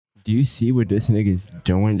Do you see what this nigga's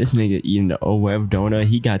doing? This nigga eating the OF donut.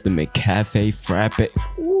 He got the McCafe Frappe.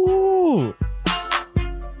 Ooh.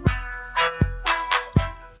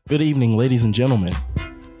 Good evening, ladies and gentlemen.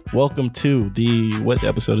 Welcome to what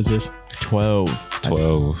episode is this? 12th,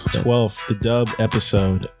 the dub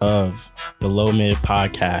episode of the Lowmid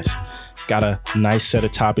podcast. Got a nice set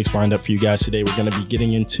of topics lined up for you guys today. We're going to be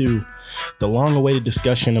getting into the long-awaited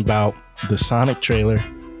discussion about the Sonic trailer.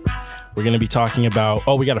 We're going to be talking about,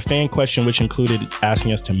 we got a fan question, which included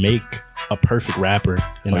asking us to make a perfect rapper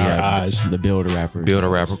in our eyes. The build a rapper. Build a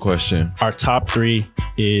rapper question. Our top three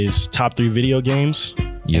is top three video games.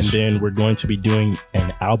 Yes. And then we're going to be doing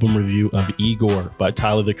an album review of IGOR by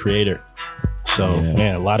Tyler, the Creator. So,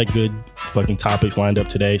 man, a lot of good fucking topics lined up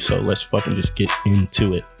today. So let's fucking just get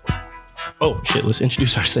into it. Oh, shit, let's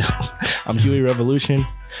introduce ourselves. I'm Huey Revolution.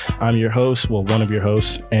 I'm your host, one of your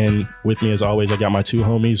hosts. And with me, as always, I got my two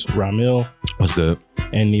homies, Ramil. What's good?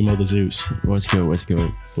 And Nemo the Zeus. What's good? What's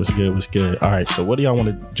good? All right, so what do y'all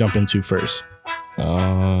want to jump into first?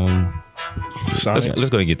 Sonic. Let's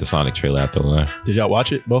go and get the Sonic trailer out the way. Did y'all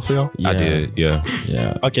watch it, both of y'all? Yeah. I did,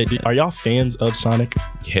 yeah. Okay, are y'all fans of Sonic?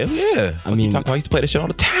 Hell yeah. I mean, I used to play this shit all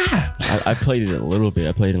the time. I played it a little bit.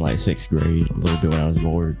 I played in like 6th grade, a little bit when I was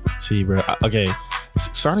bored. See, bro. Okay,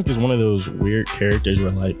 Sonic is one of those weird characters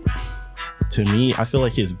where, like, to me, I feel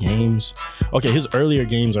like his games, his earlier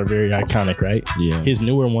games are very iconic, right? Yeah. His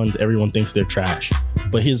newer ones, everyone thinks they're trash.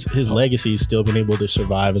 But his legacy has still been able to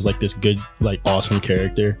survive as like this good, like awesome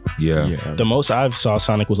character. Yeah. The most I've saw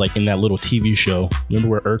Sonic was like in that little TV show. Remember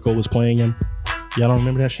where Urkel was playing him? Y'all don't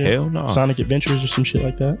remember that shit? Hell no. Sonic Adventures or some shit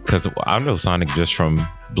like that? Because I know Sonic just from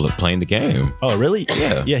playing the game. Oh, really?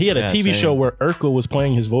 Yeah. Yeah, he had a TV show where Urkel was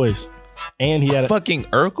playing his voice. And he had fucking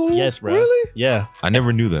Urkel? Yes, bro. Really? Yeah. I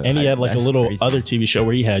never knew that. And he had like a little other TV show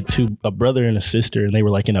where he had a brother and a sister, and they were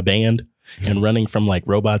like in a band and running from like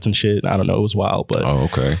robots and shit. I don't know. It was wild, but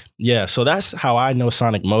okay. Yeah. So that's how I know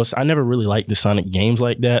Sonic most. I never really liked the Sonic games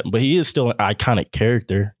like that, but he is still an iconic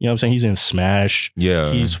character. You know what I'm saying? He's in Smash.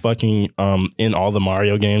 Yeah. He's fucking in all the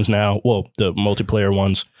Mario games now. Well, the multiplayer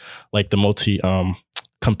ones, like the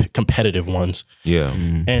competitive ones. Yeah.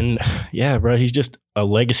 And yeah, bro, he's just a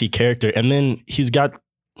legacy character. And then he's got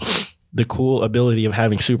the cool ability of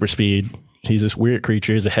having super speed. He's this weird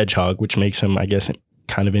creature. He's a hedgehog, which makes him, I guess,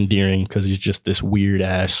 kind of endearing because he's just this weird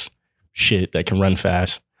ass shit that can run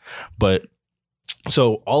fast. But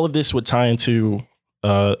so all of this would tie into,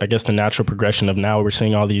 I guess, the natural progression of now we're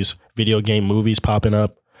seeing all these video game movies popping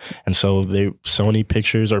up. And so Sony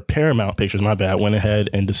Pictures, or Paramount Pictures, my bad, went ahead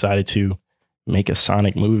and decided to make a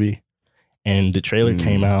Sonic movie. And the trailer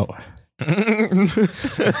came out. And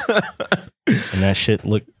that shit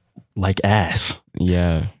looked like ass.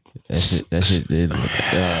 Yeah. That shit did look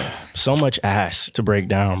so much ass to break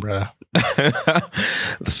down, bro.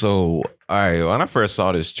 So, all right, when I first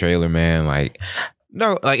saw this trailer, man, like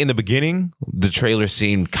in the beginning, the trailer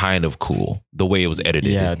seemed kind of cool. The way it was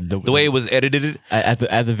edited. Yeah. The way it was edited. At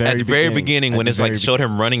the very beginning when it's like showed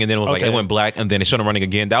him running and then it was like it went black and then it showed him running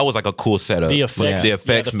again. That was like a cool setup. The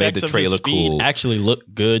effects made the trailer cool. Actually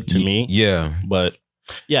looked good to me. Yeah. But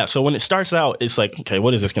yeah, so when it starts out, it's like, okay,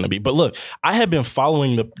 what is this going to be? But look, I have been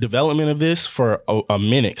following the development of this for a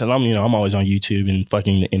minute because I'm always on YouTube and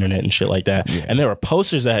fucking the internet and shit like that. Yeah. And there were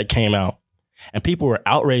posters that had came out. And people were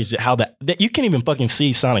outraged at how that you can't even fucking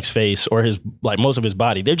see Sonic's face or his, like, most of his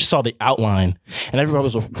body. They just saw the outline. And everybody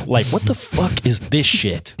was like, what the fuck is this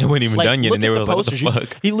shit? It wasn't even done yet. And they were like, what the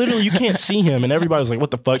fuck? He literally, you can't see him. And everybody was like,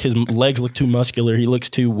 what the fuck? His legs look too muscular. He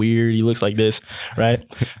looks too weird. He looks like this, right?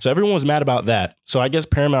 So everyone was mad about that. So I guess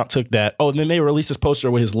Paramount took that. Oh, and then they released this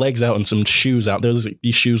poster with his legs out and some shoes out. There's like,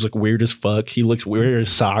 these shoes look weird as fuck. He looks weird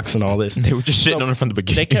as socks and all this. They were just shitting on it from the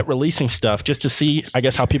beginning. They kept releasing stuff just to see, I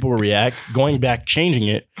guess, how people would react. Going back, changing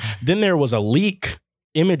it. Then there was a leak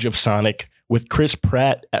image of Sonic with Chris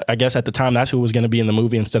Pratt. I guess at the time that's who was going to be in the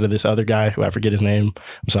movie instead of this other guy who I forget his name.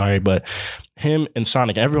 I'm sorry, but him and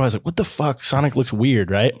Sonic. Everyone's like, what the fuck? Sonic looks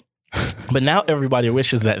weird, right? But now everybody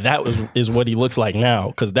wishes that is what he looks like now,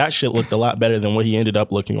 because that shit looked a lot better than what he ended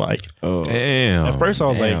up looking like. Oh, damn. At first I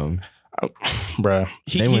was like, bruh.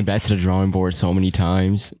 They went back to the drawing board so many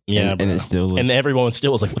times. Yeah, and it still looks... And everyone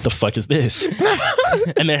still was like, what the fuck is this?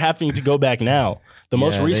 And they're having to go back now. The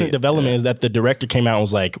most recent development is that the director came out and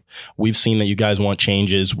was like, we've seen that you guys want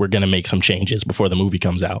changes. We're going to make some changes before the movie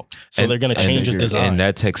comes out. So they're going to change his design. And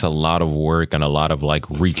that takes a lot of work and a lot of like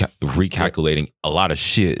recalculating a lot of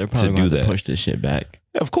shit to do that. Push this shit back.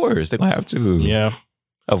 Yeah, of course. They're going to have to. Yeah.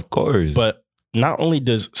 Of course. But not only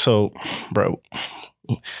bro,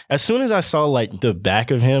 as soon as I saw like the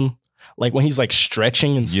back of him, Like when he's like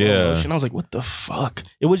stretching in slow motion, I was like, what the fuck?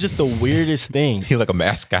 It was just the weirdest thing. He like a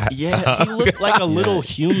mascot. Yeah, he looked like a little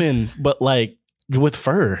human, but like with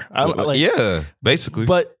fur. Yeah, basically.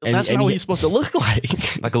 But that's not what he's supposed to look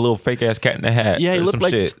like. Like a little fake ass cat in a hat. Yeah, he looked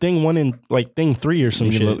like Thing 1 and like Thing 3 or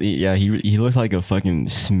some shit. He looks like a fucking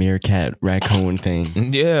smear cat raccoon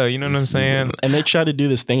thing. Yeah, you know what I'm saying? And they try to do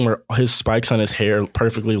this thing where his spikes on his hair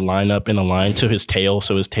perfectly line up in a line to his tail,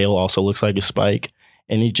 so his tail also looks like a spike.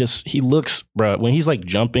 And he looks, bro, when he's like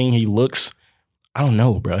jumping, he looks, I don't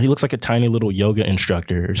know, bro. He looks like a tiny little yoga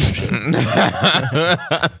instructor or some shit.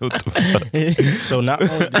 What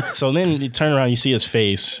the fuck? So then you turn around, you see his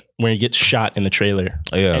face when he gets shot in the trailer.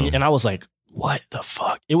 Yeah. And I was like, what the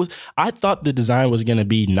fuck? I thought the design was going to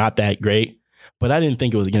be not that great, but I didn't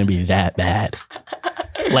think it was going to be that bad.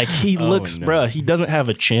 Like he looks, bro, he doesn't have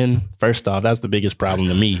a chin. First off, that's the biggest problem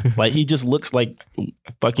to me. Like he just looks like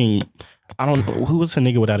fucking, I don't know, who was a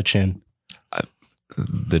nigga without a chin?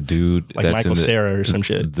 The dude like that's Michael in Cera or some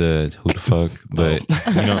shit. Who the fuck? But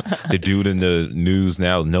you know, the dude in the news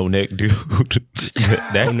now, no neck dude.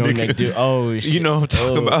 That no neck dude. Oh shit. You know what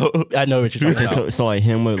I'm talking about? I know what you're talking about. So like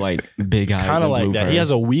him with like big eyes. Kind of like that. Fur. He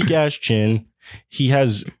has a weak ass chin. He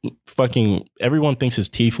has fucking, everyone thinks his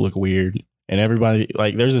teeth look weird. And everybody,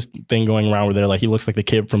 like, there's this thing going around where they're like, he looks like the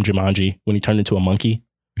kid from Jumanji when he turned into a monkey.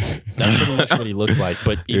 That's pretty much what he looks like,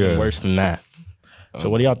 but even worse than that. So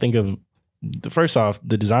what do y'all think of, first off,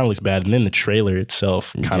 the design looks bad, and then the trailer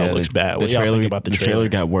itself kind of looks bad. What do y'all think about the trailer? The trailer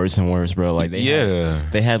got worse and worse, bro. Like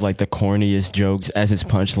they had like the corniest jokes as his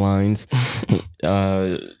punchlines.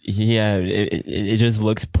 It just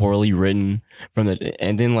looks poorly written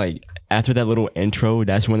and then like after that little intro,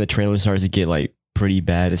 that's when the trailer starts to get like pretty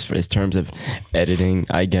bad as terms of editing,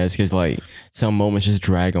 I guess, because like some moments just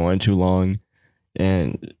drag on too long.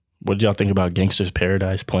 And what did y'all think about Gangsta's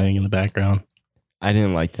Paradise playing in the background? I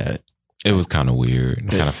didn't like that. It was kind of weird. It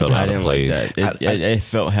kind of felt out of place. Like that. It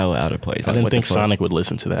felt hella out of place. I didn't think Sonic would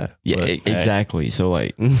listen to that. Yeah, exactly. So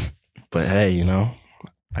like, but hey, you know,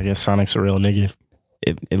 I guess Sonic's a real nigga.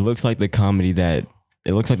 It looks like the comedy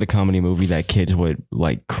movie that kids would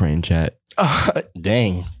like cringe at.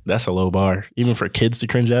 Dang, that's a low bar, even for kids to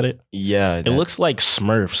cringe at it. Yeah, it looks like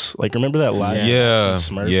Smurfs. Like, remember that live? Yeah,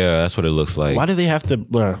 Smurfs? Yeah, that's what it looks like. Why do they have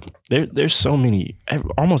to? There's so many.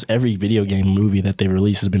 Almost every video game movie that they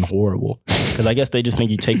release has been horrible. Because I guess they just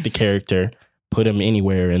think you take the character, put him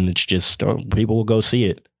anywhere, and it's just people will go see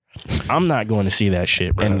it. I'm not going to see that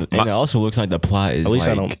shit, bro. And it also looks like the plot is. At least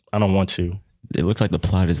like, I don't want to. It looks like the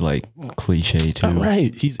plot is like cliche too.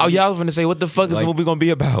 Right. I was gonna say, what the fuck is the movie gonna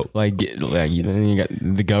be about? Like you got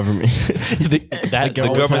the government. The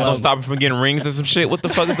government's gonna stop him from getting rings and some shit. What the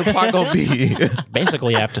fuck is the plot gonna be?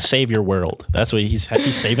 Basically, you have to save your world. That's what he's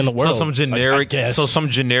saving the world. So some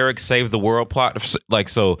generic save the world plot. Like,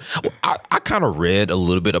 so I kind of read a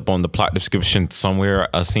little bit up on the plot description somewhere.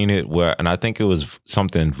 I seen it and I think it was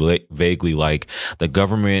something vaguely like the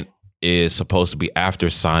government is supposed to be after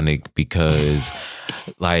Sonic because,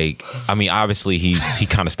 like, I mean, obviously he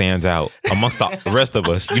kind of stands out amongst the rest of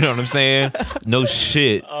us. You know what I'm saying? No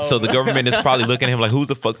shit. So the government is probably looking at him like,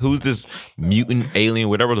 who's this mutant alien,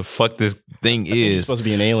 whatever the fuck this thing is. He's supposed to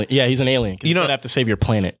be an alien. Yeah, he's an alien. You don't have to save your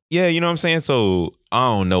planet. Yeah, you know what I'm saying? So I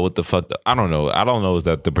don't know what the fuck. I don't know is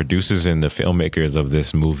that the producers and the filmmakers of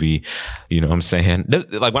this movie, you know what I'm saying?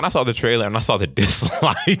 Like when I saw the trailer and I saw the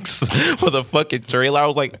dislikes for the fucking trailer, I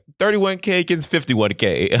was like, 31K against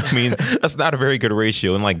 51K. I mean, that's not a very good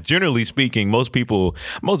ratio. And like generally speaking, most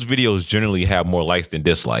videos generally have more likes than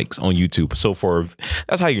dislikes on YouTube. So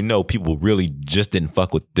that's how you know people really just didn't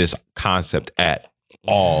fuck with this concept at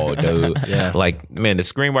all, dude. Yeah. Like, man, the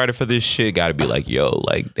screenwriter for this shit gotta be like, yo,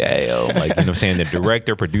 like, damn, like, you know what I'm saying? The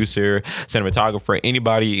director, producer, cinematographer,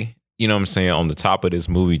 anybody, you know what I'm saying, on the top of this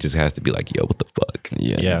movie just has to be like, yo, what the fuck?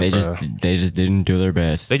 Yeah, they just didn't do their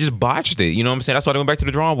best. They just botched it, you know what I'm saying? That's why they went back to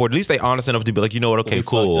the drawing board. At least they honest enough to be like, you know what, okay,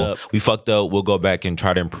 cool. We fucked up. We'll go back and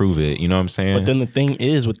try to improve it. You know what I'm saying? But then the thing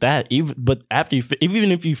is with that,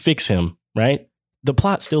 even if you fix him, right, the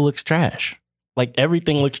plot still looks trash. Like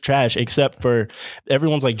everything looks trash except for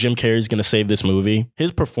everyone's like Jim Carrey's going to save this movie.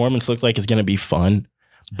 His performance looks like it's going to be fun,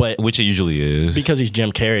 but which it usually is because he's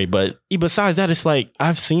Jim Carrey. But besides that, it's like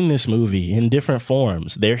I've seen this movie in different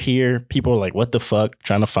forms. They're here. People are like, "What the fuck?"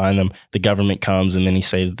 Trying to find them. The government comes and then he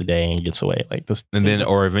saves the day and gets away. Like this, and then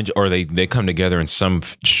eventually, or they come together in some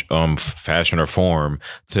fashion or form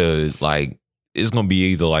to like it's gonna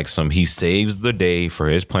be either like he saves the day for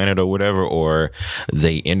his planet or whatever, or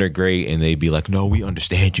they integrate and they be like, no, we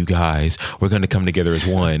understand you guys. We're gonna come together as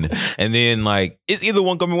one. And then like it's either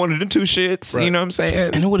one gonna be one of the two shits. Right. You know what I'm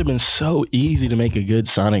saying? And it would have been so easy to make a good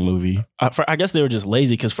Sonic movie. I guess they were just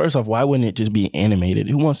lazy because first off, why wouldn't it just be animated?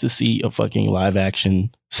 Who wants to see a fucking live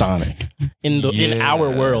action Sonic in our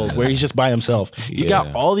world where he's just by himself? You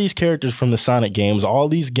got all these characters from the Sonic games, all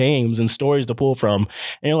these games and stories to pull from,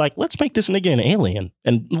 and you're like, let's make this nigga an alien.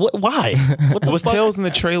 And why? What was Tails in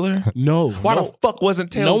the trailer? No. Why the fuck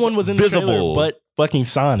wasn't Tails? No one was in visible? The trailer, but fucking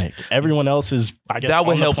Sonic. Everyone else is, I guess, that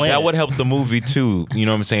would help. The planet. That would help the movie too. You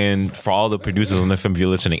know what I'm saying? For all the producers on the film, if you're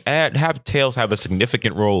listening, have Tails have a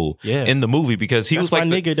significant role in the movie because he was like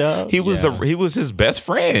nigga, dog. He was his best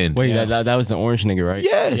friend. Wait, that was the orange nigga, right?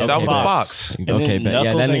 Yes, that was the fox. Okay, but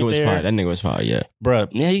that nigga was fine. That nigga was fine. Yeah, bruh.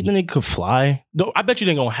 Yeah, the nigga could fly. No, I bet you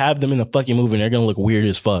they're gonna have them in the fucking movie and they're gonna look weird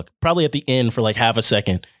as fuck. Probably at the end for like half a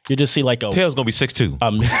second, you just see like Tails gonna be 6'2".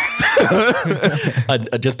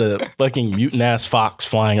 Just a fucking mutant ass fox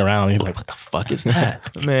flying around. And you're like, what the fuck is that?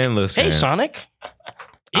 Man, listen. Hey, Sonic.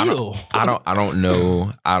 Ew. I don't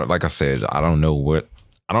know. Like I said, I don't know what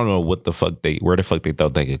the fuck where the fuck they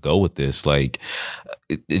thought they could go with this. Like,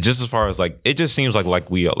 it just as far as like, it just seems like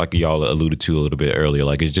y'all alluded to a little bit earlier.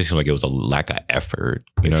 Like, it just seemed like it was a lack of effort.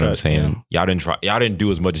 You know what I'm saying? Y'all didn't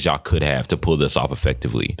do as much as y'all could have to pull this off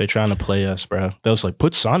effectively. They trying to play us, bro. They was like,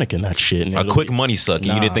 put Sonic in that shit. And a quick money suck.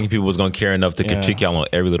 Nah. You didn't think people was gonna care enough to critique y'all on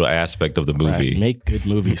every little aspect of the movie. Right. Make good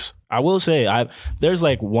movies. I will say, there's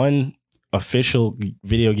like one official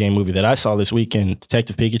video game movie that I saw this weekend,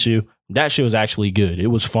 Detective Pikachu. That shit was actually good. It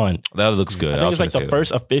was fun. That looks good. I think it's like the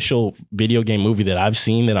first official video game movie that I've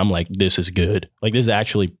seen that I'm like, this is good. Like, this is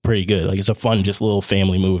actually pretty good. Like, it's a fun, just little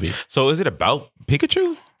family movie. So is it about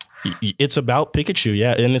Pikachu? It's about Pikachu,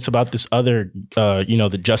 yeah. And it's about this other,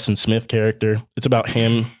 the Justin Smith character. It's about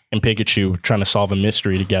him and Pikachu trying to solve a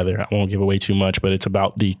mystery together. I won't give away too much, but it's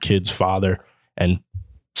about the kid's father and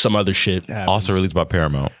some other shit happens. Also released by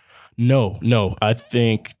Paramount. No. I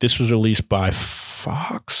think this was released by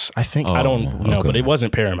Fox. I think I don't know, but it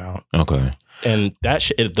wasn't Paramount. Okay. And that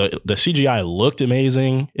the CGI looked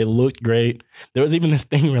amazing. It looked great. There was even this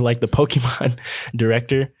thing where like the Pokemon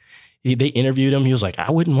director, they interviewed him. He was like,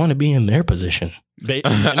 I wouldn't want to be in their position. He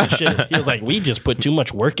was like, we just put too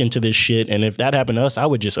much work into this shit, and if that happened to us, I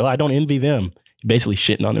would just I don't envy them. Basically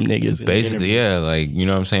shitting on them niggas. Basically, yeah, like, you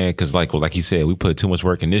know what I'm saying? Because like he said, we put too much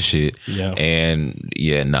work in this shit. Yeah. And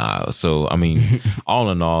yeah, nah. So, I mean, all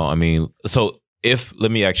in all, I mean, so let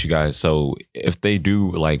me ask you guys, so if they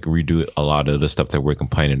do like redo a lot of the stuff that we're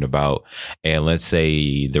complaining about, and let's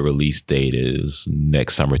say the release date is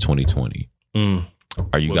next summer 2020,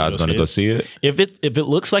 are you guys going to go see it? If it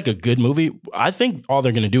looks like a good movie, I think all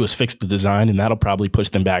they're going to do is fix the design, and that'll probably push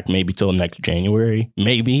them back maybe till next January.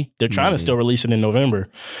 Maybe they're trying to still release it in November,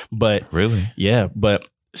 but really, yeah. But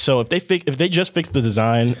so if they just fix the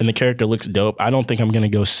design and the character looks dope, I don't think I'm going to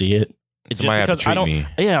go see it. Somebody have to treat me.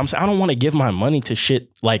 Yeah, I don't want to give my money to shit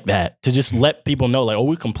like that, to just let people know like, oh,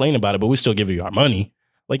 we complain about it, but we still give you our money.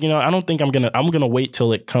 Like, I don't think I'm gonna wait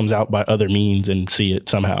till it comes out by other means and see it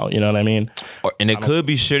somehow. You know what I mean? And it could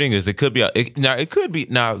be shitting us. It could be you know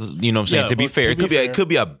what I'm saying? To be fair, it could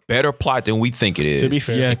be a better plot than we think it is. To be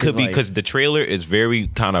fair, it could be because the trailer is very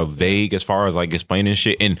kind of vague as far as like explaining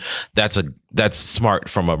shit, and that's smart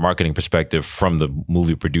from a marketing perspective from the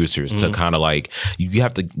movie producers to kind of like, you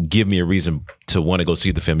have to give me a reason to want to go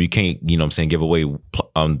see the film. You can't, you know what I'm saying, give away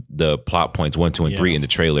the plot points 1, 2, and 3 in the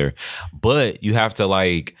trailer, but you have to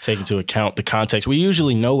like take into account the context. We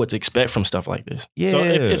usually know what to expect from stuff like this. Yeah. So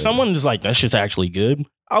if someone is like, that's just actually good,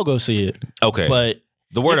 I'll go see it. Okay. But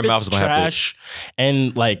the word of mouth is gonna trash, have to.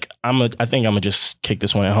 And like, I think I'm gonna just kick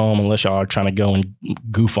this one at home unless y'all are trying to go and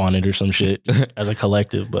goof on it or some shit as a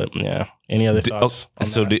collective. But yeah, any other thoughts?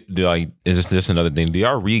 Is this another thing? Do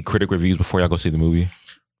y'all read critic reviews before y'all go see the movie?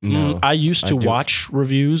 No, I used to watch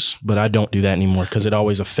reviews, but I don't do that anymore because it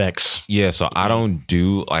always affects. Yeah, so I don't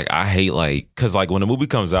do I hate because like when a movie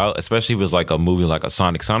comes out, especially if it's like a movie like a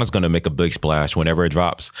Sonic's gonna make a big splash whenever it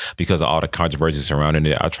drops because of all the controversy surrounding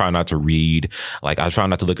it. I try not to read, I try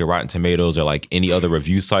not to look at Rotten Tomatoes or like any other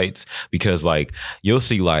review sites because like you'll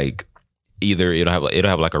see like either it'll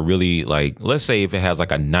have like a really let's say if it has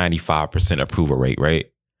like a 95% approval rate,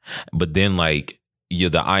 right? But then like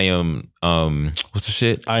what's the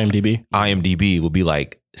shit? IMDb will be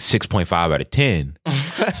like 6.5 out of 10.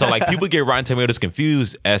 So like people get Rotten Tomatoes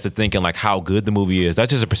confused as to thinking like how good the movie is.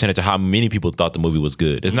 That's just a percentage of how many people thought the movie was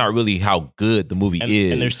good. It's not really how good the movie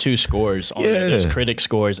is. And there's 2 scores. There's critic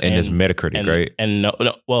scores and there's Metacritic, right? And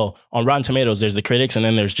well, on Rotten Tomatoes, there's the critics, and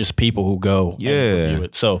then there's just people who go and review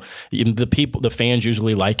it. So the fans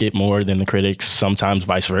usually like it more than the critics. Sometimes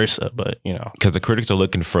vice versa, but because the critics are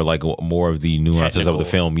looking for like more of the nuances of the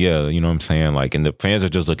film. Yeah, you know what I'm saying? Like, and the fans are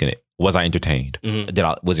just looking at, was I entertained?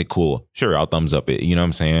 Was it cool? Sure, I'll thumbs up it. You know what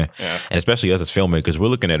I'm saying? Yeah. And especially us as filmmakers,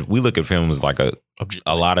 we look at films like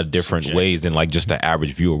a lot of different ways than like just the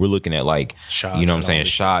average viewer. We're looking at like shots, you know what I'm saying,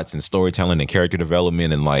 shots and storytelling and character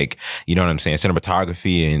development and like, you know what I'm saying,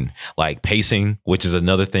 cinematography and like pacing, which is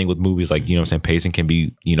another thing with movies. Like, you know what I'm saying, pacing can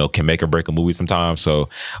be, can make or break a movie sometimes. So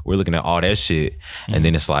we're looking at all that shit, and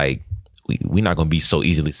then it's like, we're not gonna be so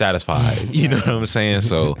easily satisfied. You know what I'm saying?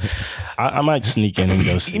 So I might sneak in and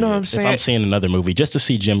go see. You know what I'm saying? If I'm seeing another movie just to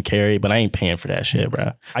see Jim Carrey, but I ain't paying for that shit,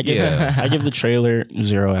 bro. I give the trailer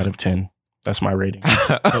 0 out of 10. That's my rating.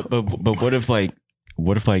 but what if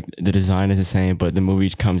the design is the same, but the movie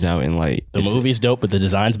comes out and like the movie's dope, but the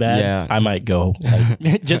design's bad? Yeah, I might go.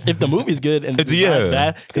 Like, just if the movie's good and the design's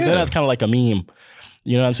bad, because then that's kind of like a meme.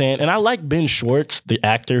 You know what I'm saying? And I like Ben Schwartz, the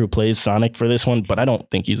actor who plays Sonic for this one, but I don't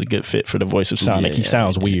think he's a good fit for the voice of Sonic. He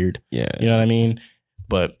sounds weird. Yeah. You know what I mean?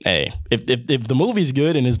 But hey, if the movie's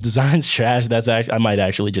good and his design's trash, I might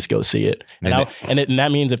actually just go see it. And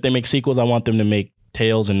that means if they make sequels, I want them to make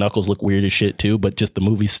Tails and Knuckles look weird as shit too, but just the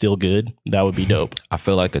movie's still good. That would be dope. I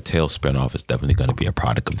feel like a Tails spinoff is definitely going to be a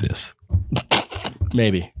product of this.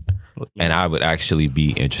 Maybe. And I would actually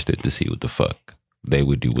be interested to see what the fuck they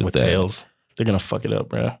would do with that. Tails. They're gonna fuck it up,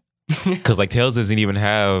 bro. Because like Tails doesn't even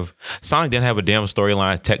have, Sonic didn't have a damn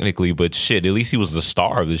storyline technically, but shit, at least he was the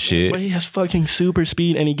star of the shit. But he has fucking super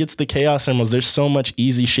speed and he gets the Chaos Emeralds. There's so much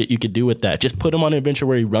easy shit you could do with that. Just put him on an adventure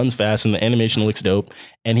where he runs fast and the animation looks dope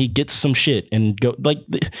and he gets some shit and go like,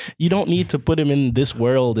 you don't need to put him in this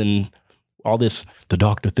world and all this, the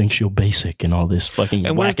doctor thinks you're basic and all this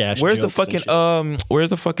fucking whack ass. Where's the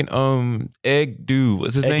fucking egg dude?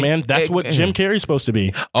 What's his name? Man, that's what Jim Carrey's supposed to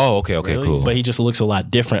be. Oh, okay, really? Cool. But he just looks a lot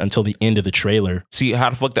different until the end of the trailer. See how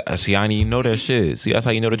the fuck that? See, I didn't even know that shit. See, that's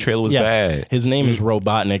how you know the trailer was bad. His name is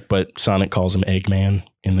Robotnik, but Sonic calls him Eggman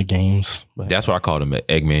in the games. But that's what I called him,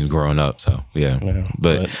 Eggman growing up. So yeah.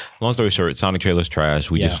 But long story short, Sonic trailer's trash.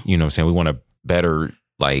 We just, you know what I'm saying, we want a better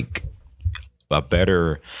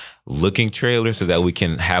looking trailer so that we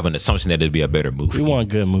can have an assumption that it'd be a better movie. We want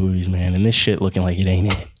good movies, man, and this shit looking like it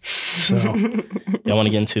ain't it. So, y'all want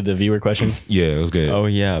to get into the viewer question? Yeah, it was good. Oh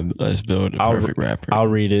yeah, let's build a perfect rapper. I'll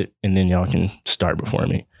read it, and then y'all can start before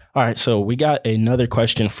me. All right, so we got another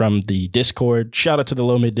question from the Discord. Shout out to the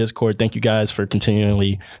lowmid Discord. Thank you guys for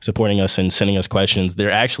continually supporting us and sending us questions.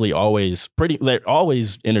 They're actually always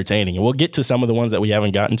entertaining, and we'll get to some of the ones that we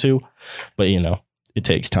haven't gotten to, but it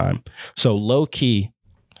takes time. So low key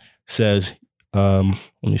says, let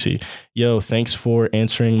me see. Yo, thanks for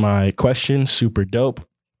answering my question. Super dope.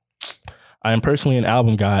 I am personally an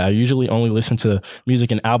album guy. I usually only listen to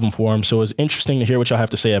music in album form, so it's interesting to hear what y'all have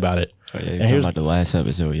to say about it. Oh, yeah, you're talking about the last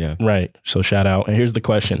episode, yeah. Right. So shout out. And here's the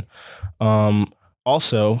question.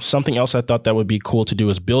 Also, something else I thought that would be cool to do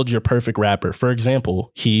is build your perfect rapper. For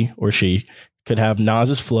example, he or she could have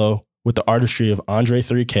Nas's flow with the artistry of Andre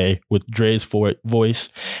 3K with Dre's voice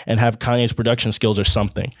and have Kanye's production skills or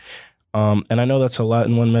something. And I know that's a lot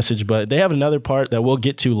in one message, but they have another part that we'll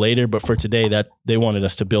get to later. But for today, that they wanted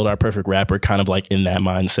us to build our perfect rapper kind of like in that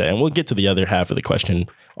mindset. And we'll get to the other half of the question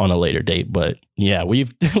on a later date. But yeah, we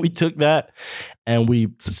took that and we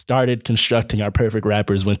started constructing our perfect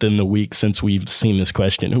rappers within the week since we've seen this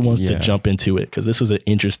question. Who wants to jump into it? Because this was an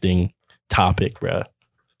interesting topic, bro.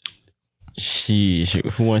 Sheesh,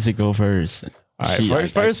 who wants to go first? All right,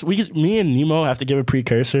 first, me and Nemo have to give a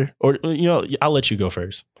precursor, or I'll let you go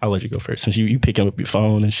first. Since you picking up your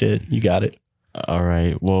phone and shit. You got it. All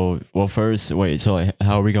right. Well, first, wait. So, like,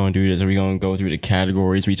 how are we going to do this? Are we going to go through the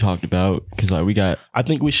categories we talked about? Because, like, we got. I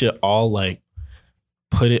think we should all like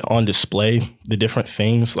put it on display, the different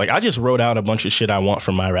things. Like, I just wrote out a bunch of shit I want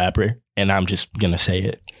from my rapper, and I'm just gonna say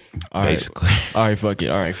it. Basically. All right. Fuck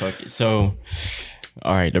it. So.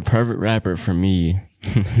 All right, the perfect rapper for me.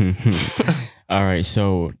 All right,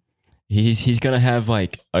 so he's gonna have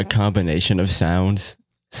like a combination of sounds.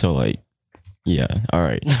 So like, yeah. All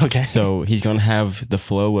right. Okay. So he's gonna have the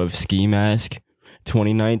flow of Ski Mask,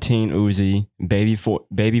 2019 Uzi,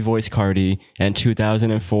 Baby Voice Cardi, and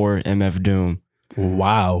 2004 MF Doom.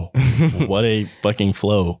 Wow, what a fucking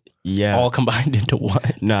flow. Yeah. All combined into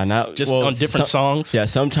one. Nah, not just on different songs. Yeah,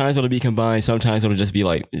 sometimes it'll be combined, sometimes it'll just be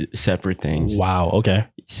like separate things. Wow, okay.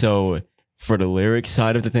 So for the lyrics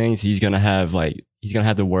side of the things, he's gonna have the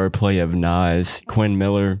wordplay of Nas, Quinn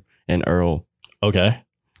Miller, and Earl. Okay.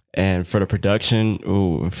 And for the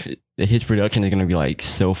production, his production is gonna be like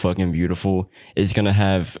so fucking beautiful. It's gonna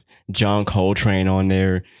have John Coltrane on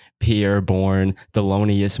there, Pierre Bourne,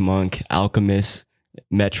 Thelonious Monk, Alchemist,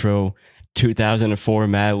 Metro, 2004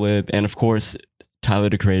 Madlib, and of course Tyler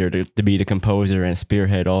the Creator to be the composer and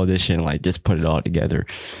spearhead all this shit and like just put it all together.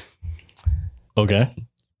 Okay.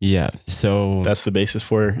 Yeah. So that's the basis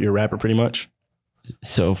for your rapper, pretty much.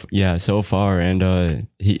 So far, and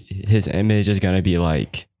his image is gonna be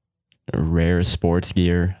like rare sports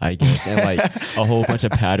gear, I guess, and like a whole bunch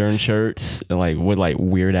of pattern shirts, like with like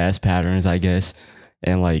weird ass patterns, I guess,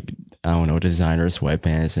 and like I don't know, designer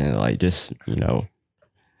sweatpants, and like just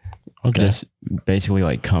just basically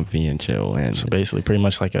like comfy and chill, and so basically pretty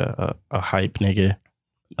much like a hype nigga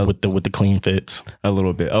with the clean fits a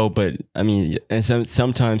little bit. Oh, but I mean, and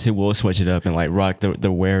sometimes he will switch it up and like rock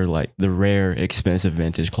the wear like the rare expensive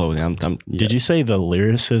vintage clothing. Did you say the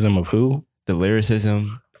lyricism of who? The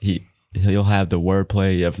lyricism, he'll have the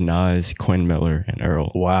wordplay of Nas, Quinn Miller, and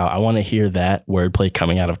Earl. Wow, I want to hear that wordplay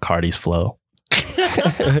coming out of Cardi's flow.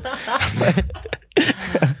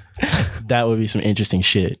 That would be some interesting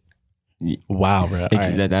shit. Wow, bro.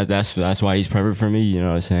 Right. That's why he's perfect for me. You know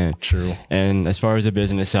what I'm saying? True. And as far as the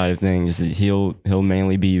business side of things, he'll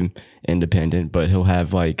mainly be independent, but he'll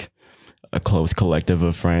have like a close collective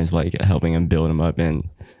of friends like helping him build him up, and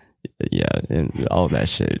and all that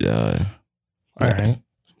shit. All right.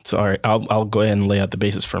 So all right, I'll go ahead and lay out the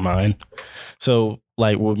basis for mine. So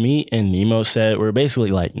like what me and Nemo said, we're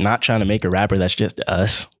basically like not trying to make a rapper that's just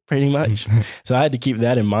us, pretty much. So I had to keep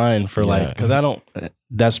that in mind for like, because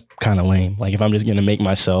that's kind of lame. Like if I'm just gonna make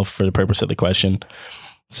myself for the purpose of the question.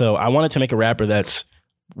 So I wanted to make a rapper that's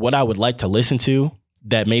what I would like to listen to,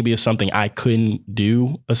 that maybe is something I couldn't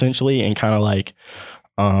do essentially, and kind of like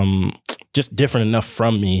just different enough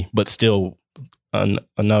from me, but still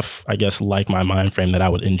enough, I guess, like my mind frame that I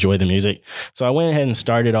would enjoy the music. So I went ahead and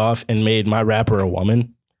started off and made my rapper a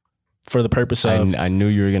woman for the purpose of... I knew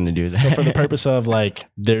you were going to do that. So for the purpose of like,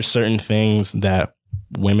 there's certain things that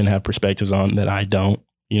women have perspectives on that I don't,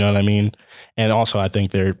 you know what I mean? And also I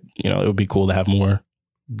think it would be cool to have more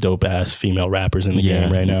dope ass female rappers in the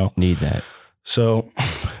game right now. Need that. So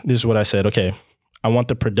this is what I said. Okay, I want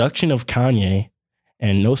the production of Kanye,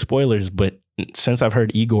 and no spoilers, but since I've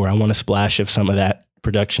heard IGOR, I want a splash of some of that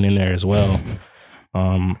production in there as well.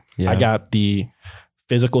 I got the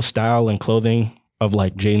physical style and clothing of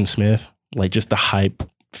like Jaden Smith, like just the hype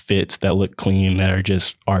fits that look clean, that are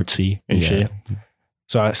just artsy and shit.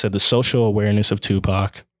 So I said the social awareness of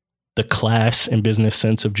Tupac, the class and business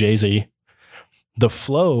sense of Jay-Z, the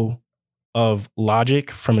flow of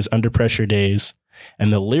Logic from his Under Pressure days,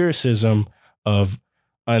 and the lyricism of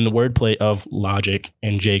and the wordplay of Logic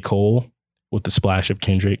and J. Cole with the splash of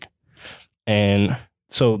Kendrick. And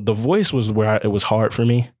so the voice was where it was hard for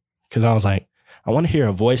me, because I was like, I want to hear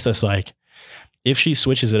a voice that's like, if she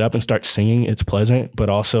switches it up and starts singing, it's pleasant, but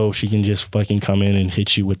also she can just fucking come in and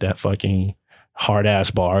hit you with that fucking hard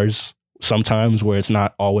ass bars sometimes, where it's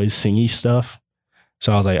not always singy stuff.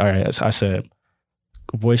 So I was like, all right, I said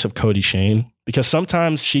voice of Cody Shane, because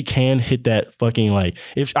sometimes she can hit that fucking, like,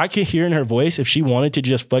 if I could hear in her voice, if she wanted to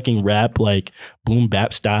just fucking rap like boom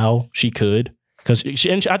bap style, she could, because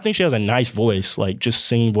I think she has a nice voice, like just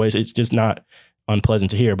singing voice. It's just not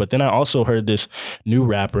unpleasant to hear. But then I also heard this new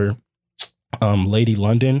rapper, Lady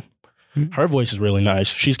London. Her voice is really nice.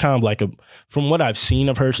 She's kind of like from what I've seen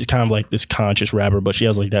of her, she's kind of like this conscious rapper, but she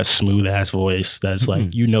has like that smooth ass voice that's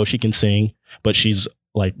like, she can sing, but she's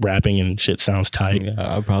like rapping and shit sounds tight.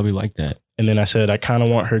 Yeah, I probably like that. And then I said, I kind of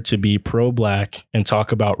want her to be pro-black and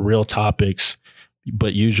talk about real topics,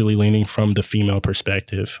 but usually leaning from the female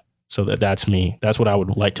perspective. So that's me. That's what I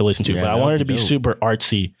would like to listen to. Yeah, but I want her to be super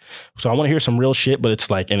artsy. So I want to hear some real shit, but it's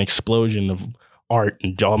like an explosion of art.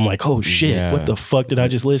 And I'm like, oh shit, what the fuck did I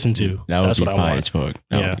just listen to? That's what I want. As fuck.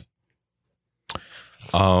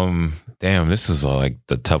 Damn, this is like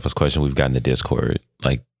the toughest question we've gotten in the Discord,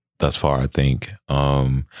 like thus far, I think.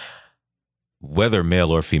 Whether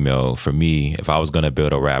male or female, for me, if I was going to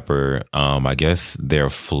build a rapper, I guess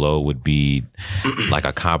their flow would be like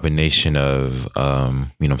a combination of, what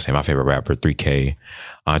I'm saying, my favorite rapper, 3K,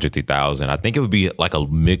 Andre 3000. I think it would be like a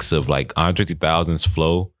mix of like Andre 3000's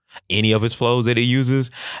flow, any of his flows that he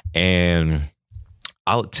uses. And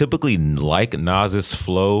I typically like Nas's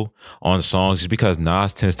flow on songs just because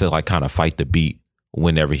Nas tends to like kind of fight the beat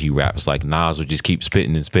whenever he raps. Like Nas would just keep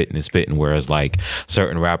spitting and spitting and spitting, whereas like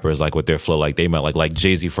certain rappers, like with their flow, like they might like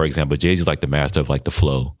Jay-Z, for example. Jay-Z's like the master of like the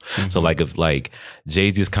flow. So like if like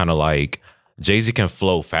Jay-Z is kind of like Jay-Z can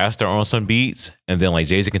flow faster on some beats, and then like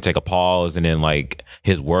Jay-Z can take a pause, and then like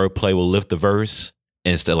his wordplay will lift the verse.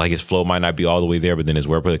 Instead, like his flow might not be all the way there, but then his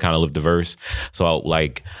wordplay kind of lift the verse. So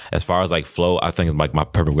like as far as like flow, I think like my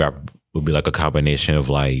perfect rap would be like a combination of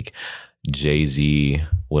like Jay-Z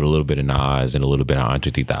with a little bit of Nas and a little bit of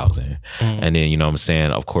Andre 3000. And then, you know what I'm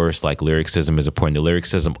saying? Of course, like lyricism is important. The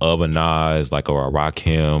lyricism of a Nas, like, or a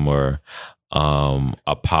Rakim or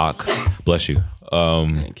a Pac, bless you.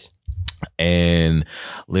 Thanks. And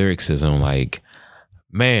lyricism, like,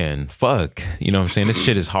 man, fuck. You know what I'm saying? This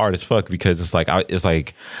shit is hard as fuck because it's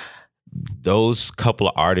like those couple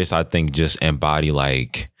of artists, I think, just embody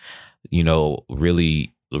like, you know,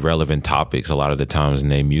 really relevant topics a lot of the times in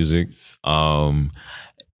their music.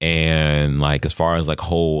 And like as far as like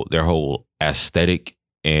their whole aesthetic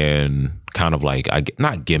and kind of like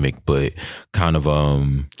not gimmick, but kind of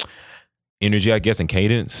energy, I guess, and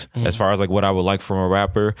cadence. As far as like what I would like from a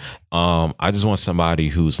rapper, I just want somebody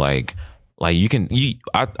who's like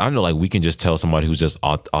I know like we can just tell somebody who's just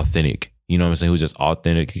authentic. You know what I'm saying? Who's just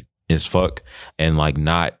authentic as fuck, and like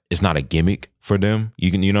it's not a gimmick for them.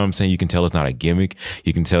 You know what I'm saying? You can tell it's not a gimmick.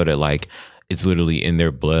 You can tell that like it's literally in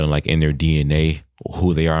their blood and like in their DNA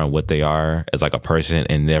who they are and what they are as like a person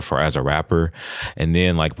and therefore as a rapper. And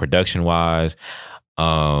then like production wise,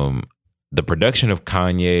 the production of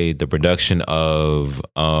Kanye, the production of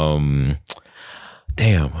damn,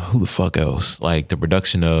 who the fuck else? Like the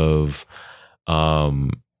production of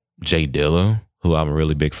Jay Dilla, who I'm a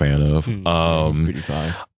really big fan of. He's pretty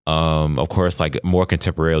fine. Of course, like more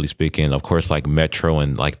contemporarily speaking, of course, like Metro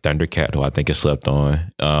and like Thundercat, who I think is slept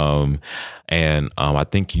on. And I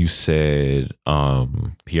think you said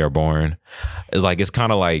Pierre Bourne. It's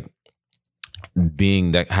kind of like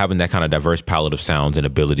having that kind of diverse palette of sounds and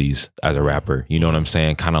abilities as a rapper. You know what I'm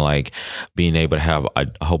saying? Kind of like being able to have a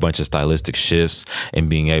whole bunch of stylistic shifts and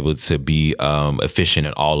being able to be efficient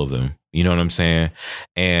at all of them. You know what I'm saying?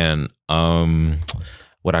 And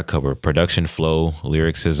what I cover: production, flow,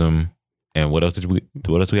 lyricism, and what else do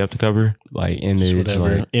we have to cover? Like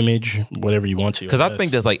image, whatever you want to. Because I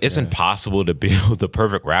think that's like it's impossible to build the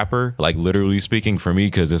perfect rapper, like literally speaking for me,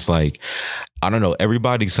 because it's like I don't know,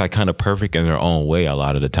 everybody's like kind of perfect in their own way a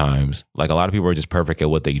lot of the times. Like a lot of people are just perfect at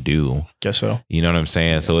what they do. Guess so. You know what I'm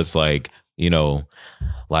saying? So it's like, you know,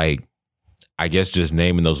 like I guess just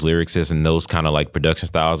naming those lyrics and those kind of like production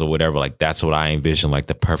styles or whatever, like that's what I envision like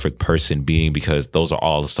the perfect person being, because those are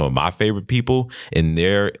all some of my favorite people in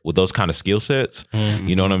there with those kind of skill sets.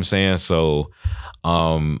 You know what I'm saying? So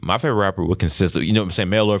my favorite rapper would consist of, you know what I'm saying,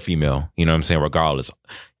 male or female, you know what I'm saying, regardless,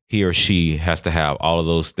 he or she has to have all of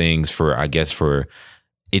those things for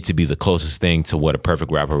it to be the closest thing to what a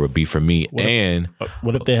perfect rapper would be for me.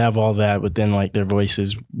 What if they have all that, but then like their voice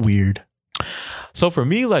is weird? So for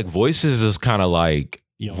me, like voices is kind of like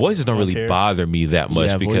voices don't really bother me that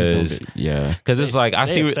much because it's like I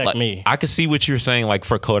see like me. I can see what you're saying. Like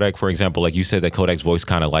for Kodak, for example, like you said that Kodak's voice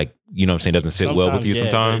kind of like, you know what I'm saying, doesn't sit well with you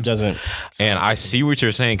sometimes. It doesn't. And I see what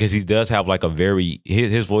you're saying because he does have like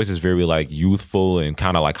his voice is very like youthful and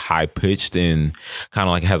kind of like high pitched and kind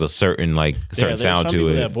of like has a certain sound to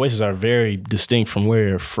it. That voices are very distinct from where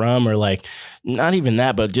you're from, or like not even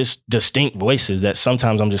that, but just distinct voices that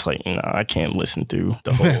sometimes I'm just like, no, I can't listen through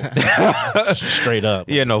the whole straight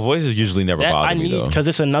up. Yeah, no, voices usually never bother me though. Because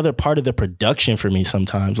it's another part of the production for me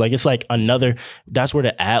sometimes. Like it's like that's where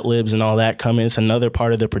the ad-libs and all that come in. It's another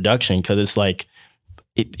part of the production because it's like,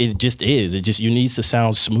 it just is. It just, you need to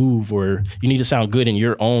sound smooth or you need to sound good in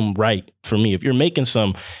your own right for me. If you're making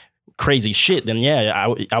some crazy shit, then I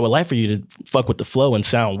would like for you to fuck with the flow and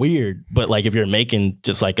sound weird. But like if you're making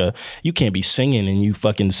just like you can't be singing and you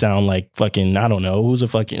fucking sound like fucking, I don't know,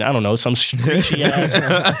 some screechy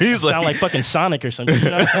ass. He's sound like fucking Sonic or something. You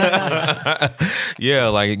know what I'm saying? Yeah,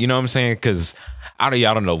 like, you know what I'm saying? Because I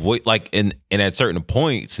don't know, voice like and at certain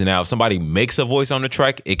points, now if somebody makes a voice on the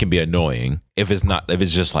track, it can be annoying. If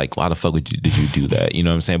it's just like, why the fuck did you do that? You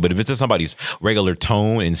know what I'm saying? But if it's just somebody's regular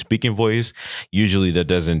tone and speaking voice, usually that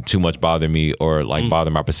doesn't too much bother me or like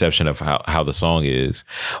bother my perception of how the song is.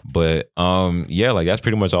 But like that's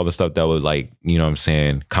pretty much all the stuff that would like, you know what I'm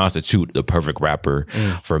saying, constitute the perfect rapper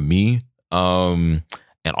for me. And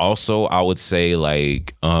also I would say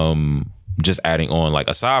like just adding on, like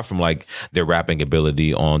aside from like their rapping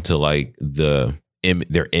ability onto like their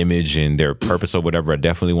image and their purpose or whatever, I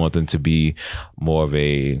definitely want them to be more of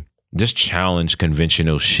a just challenge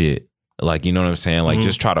conventional shit. Like, you know what I'm saying? Like,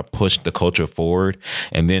 just try to push the culture forward,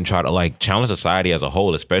 and then try to like challenge society as a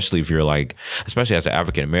whole, especially if you're like, especially as an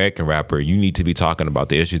African American rapper, you need to be talking about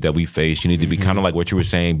the issues that we face. You need to be kind of like what you were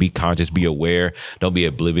saying, be conscious, be aware, don't be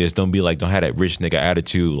oblivious, don't have that rich nigga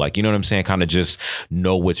attitude. Like, you know what I'm saying? Kind of just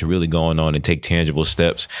know what's really going on and take tangible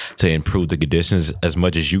steps to improve the conditions as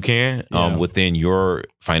much as you can within your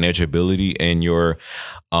financial ability and your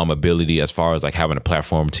ability as far as like having a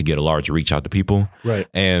platform to get a large reach out to people. Right.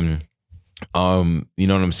 And you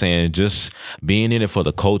know what I'm saying? Just being in it for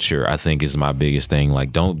the culture, I think, is my biggest thing.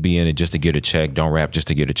 Like, don't be in it just to get a check. Don't rap just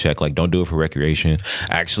to get a check. Like, don't do it for recreation.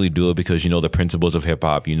 Actually do it because you know the principles of hip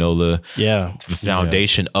hop. You know the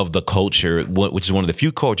foundation of the culture, which is one of the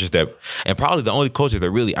few cultures that, and probably the only culture that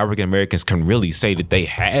really African Americans can really say that they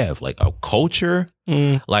have, like a culture.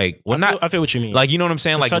 Like, I feel what you mean. Like, you know what I'm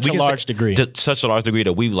saying? To like, such a large degree. To such a large degree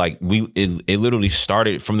that it literally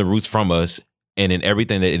started from the roots from us. And in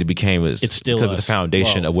everything that it became is it's still because us. of the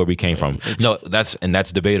foundation of where we came from. No, that's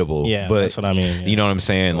debatable. Yeah, but that's what I mean. Yeah. You know what I'm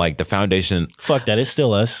saying? Like the foundation. Fuck that. It's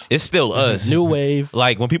still us. It's still us. New wave.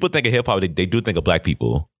 Like when people think of hip hop, they do think of black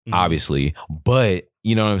people, obviously. But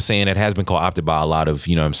you know what I'm saying? It has been co-opted by a lot of,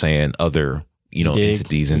 you know what I'm saying, other, you know,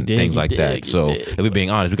 entities and things like that. So if we're being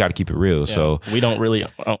honest, we got to keep it real. Yeah. So we don't really,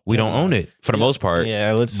 we don't own it for the most part.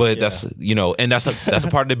 Yeah, that's, you know, and that's a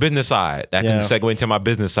part of the business side. That can segue into my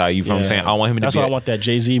business side. You feel what I'm saying? I want him to That's why I want that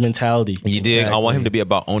Jay-Z mentality. You dig? Exactly. I want him to be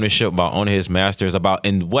about ownership, about owning his masters,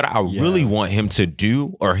 and what I really want him to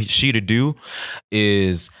do, or she to do,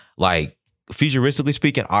 is like, futuristically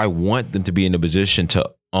speaking, I want them to be in a position to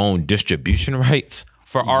own distribution rights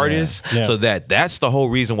for artists, so that's the whole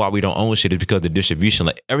reason why we don't own shit, is because the distribution.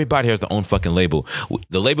 Like, everybody has their own fucking label.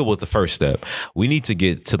 The label was the first step. We need to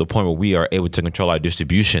get to the point where we are able to control our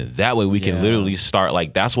distribution. That way we can literally start,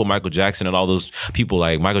 like, that's what Michael Jackson and all those people,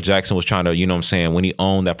 like Michael Jackson was trying to, you know what I'm saying, when he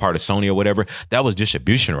owned that part of Sony or whatever, that was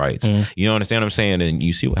distribution rights. You know, understand what I'm saying? And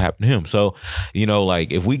you see what happened to him. So, you know,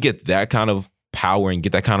 like, if we get that kind of power and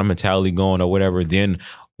get that kind of mentality going or whatever, then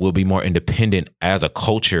we'll be more independent as a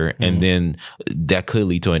culture, and then that could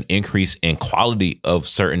lead to an increase in quality of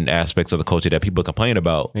certain aspects of the culture that people complain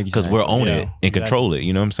about, because we'll own it and control it.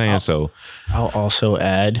 You know what I'm saying? I'll also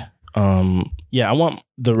add, I want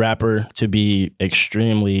the rapper to be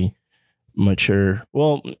extremely mature.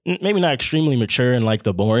 Well, maybe not extremely mature in like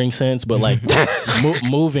the boring sense, but like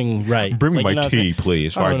moving right. Bring me like, my tea,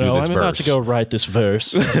 please. I do this I'm about to go write this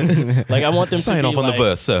verse. Like, I want them sign to be off on like the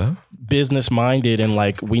verse, sir. Business minded, and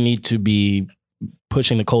like, we need to be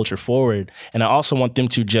pushing the culture forward. And I also want them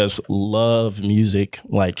to just love music,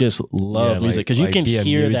 like just love music, because you can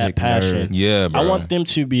hear that passion. Yeah, bro. I want them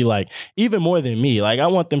to be like, even more than me, like I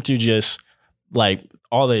want them to just like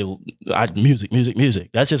music.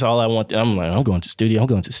 That's just all I want. I'm like, I'm going to studio. You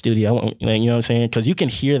know what I'm saying? Because you can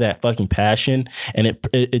hear that fucking passion, and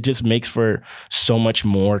it just makes for so much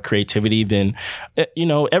more creativity than, you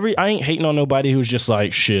know, I ain't hating on nobody who's just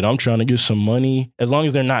like, shit, I'm trying to get some money, as long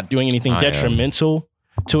as they're not doing anything detrimental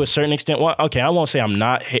to a certain extent. Well, okay, I won't say I'm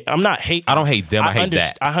not hating. I don't hate them. I hate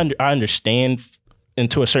that. I understand. And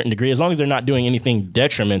to a certain degree, as long as they're not doing anything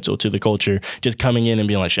detrimental to the culture, just coming in and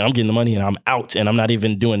being like, shit, I'm getting the money and I'm out and I'm not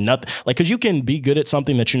even doing nothing. Like, because you can be good at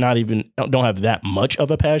something that don't have that much of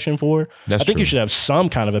a passion for. I think you should have some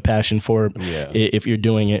kind of a passion for if you're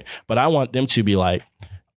doing it. But I want them to be like,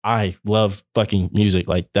 I love fucking music.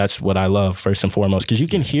 Like, that's what I love first and foremost. Because you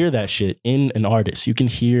can hear that shit in an artist. You can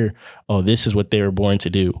hear, oh, this is what they were born to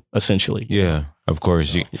do, essentially. Yeah. Of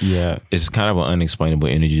course, it's kind of an unexplainable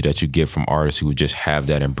energy that you get from artists who just have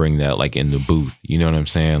that and bring that like in the booth. You know what I'm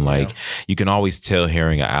saying? Like, you can always tell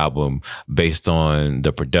hearing an album based on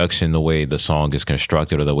the production, the way the song is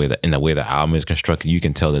constructed, or the way the album is constructed. You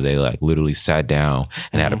can tell that they like literally sat down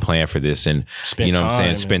and had a plan for this, and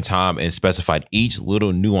spent time and specified each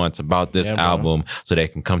little nuance about this album so they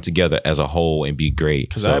can come together as a whole and be great.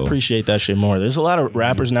 Because I appreciate that shit more. There's a lot of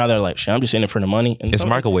rappers now that are like, shit, I'm just in it for the money. And it's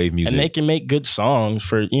microwave music, and they can make good songs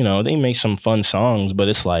for, you know, they make some fun songs, but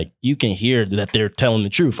it's like, you can hear that they're telling the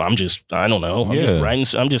truth. I don't know. I'm just writing,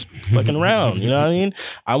 I'm just fucking around. You know what I mean?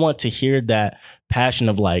 I want to hear that passion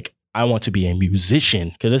of like, I want to be a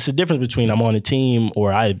musician, because it's the difference between I'm on a team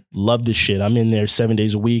or I love this shit. I'm in there 7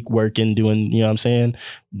 days a week working, doing, you know what I'm saying,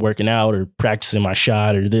 working out or practicing my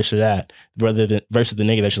shot or this or that, versus the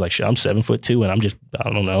nigga that's just like, shit, I'm 7'2" and I'm just, I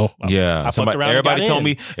don't know. I fucked around.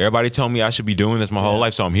 Everybody told me I should be doing this my whole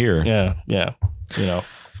life, so I'm here. Yeah. You know,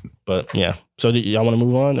 but yeah. So do y'all want to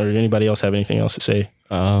move on, or did anybody else have anything else to say?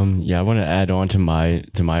 I want to add on to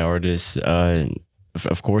my artists.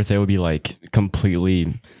 Of course, they would be like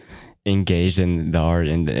completely engaged in the art,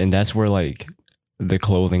 and that's where like the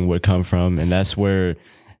clothing would come from, and that's where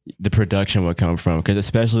the production would come from. Because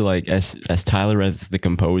especially like as Tyler as the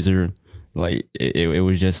composer, like it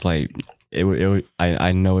was just like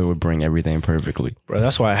I know it would bring everything perfectly. Bro,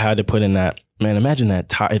 that's why I had to put in that. Man, imagine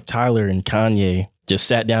that if Tyler and Kanye just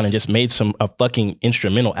sat down and just made a fucking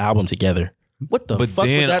instrumental album together. What the fuck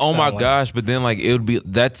then, would that oh my sound like? gosh, but then like it would be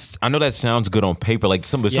I know that sounds good on paper. Like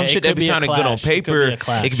some shit that be sounding good on paper, it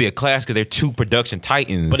could be a clash because they're two production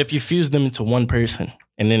titans. But if you fuse them into one person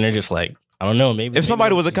and then they're just like, I don't know, maybe if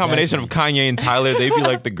somebody was a combination of Kanye and Tyler, they'd be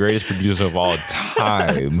like the greatest producer of all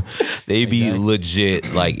time. They'd be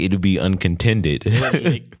legit, like it'd be uncontended.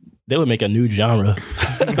 They would make a new genre.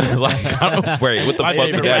 Like, I don't, wait, what the fuck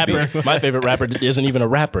would that be? My favorite rapper isn't even a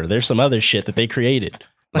rapper. There's some other shit that they created.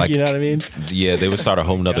 Like, you know what I mean? Yeah, they would start a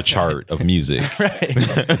whole nother chart of music. Right.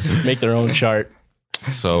 Make their own chart.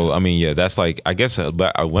 So, I mean, yeah, that's like, I guess,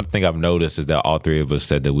 but one thing I've noticed is that all three of us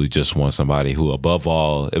said that we just want somebody who, above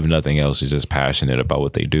all, if nothing else, is just passionate about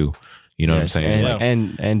what they do. You know what I'm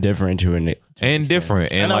saying? And different to an and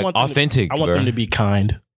different and like authentic. I want them to be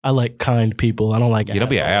kind. I like kind people. I don't like. You don't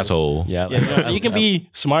be an asshole. Yeah, you can be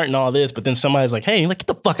smart and all this, but then somebody's like, "Hey, like, get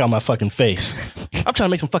the fuck out of my fucking face! I'm trying to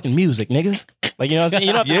make some fucking music, nigga." Like, you know what I'm saying?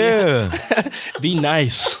 You know, yeah. Be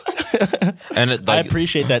nice. And I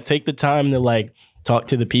appreciate that. Take the time to like talk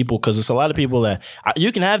to the people, because it's a lot of people that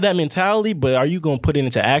you can have that mentality, but are you going to put it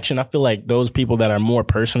into action? I feel like those people that are more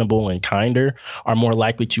personable and kinder are more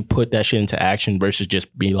likely to put that shit into action versus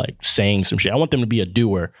just be like saying some shit. I want them to be a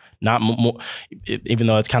doer. Not more, even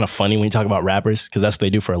though it's kind of funny when you talk about rappers, because that's what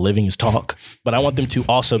they do for a living is talk. But I want them to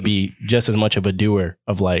also be just as much of a doer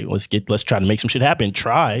of like, let's try to make some shit happen.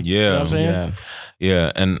 Try. Yeah. You know what I'm saying?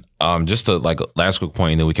 Yeah. And just to like last quick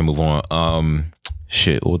point, and then we can move on.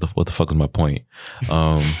 Shit, what the fuck is my point?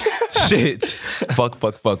 Shit. Fuck.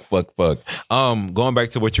 Going back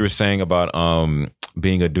to what you were saying about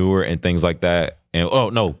being a doer and things like that. And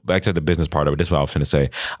back to the business part of it. This is what I was finna say.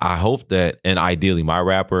 I hope that, and ideally my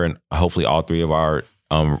rapper and hopefully all three of our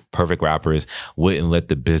perfect rappers wouldn't let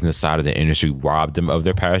the business side of the industry rob them of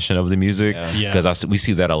their passion of the music. Because we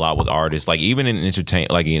see that a lot with artists, like even in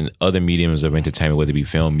like in other mediums of entertainment, whether it be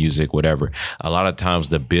film, music, whatever. A lot of times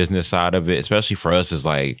the business side of it, especially for us, is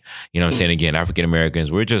like, you know what I'm saying? Again, African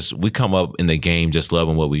Americans, we come up in the game just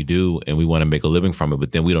loving what we do and we want to make a living from it,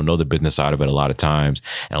 but then we don't know the business side of it a lot of times.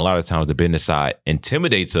 And a lot of times the business side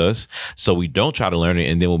intimidates us, so we don't try to learn it.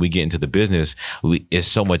 And then when we get into the business, it's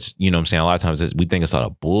so much, you know what I'm saying? A lot of times we think it's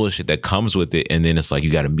of bullshit that comes with it, and then it's like you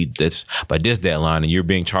got to meet this by this deadline, and you're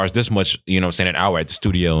being charged this much, you know what I'm saying, an hour at the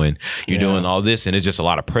studio, and you're doing all this, and it's just a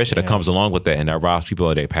lot of pressure that comes along with that, and that robs people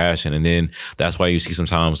of their passion. And then that's why you see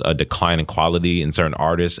sometimes a decline in quality in certain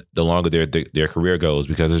artists the longer their career goes,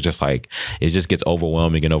 because it's just like it just gets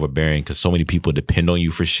overwhelming and overbearing because so many people depend on you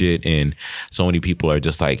for shit, and so many people are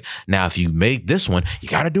just like, now if you make this one, you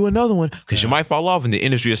got to do another one because you might fall off, and the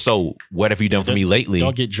industry is so, what have you done for me lately?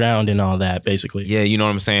 Don't get drowned in all that, basically. Yeah, you know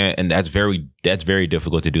what I'm saying? And that's very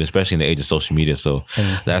difficult to do, especially in the age of social media. So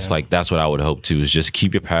that's what I would hope too, is just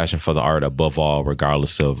keep your passion for the art above all,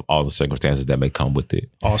 regardless of all the circumstances that may come with it.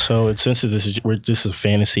 Also, since this is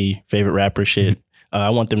fantasy favorite rapper shit, I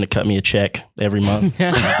want them to cut me a check every month,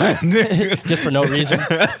 just for no reason.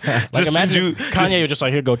 Like imagine Kanye was just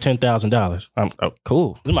like, here go $10,000. I'm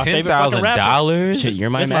cool. This is my favorite fucking rapper. $10,000? You're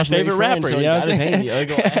my favorite rapper. So you know what I'm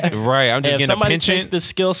saying? Right. I'm just getting a pension. If somebody takes the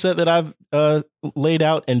skill set that I've laid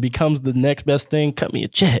out and becomes the next best thing, cut me a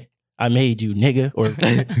check. I made you, nigga, or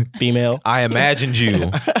female. I imagined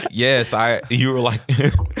you. Yes, you were like,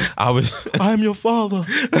 I'm your father.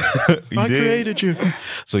 I created you.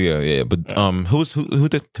 So yeah. But who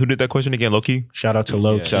did that question again, Loki? Shout out to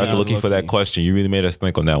Loki. Shout out to Loki for that question. You really made us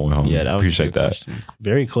think on that one, homie. Yeah, appreciate that. Question.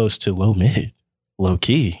 Very close to low mid, low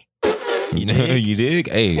key. You dig?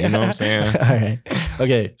 Hey, you know what I'm saying? All right.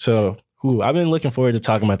 Okay, so I've been looking forward to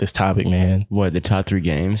talking about this topic, man. What, the top 3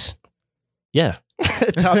 games? Yeah.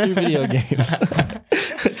 Top 3 video games.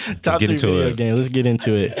 Top 3 video games. Let's get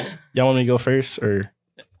into it. Y'all want me to go first or?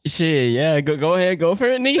 Shit, yeah. Go ahead. Go for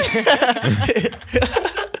it, Nee.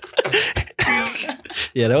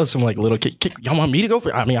 Yeah, that was some like little kick. Y'all want me to go for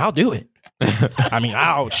it? I mean, I'll do it.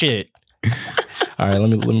 Shit. All right, let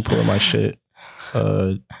me pull up my shit.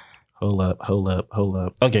 Hold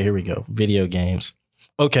up. Okay, here we go. Video games.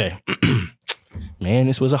 Okay. Man,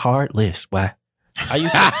 this was a hard list. Why? I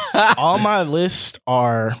used to, all my lists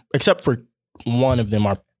are, except for one of them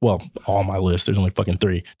are, well, all my lists, there's only fucking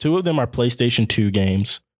 3. 2 of them are PlayStation 2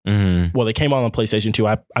 games. Mm-hmm. Well, they came out on PlayStation 2.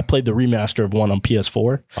 I played the remaster of one on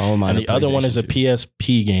PS4. And the other one is a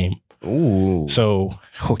PSP game. Ooh. So,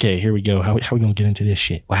 okay, here we go. How we going to get into this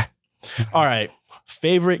shit? What? All right.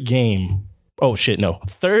 Favorite game. Oh, shit, no.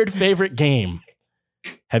 Third favorite game.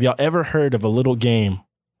 Have y'all ever heard of a little game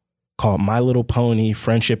called My Little Pony?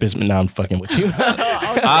 Friendship is... Now I'm fucking with you.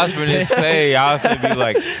 I was gonna say, I was gonna be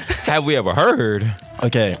like, have we ever heard?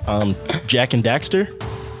 Okay, Jack and Daxter?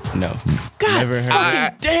 No. God, Never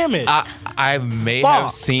heard. damn it. I may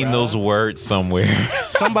have seen those words somewhere.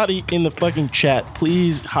 Somebody in the fucking chat,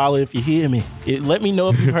 please holler if you hear me. Let me know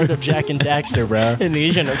if you've heard of Jack and Daxter, bro.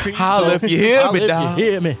 Holler if you hear me, Holler dog. if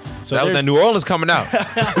you hear me. So That was that New Orleans coming out.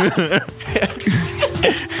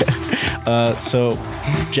 So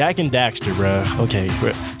Jack and Daxter, bro. Okay,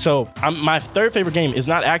 bro. So my third favorite game is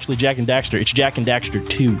not actually Jack and Daxter. It's Jack and Daxter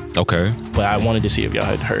 2. Okay. But I wanted to see if y'all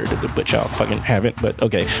had heard of it, but y'all fucking haven't. But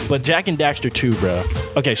okay. But Jack and Daxter 2, bro.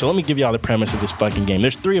 Okay, so let me give y'all the premise of this fucking game.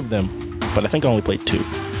 There's 3 of them, but I think I only played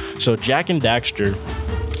 2. So Jack and Daxter,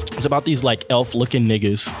 it's about these like elf-looking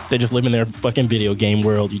niggas. They just live in their fucking video game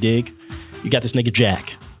world, you dig? You got this nigga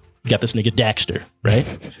Jack. You got this nigga Daxter, right?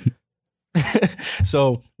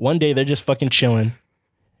 So one day they're just fucking chilling.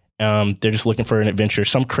 They're just looking for an adventure.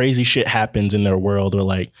 Some crazy shit happens in their world, or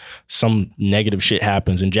like some negative shit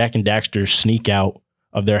happens, and Jack and Daxter sneak out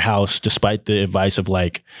of their house despite the advice of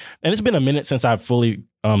like, and it's been a minute since I've fully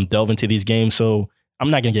delved into these games, so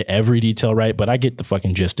I'm not gonna get every detail right, but I get the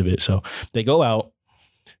fucking gist of it. So they go out,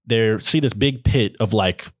 they see this big pit of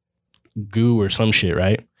like goo or some shit,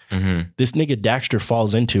 right? Mm-hmm. This nigga Daxter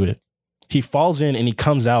falls into it. He falls in and he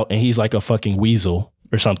comes out and he's like a fucking weasel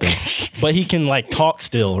or something. But he can like talk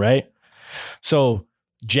still, right? So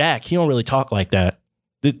Jack, he don't really talk like that.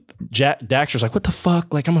 Daxter's like, what the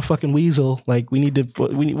fuck? Like, I'm a fucking weasel. Like,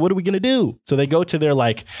 what are we gonna do? So they go to their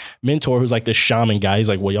like mentor, who's like this shaman guy. He's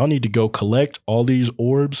like, well, y'all need to go collect all these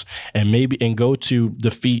orbs and go to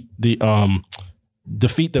defeat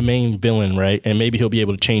the main villain, right? And maybe he'll be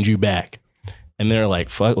able to change you back. And they're like,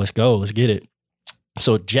 fuck, let's go, let's get it.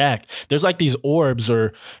 So Jack, there's like these orbs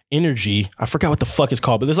or energy. I forgot what the fuck it's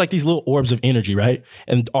called, but there's like these little orbs of energy, right?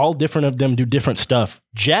 And all different of them do different stuff.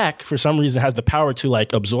 Jack, for some reason, has the power to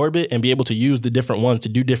like absorb it and be able to use the different ones to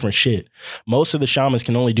do different shit. Most of the shamans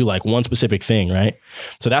can only do like one specific thing, right?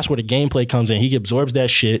 So that's where the gameplay comes in. He absorbs that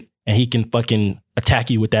shit and he can fucking attack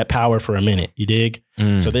you with that power for a minute. You dig?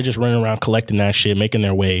 So they're just running around collecting that shit, making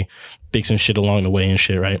their way, fixing shit along the way and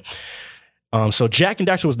shit, right? So Jack and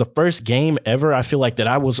Daxter was the first game ever. I feel like when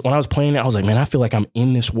I was playing it, I was like, man, I feel like I'm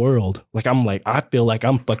in this world. Like I feel like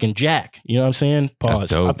I'm fucking Jack. You know what I'm saying?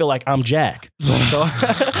 Pause. I feel like I'm Jack.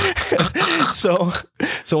 So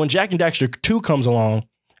when Jack and Daxter 2 comes along,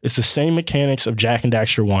 it's the same mechanics of Jack and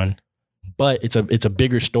Daxter 1, but it's a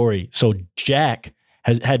bigger story. So Jack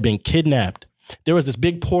had been kidnapped. There was this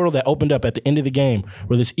big portal that opened up at the end of the game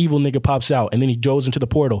where this evil nigga pops out and then he goes into the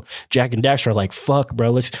portal. Jack and Daxter are like, fuck,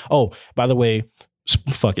 bro. By the way,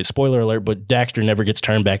 fuck it. Spoiler alert, but Daxter never gets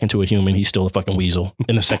turned back into a human. He's still a fucking weasel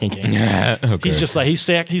in the second game. Okay. He's just like, he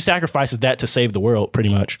sacrifices that to save the world pretty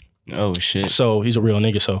much. Oh, shit. So he's a real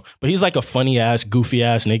nigga. But he's like a funny ass, goofy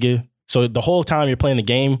ass nigga. So the whole time you're playing the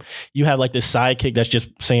game, you have like this sidekick that's just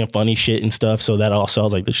saying funny shit and stuff. So that all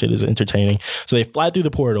sounds like the shit is entertaining. So they fly through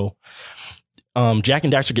the portal. Jack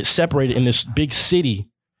and Daxter get separated in this big city,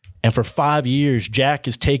 and for 5 years, Jack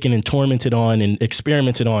is taken and tormented on and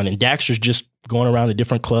experimented on, and Daxter's just going around to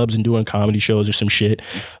different clubs and doing comedy shows or some shit,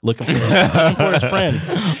 looking for his friend.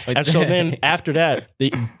 And so then after that,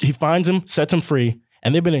 he finds him, sets him free,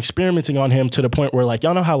 and they've been experimenting on him to the point where, like,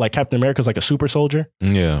 y'all know how like Captain America's like a super soldier?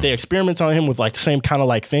 Yeah. They experiment on him with like the same kind of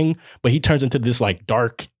like thing, but he turns into this like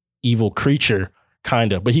dark, evil creature,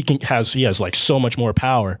 kind of. But he has like so much more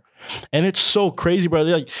power. And it's so crazy, bro.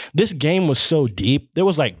 Like, this game was so deep. There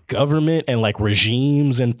was like government and like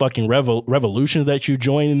regimes and fucking revolutions that you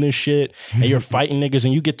join in this shit. And you're fighting niggas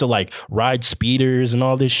and you get to like ride speeders and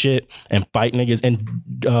all this shit and fight niggas.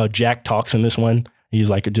 And Jack talks in this one.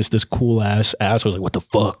 He's like just this cool ass asshole. Like, what the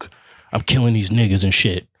fuck? I'm killing these niggas and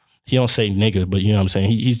shit. He don't say nigga, but you know what I'm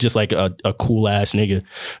saying? He's just like a cool ass nigga.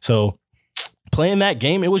 So playing that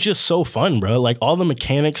game, it was just so fun, bro. Like, all the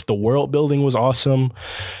mechanics, the world building was awesome.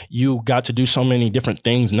 You got to do so many different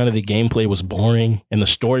things. None of the gameplay was boring. And the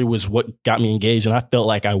story was what got me engaged. And I felt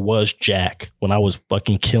like I was Jack when I was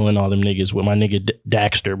fucking killing all them niggas with my nigga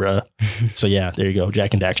Daxter, bro. So yeah, there you go.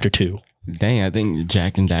 Jack and Daxter 2. Dang, I think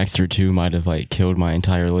Jack and Daxter 2 might have like killed my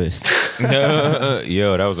entire list.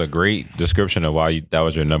 Yo, that was a great description of why that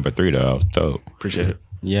was your number 3, though. That was dope. Appreciate it.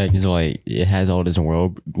 Yeah, because like it has all this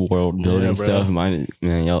world building stuff. Mine,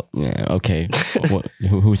 man, y'all, yeah, okay.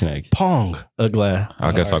 Who's next? Pong. Ugly.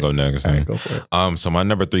 I guess I'll go next. All right, go for it. So my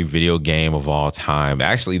number 3 video game of all time.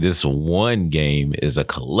 Actually, this one game is a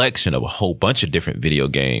collection of a whole bunch of different video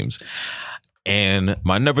games. And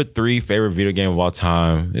my number 3 favorite video game of all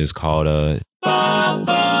time is called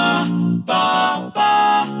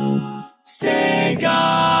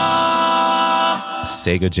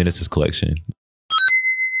Sega Genesis Collection.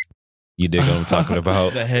 You dig what I'm talking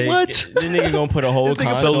about? The heck? What? This nigga gonna put a whole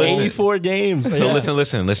console. So 84 games. So listen. All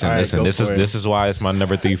right, go This for it. is why it's my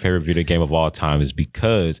number 3 favorite video game of all time, is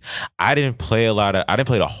because I didn't play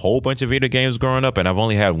a whole bunch of video games growing up, and I've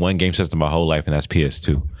only had one game system my whole life, and that's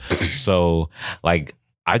PS2. So like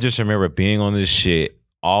I just remember being on this shit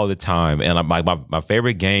all the time, and my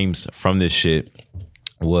favorite games from this shit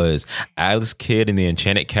was Alex Kidd and the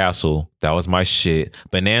Enchanted Castle. That was my shit.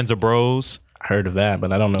 Bonanza Bros. I heard of that,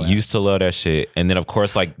 but I don't know. Used to love that shit. And then of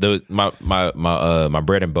course, like my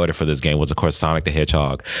bread and butter for this game was of course Sonic the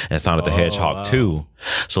Hedgehog and Sonic the Hedgehog 2.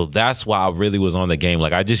 So that's why I really was on the game.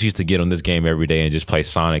 Like I just used to get on this game every day and just play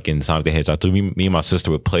Sonic and Sonic the Hedgehog 2. Me and my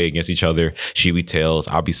sister would play against each other. She'd be Tails,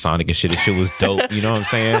 I'll be Sonic and shit. This shit was dope. You know what I'm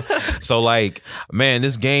saying? So like, man,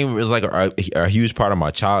 this game is like a huge part of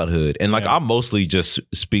my childhood. And like I mostly just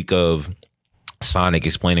speak of Sonic,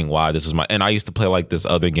 explaining why this was and I used to play like this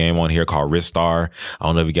other game on here called Ristar. I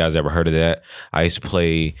don't know if you guys ever heard of that. I used to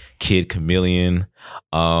play Kid Chameleon,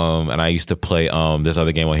 and I used to play this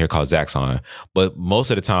other game on here called Zaxxon. But most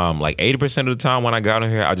of the time, like 80% of the time when I got on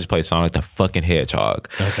here, I just played Sonic the fucking Hedgehog.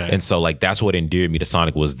 Okay. And so like that's what endeared me to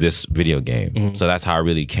Sonic, was this video game. Mm-hmm. So that's how I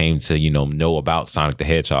really came to know about Sonic the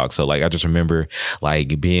Hedgehog. So like I just remember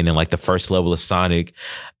like being in like the first level of Sonic.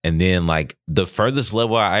 And then like the furthest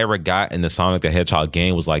level I ever got in the Sonic the Hedgehog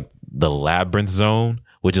game was like the Labyrinth Zone,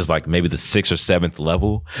 which is like maybe the 6th or 7th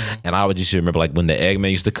level. Mm-hmm. And I would just remember like when the Eggman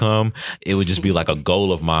used to come, it would just be like a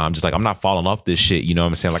goal of mine. I'm just like, I'm not falling off this shit. You know what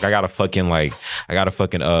I'm saying? Like I got a fucking what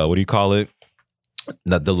do you call it?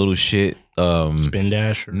 The little shit. Spin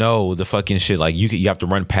dash? No, the fucking shit. Like you have to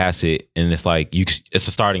run past it, and it's like it's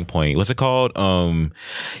a starting point. What's it called?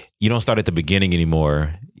 You don't start at the beginning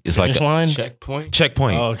anymore. It's Finish like line?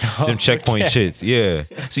 Checkpoint. Oh, Them checkpoint shits. Yeah.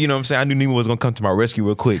 So you know what I'm saying? I knew Nemo was gonna come to my rescue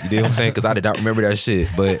real quick. You know what I'm saying? Because I did not remember that shit.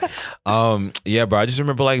 But yeah, bro. I just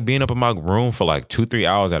remember like being up in my room for like 2-3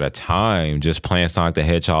 hours at a time, just playing Sonic the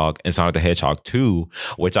Hedgehog and Sonic the Hedgehog 2,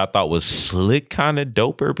 which I thought was slick, kind of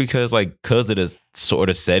doper because of the sort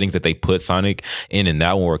of settings that they put Sonic in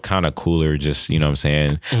that one were kind of cooler, just, you know what I'm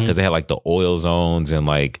saying? Because they had like the oil zones and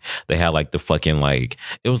like they had like the fucking like,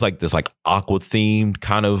 it was like this like aqua themed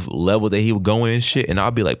kind of level that he would go in and shit, and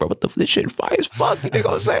I'll be like, bro, what the this shit fire as fuck, you know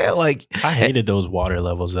what I'm saying? Like I hated those water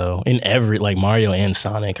levels though. In every like Mario and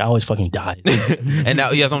Sonic, I always fucking died. And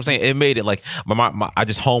now, yeah, that's what I'm saying. It made it like I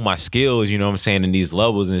just honed my skills, you know what I'm saying, in these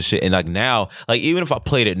levels and shit. And like now, like even if I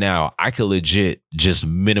played it now, I could legit just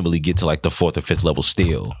minimally get to like the 4th or 5th level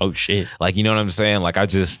still. Oh shit. Like, you know what I'm saying? Like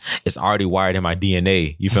it's already wired in my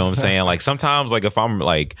DNA. You feel what I'm saying? Like sometimes like if I'm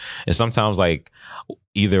like, and sometimes like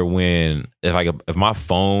either when if my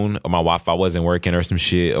phone or my Wi-Fi wasn't working or some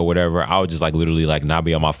shit or whatever, I would just like literally like not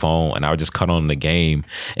be on my phone, and I would just cut on the game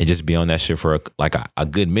and just be on that shit for a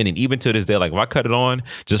good minute. Even to this day, like if I cut it on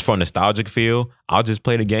just for a nostalgic feel, I'll just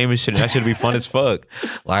play the game and shit, and that should be fun as fuck.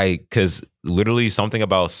 Like, cause literally something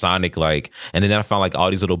about Sonic, like, and then I found like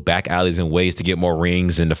all these little back alleys and ways to get more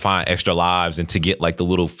rings and to find extra lives and to get like the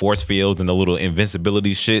little force fields and the little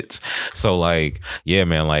invincibility shits. So like, yeah,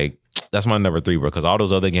 man, like that's my number 3, bro, because all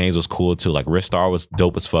those other games was cool too. Like Ristar was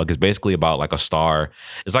dope as fuck. It's basically about like a star.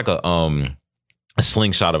 It's like a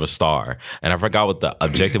slingshot of a star, and I forgot what the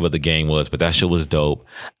objective of the game was, but that shit was dope.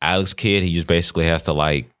 Alex Kidd, he just basically has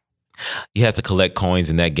to collect coins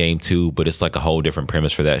in that game too, but it's like a whole different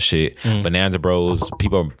premise for that shit. Bonanza Bros,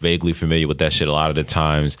 people are vaguely familiar with that shit a lot of the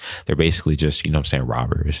times. They're basically just, you know what I'm saying,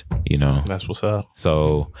 robbers, you know? That's what's up.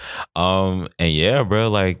 So, and yeah, bro,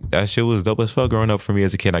 like that shit was dope as fuck growing up for me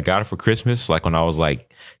as a kid. I got it for Christmas, like when I was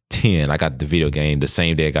like 10. I got the video game the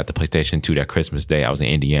same day I got the PlayStation 2 that Christmas day. I was in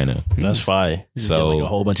Indiana. That's fine. So did like a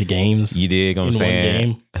whole bunch of games. You dig what I'm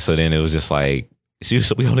saying? So then it was just like,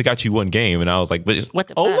 so we only got you one game, and I was like, but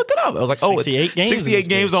look it up. I was like, oh, it's 68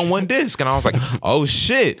 games on one disc, and I was like, oh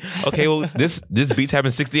shit, okay, well this beats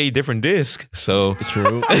having 68 different discs, so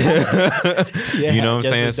true. Yeah, you know what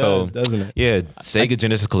I'm saying? So doesn't it? Yeah, Sega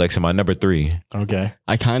Genesis Collection, my number 3. Okay,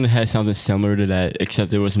 I kind of had something similar to that,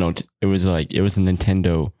 except it was a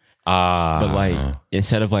Nintendo. But like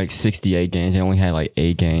instead of like 68 games, they only had like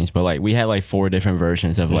 8 games. But like we had like 4 different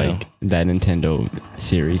versions of like that Nintendo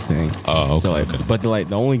series thing. Oh, okay. So like, okay. but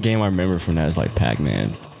the only game I remember from that is like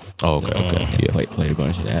Pac-Man. Oh, okay, okay. Yeah, played a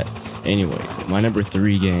bunch of that. Anyway, my number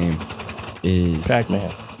 3 game is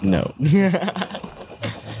Pac-Man. No,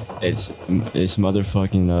 it's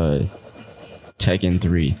motherfucking Tekken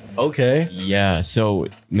 3. Okay. Yeah, so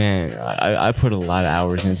man, I put a lot of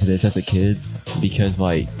hours into this as a kid because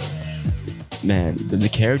like, man, the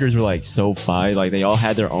characters were like so fight. Like they all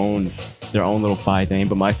had their own little fight thing.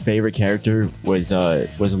 But my favorite character was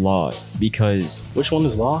Law, because Which one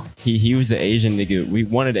is Law? he was the Asian nigga. We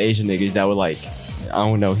wanted Asian niggas that would like, I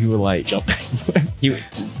don't know, he would like Jump.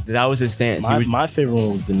 that was his stance. My favorite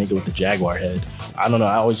one was the nigga with the jaguar head. I don't know.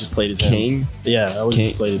 I always just played as him. King. Yeah, I always King.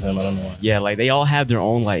 just played as him. I don't know why. Yeah, like they all have their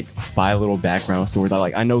own like 5 little background stories.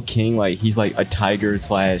 Like I know King, like he's like a tiger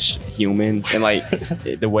 / human, and like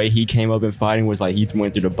the way he came up in fighting was like he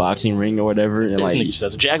went through the boxing ring or whatever, and This like nigga just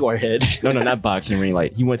has a jaguar head. no, not boxing ring.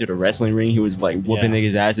 Like he went through the wrestling ring. He was like whooping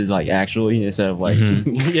niggas' asses, like actually instead of like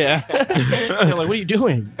Yeah. They're like, what are you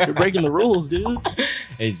doing? You're breaking the rules, dude.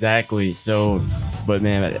 exactly. So, but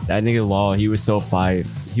man, that nigga Law, he was so fire.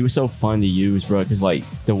 He was so fun to use, bro. Because like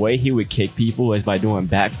the way he would kick people is by doing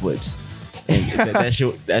backflips, and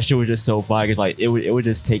that shit was just so fire. Cause like it would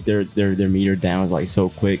just take their meter down like so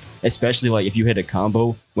quick. Especially like if you hit a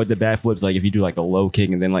combo with the backflips, like if you do like a low kick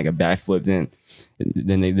and then like a backflip,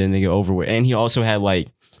 then they go over with. And he also had like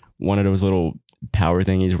one of those little power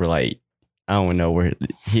thingies where like I don't know, where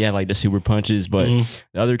he had like the super punches, but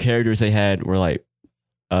the other characters they had were like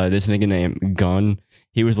this nigga named Gun.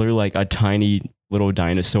 He was literally like a tiny little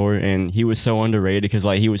dinosaur, and he was so underrated because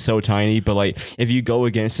like he was so tiny, but like if you go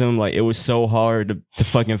against him, like it was so hard to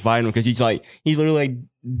fucking fight him because he's literally like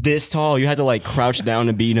this tall. You had to like crouch down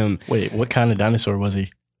to beat him. Wait, what kind of dinosaur was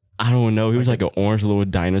he? I don't know. He was like an orange little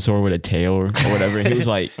dinosaur with a tail or whatever. He was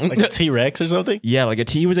like Like a T-Rex or something? yeah, like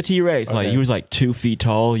he was a T-Rex. Like he was like 2 feet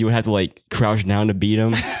tall. You would have to like crouch down to beat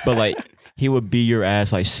him, but like he would beat your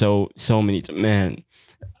ass like so many. Man,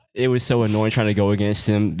 it was so annoying trying to go against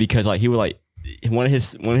him because like he would like one of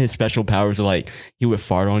his special powers are like he would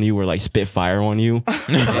fart on you or like spit fire on you, and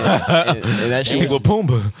that shit was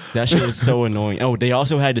Pumbaa. that shit was so annoying. Oh, they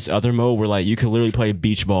also had this other mode where like you could literally play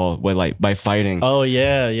beach ball with like by fighting. Oh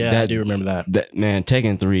yeah, I do remember that. That man,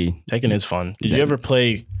 Tekken 3. Tekken is fun. Did you ever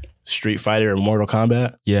play Street Fighter or Mortal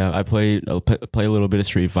Kombat? Yeah, I played a little bit of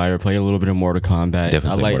Street Fighter, played a little bit of Mortal Kombat.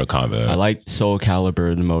 Definitely Mortal Kombat. I liked Soul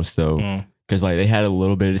Calibur the most though, because like they had a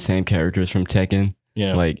little bit of the same characters from Tekken.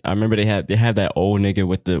 Yeah, like I remember they had that old nigga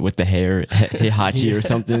with the hair, Hihachi or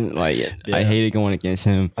something. Like I hated going against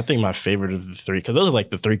him. I think my favorite of the 3, because those are like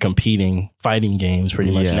the 3 competing fighting games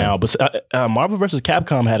pretty much now. But Marvel vs.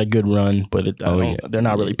 Capcom had a good run, but they're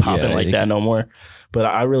not really popping like that no more. But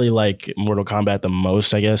I really like Mortal Kombat the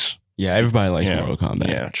most, I guess. Yeah, everybody likes Mortal Kombat.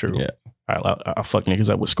 Yeah, true. Yeah. I'll fuck niggas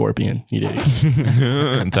up with Scorpion. You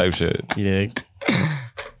dig? Type shit. You dig?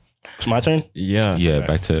 It's my turn? Yeah. Yeah,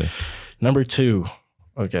 back to number 2.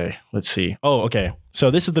 Okay, let's see. Oh, okay.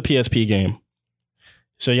 So this is the PSP game.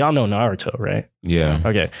 So y'all know Naruto, right? yeah.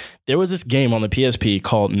 Okay. There was this game on the PSP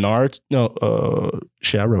called Naruto. No,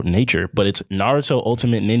 I wrote Nature, but it's Naruto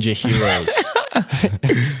Ultimate Ninja Heroes.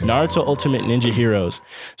 Naruto Ultimate Ninja Heroes.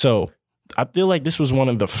 So I feel like this was one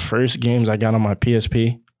of the first games I got on my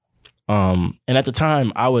PSP. And at the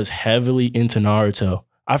time, I was heavily into Naruto.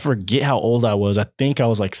 I forget how old I was. I think I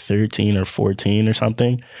was like 13 or 14 or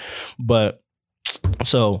something. But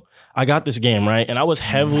so I got this game, right? And I was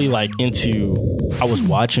heavily like I was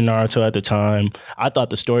watching Naruto at the time. I thought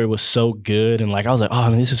the story was so good. And like, I was like, oh,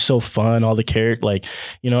 man, this is so fun. All the characters, like,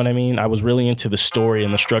 you know what I mean? I was really into the story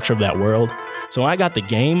and the structure of that world. So when I got the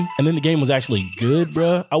game, and then the game was actually good,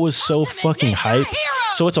 bro, I was so fucking hyped.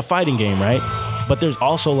 So it's a fighting game, right? But there's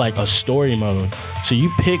also like a story mode. So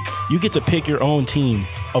you get to pick your own team.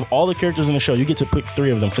 Of all the characters in the show, you get to pick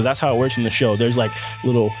 3 of them, because that's how it works in the show. There's like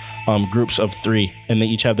little groups of 3, and they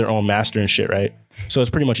each have their own master and shit, right? So it's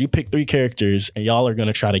pretty much you pick 3 characters, and y'all are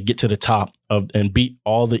gonna try to get to the top and beat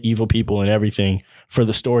all the evil people and everything for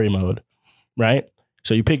the story mode, right?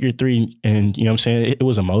 So you pick your 3, and you know what I'm saying? It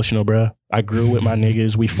was emotional, bro. I grew with my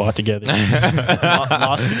niggas. We fought together,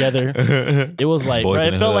 lost together. It was like, bro,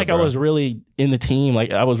 it felt like I was really in the team.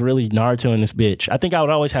 Like I was really Naruto in this bitch. I think I would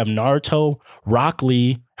always have Naruto, Rock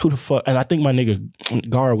Lee, who the fuck, and I think my nigga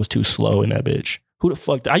Gara was too slow in that bitch. Who the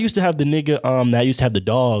fuck? I used to have the nigga that used to have the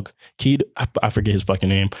dog. Kid, I forget his fucking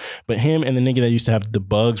name, but him and the nigga that used to have the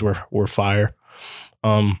bugs were fire.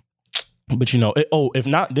 But you know, if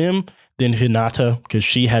not them, then Hinata, because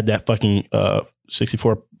she had that fucking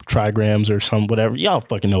 64 trigrams or some whatever. Y'all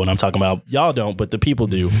fucking know what I'm talking about. Y'all don't, but the people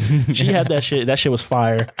do. She had that shit. That shit was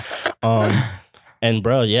fire. And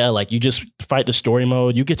bro, yeah, like you just fight the story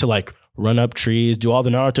mode. You get to like run up trees, do all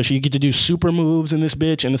the Naruto shit. You get to do super moves in this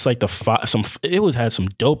bitch, and it's like had some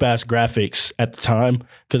dope ass graphics at the time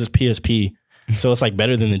because it's PSP. So it's like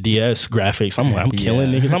better than the DS graphics. I'm like, I'm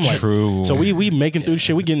killing niggas. I'm like, True. So we making through the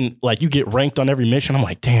shit. We getting like, you get ranked on every mission. I'm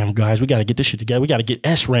like, damn guys, we got to get this shit together. We got to get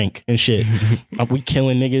S rank and shit. We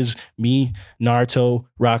killing niggas. Me, Naruto,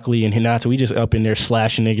 Rock Lee, and Hinata. We just up in there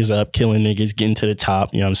slashing niggas up, killing niggas, getting to the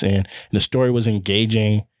top. You know what I'm saying? And the story was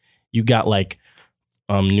engaging. You got like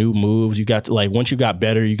new moves. You got to, like, once you got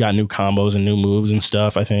better, you got new combos and new moves and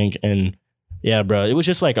stuff, I think. And yeah, bro, it was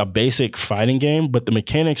just like a basic fighting game, but the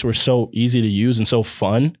mechanics were so easy to use and so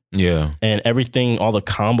fun. Yeah. And everything, all the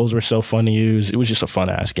combos were so fun to use. It was just a fun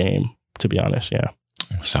ass game, to be honest. Yeah.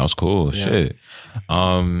 Sounds cool. Yeah. Shit.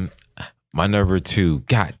 My number 2,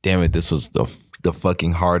 god damn it, this was the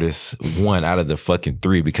fucking hardest one out of the fucking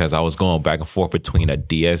 3 because I was going back and forth between a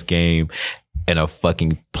DS game and a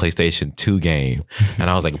fucking PlayStation 2 game. And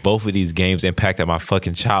I was like, both of these games impacted my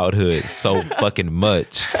fucking childhood so fucking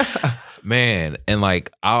much. Man, and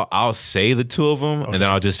like I'll say the two of them, and then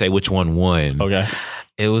I'll just say which one won. Okay.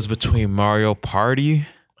 It was between Mario Party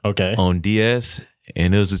on DS,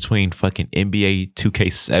 and it was between fucking NBA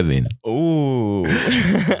 2K7. Ooh.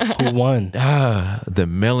 Who won? The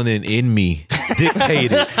melanin in me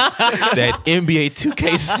dictated that NBA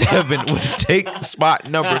 2K7 would take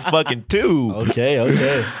spot number fucking 2.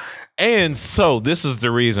 Okay. And so this is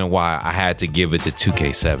the reason why I had to give it to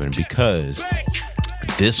 2K7, because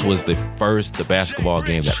this was the basketball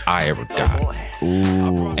game that I ever got.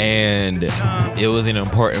 Ooh. And it was an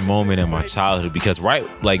important moment in my childhood because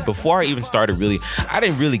before I even started I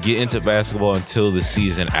didn't really get into basketball until the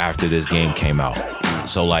season after this game came out.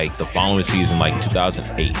 So like the following season, like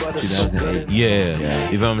 2008. 2008. Yeah.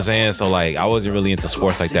 You know what I'm saying? So like I wasn't really into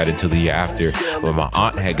sports like that until the year after. But my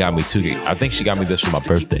aunt had got me 2K. I think she got me this for my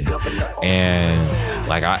birthday. And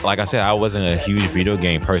like I said, I wasn't a huge video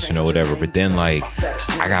game person or whatever. But then like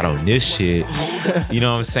I got on this shit. You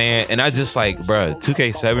know what I'm saying? And I just like, bruh,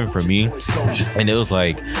 2K7 for me. And it was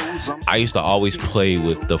like I used to always play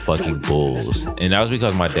with the fucking Bulls. And that was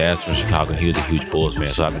because my dad's from Chicago and he was a huge Bulls fan.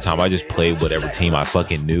 So at the time I just played whatever team I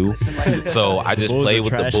fucking knew. So I just played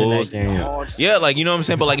with the Bulls. Yeah, like, you know what I'm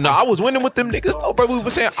saying? But like, no, I was winning with them niggas though, bro. We were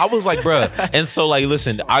saying, I was like, bruh. And so like,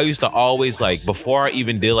 listen, I used to always like, before I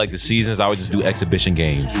even did like the seasons, I would just do exhibition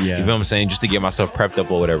games. Yeah. You know what I'm saying? Just to get myself prepped up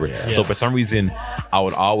or whatever. Yeah. So for some reason, I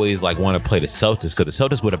would always like want to play the Celtics because the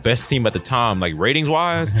Celtics were the best team at the time, like ratings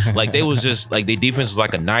wise. Like they was just like, their defense was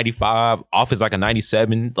like a 95, offense like a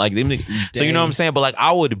 97. Like them, so you know what I'm saying? But like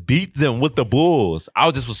I would beat them with the Bulls. I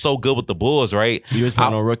was so good with the Bulls, right? You was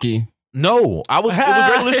playing on rookie? No, it was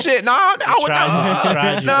regular shit. Nah, you know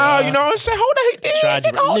what I'm saying? Hold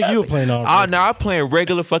on, nigga, you were playing on. I'm playing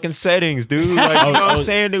regular fucking settings, dude. Like, you know what I'm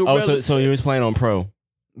saying? Nigga, so you was playing on pro?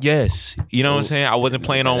 Yes, you know what I'm saying. I wasn't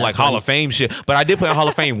playing on like Hall of Fame shit, but I did play on Hall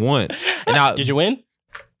of Fame once. And did you win?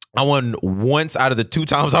 I won once out of the 2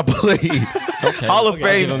 times I played. Hall of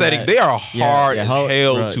Fame setting, they are hard as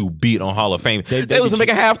hell to beat on Hall of Fame. They was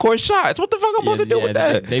making half court shots. What the fuck I'm supposed to do with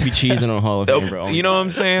that? They be cheesing on Hall of Fame, bro. You know what I'm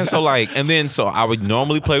saying? So like, and then so I would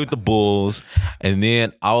normally play with the Bulls, and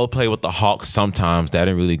then I would play with the Hawks sometimes. That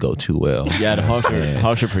didn't really go too well. Yeah, the Hawks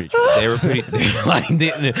were pretty. They were pretty. Like,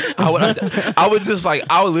 I would just like,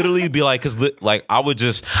 I would literally be like, because like I would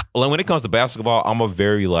just like when it comes to basketball, I'm a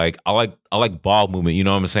very like I like ball movement. You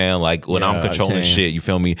know what I'm saying? Like when I'm controlling shit, you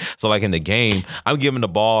feel me? So like in the game, I'm giving the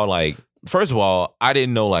ball like, first of all, I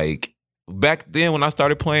didn't know like, back then when I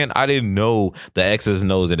started playing, I didn't know the X's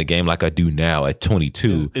and O's in the game like I do now at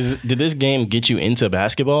 22. Did this game get you into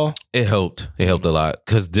basketball? It helped. It helped a lot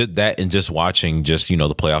because did that and just watching just, you know,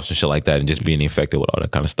 the playoffs and shit like that and just being infected with all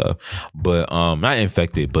that kind of stuff. But not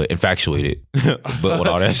infected, but infatuated. But with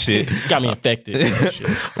all that shit. Got me infected.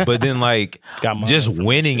 But then like just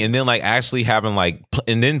winning and then like actually having like,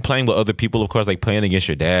 and then playing with other people, of course, like playing against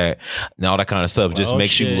your dad and all that kind of stuff just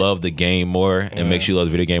makes you love the game more and makes you love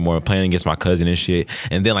the video game more and playing against my cousin and shit,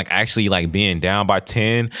 and then like actually like being down by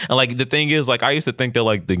 10, and like the thing is like I used to think that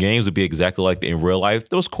like the games would be exactly like in real life.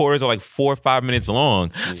 Those quarters are like 4 or 5 minutes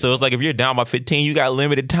long, so it's like if you're down by 15, you got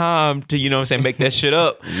limited time to, you know what I'm saying, make that shit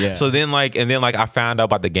up. So then like, and then like I found out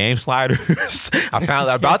about the game sliders. I found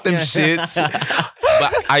out about them shits,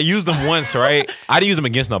 but I used them once, right? I didn't use them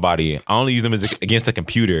against nobody. I only used them against the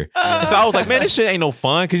computer. And so I was like, man, this shit ain't no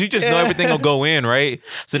fun because you just know everything will go in, right?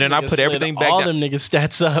 So then I put everything back. All them niggas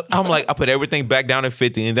stats up. I'm like, I put everything back down to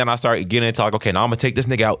 50, and then I started getting into like, okay, now I'm gonna take this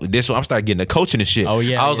nigga out. This one, I'm starting getting the coaching and shit.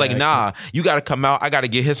 I was like, nah, you gotta come out. I gotta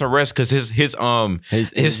get his some rest because his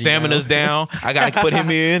stamina's down. I gotta put him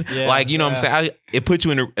in. Like, you know what I'm saying? It puts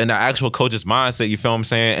you in the actual coach's mindset. You feel what I'm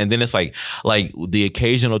saying? And then it's like the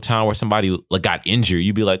occasional time where somebody like got injured,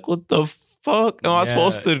 you'd be like, what the fuck am I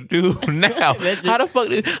supposed to do now? How the fuck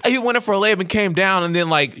he went in for a layup and came down, and then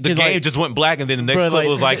like the game just went black, and then the next clip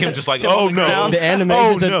was like him just like, oh no, the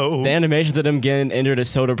animations of them getting injured is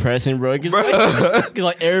so depressing, bro.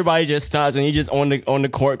 Like everybody just stops and he just on the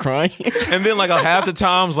court crying. And then like half the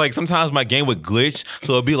times, like sometimes my game would glitch,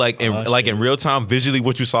 so it'd be like in real time visually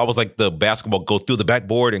what you saw was like the basketball go through the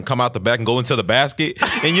backboard and come out the back and go into the basket,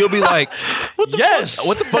 and you'll be like, what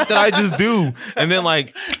the fuck did I just do? And then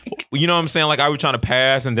like, you know what I'm saying, like I was trying to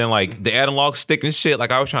pass, and then like the analog stick and shit,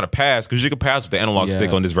 like I was trying to pass because you can pass with the analog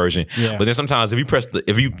stick on this version, but then sometimes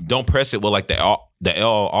if you don't press it with like the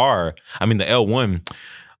L1,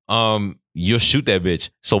 you'll shoot that bitch.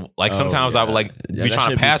 So like sometimes I would like be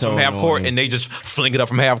trying to pass from half court, and they just fling it up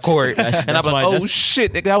from half court, and I'm like, oh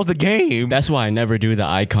shit, that was the game. That's why I never do the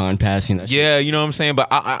icon passing. Yeah, you know what I'm saying. But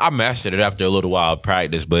I mastered it after a little while of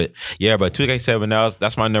practice. But yeah, but 2K7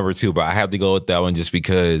 that's my number 2. But I have to go with that one just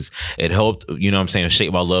because it helped. You know what I'm saying,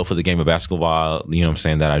 shape my love for the game of basketball. You know what I'm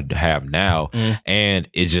saying, that I have now, and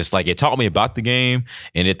it just like it taught me about the game,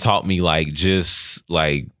 and it taught me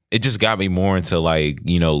it just got me more into like,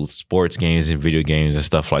 you know, sports games and video games and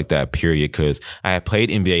stuff like that, period. Because I had played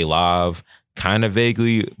NBA Live kind of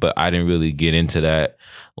vaguely, but I didn't really get into that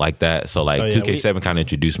like that. So like 2K7 kind of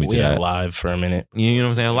introduced me to that. We had Live for a minute. You know what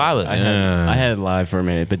I'm saying? Live. I had Live for a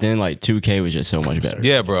minute, but then like 2K was just so much better.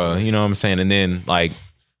 Yeah, bro. You know what I'm saying? And then like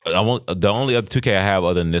the only other 2K I have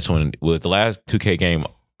other than this one was the last 2K game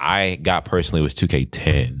I got personally was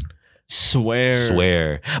 2K10.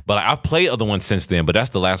 Swear. But I've played other ones since then, but that's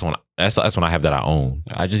the last one. That's the last one I have that I own.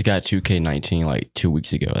 I just got 2K19 like 2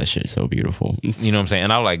 weeks ago. That shit's so beautiful. You know what I'm saying?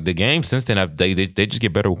 And I like the games since then. They just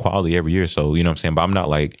get better quality every year. So you know what I'm saying. But I'm not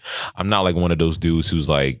like one of those dudes who's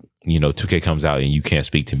like, you know, 2K comes out and you can't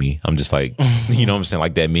speak to me. I'm just like, you know what I'm saying,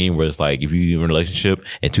 like that meme where it's like if you're in a relationship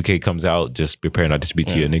and 2K comes out, just prepare not to speak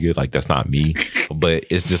to your nigga. Like that's not me, but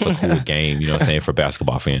it's just a cool game. You know what I'm saying, for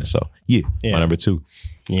basketball fans. So yeah. My number 2.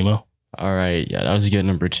 Emo. All right, yeah, that was a good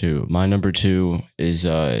number 2. My number 2 is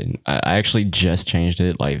I actually just changed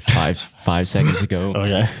it like five seconds ago.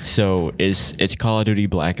 Okay. So it's Call of Duty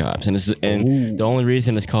Black Ops, and the only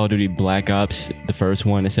reason it's Call of Duty Black Ops, the first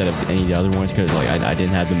one, instead of any of the other ones, because like I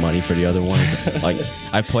didn't have the money for the other ones. Like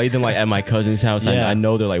I played them like at my cousin's house. Yeah. I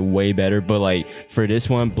know they're like way better, but like for this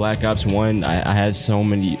one, Black Ops 1, I had so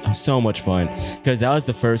much fun because that was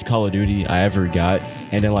the first Call of Duty I ever got,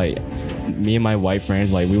 and then like me and my white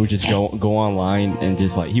friends, like we would just go online and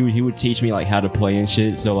just like he would teach me like how to play and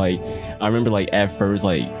shit. So like I remember like at first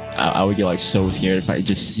like I would get like so scared if I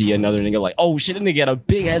just see another nigga like, oh shit, that nigga got a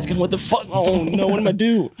big ass gun, what the fuck, oh no, what am I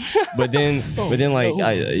do? But then like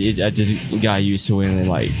I just got used to it, and then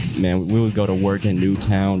like man, we would go to work in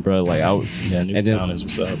Newtown, bro. Like Newtown is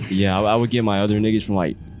what's up. Yeah, I would get my other niggas from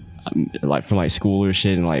school or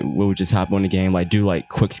shit, and like we would just hop on the game, like do like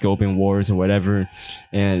quick scoping wars or whatever,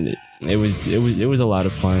 and it was a lot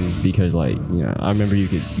of fun because like, you know, I remember you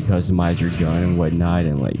could customize your gun and whatnot,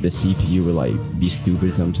 and like the CPU would like be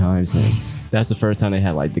stupid sometimes, and that's the first time they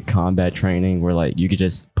had like the combat training where like you could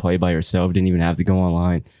just play by yourself, didn't even have to go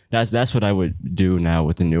online. That's what I would do now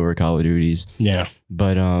with the newer Call of Duties. Yeah,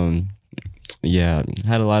 but yeah,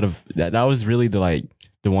 had a lot of that. That was really the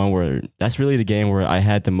one where that's really the game where I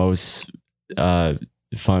had the most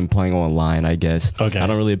fun playing online, I guess. Okay. I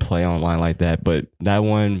don't really play online like that, but that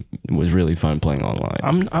one was really fun playing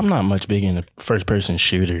online. I'm not much big into first person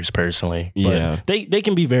shooters personally. But yeah. They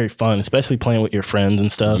can be very fun, especially playing with your friends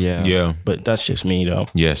and stuff. Yeah. Yeah. But that's just me though.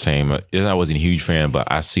 Yeah, same. I wasn't a huge fan,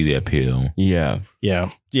 but I see the appeal. Yeah.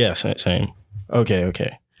 Yeah. Yeah, same.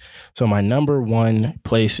 Okay. So my number 1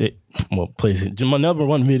 my number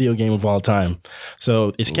 1 video game of all time.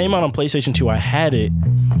 So it came out on PlayStation 2. I had it.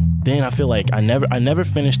 Then I feel like I never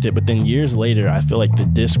finished it. But then years later, I feel like the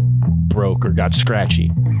disc broke or got scratchy.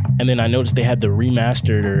 And then I noticed they had the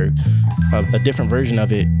remastered or a different version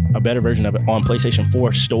of it, a better version of it on PlayStation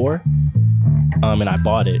 4 store. And I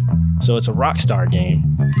bought it. So it's a Rockstar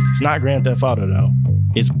game. It's not Grand Theft Auto though.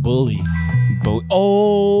 It's Bully.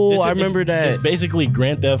 I remember that. It's basically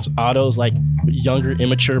Grand Theft Auto's like younger,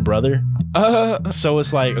 immature brother. So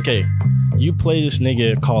it's like, okay, you play this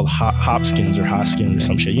nigga called Hopkins or Hoskins or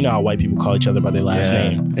some shit. You know how white people call each other by their last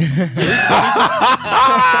name.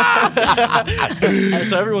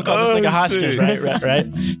 So everyone calls this nigga Hoskins,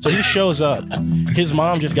 right? So he shows up. His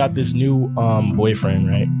mom just got this new boyfriend,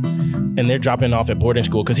 right? And they're dropping off at boarding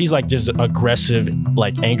school because he's like just aggressive,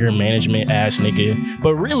 like anger management ass nigga.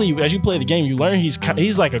 But really, as you play the game, you learn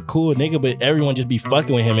he's like a cool nigga, but everyone just be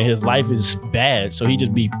fucking with him and his life is bad. So he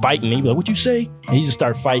just be fighting. He be like, "What you say?" And he just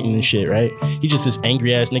start fighting and shit, right? He just this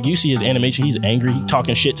angry ass nigga. You see his animation, he's angry, he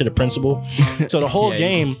talking shit to the principal. So the whole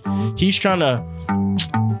game, he's just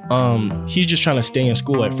trying to stay in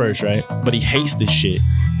school at first, right? But he hates this shit.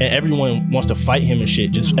 And everyone wants to fight him and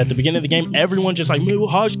shit. Just at the beginning of the game, everyone just like, "Man,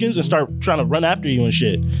 Hoskins," and start trying to run after you and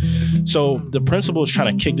shit. So the principal is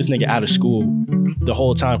trying to kick this nigga out of school the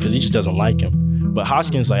whole time because he just doesn't like him. But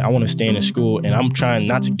Hoskins like, "I want to stay in school and I'm trying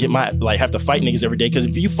not to get have to fight niggas every day because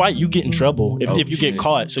if you fight, you get in trouble if you get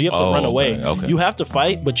caught. So you have to run away. Okay. You have to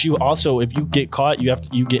fight, but you also, if you get caught,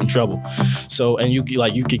 you get in trouble. So, and you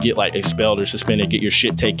could get like expelled or suspended, get your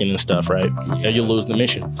shit taken and stuff, right? Yeah. And you lose the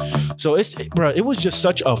mission. So it was just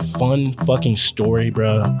such a fun fucking story,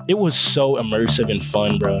 bro. It was so immersive and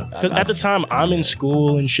fun, bro. Because at the time I'm in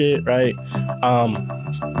school and shit, right?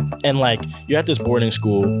 And like you're at this boarding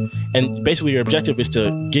school and basically your objective is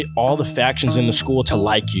to get all the factions in the school to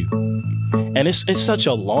like you. And it's such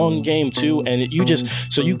a long game too. And you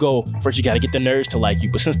go first, you got to get the nerds to like you.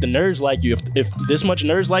 But since the nerds like you, if this much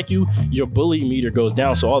nerds like you, your bully meter goes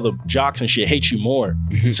down. So all the jocks and shit hate you more.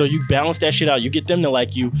 Mm-hmm. So you balance that shit out. You get them to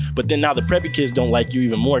like you. But then now the preppy kids don't like you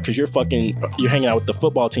even more because you're hanging out with the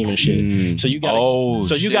football team and shit. So you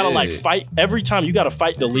gotta like fight every time. You gotta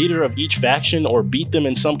fight the leader of each faction or beat them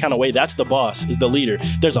in some kind of way. That's the boss, is the leader.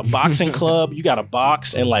 There's a boxing club. You gotta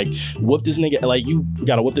box and like whoop this nigga. Like you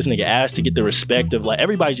gotta whoop this nigga ass to get the respect of like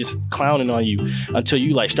everybody's just clowning on you until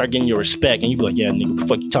you like start getting your respect and you be like, "Yeah, nigga, what the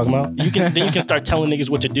fuck you talking about?" Then you can start telling niggas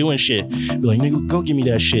what to do and shit. Be like, "Nigga, go give me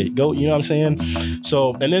that shit. Go," you know what I'm saying?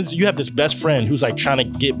 So, and then you have this best friend who's like trying to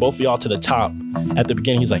get both of y'all to the top. At the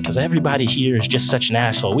beginning, he's like, "Cause everybody here is just such an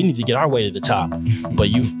asshole. We need to get our way to the top." But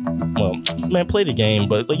play the game.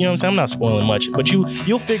 But like, you know what I'm saying? I'm not spoiling much. But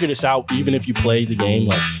you'll figure this out even if you play the game.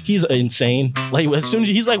 Like he's insane. Like as soon as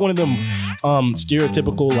he's like one of them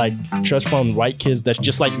stereotypical like trust fund white kids that's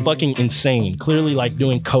just like fucking insane, clearly like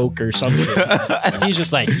doing coke or something. He's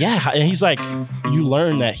just like, yeah, and he's like, you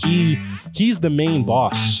learn that he's the main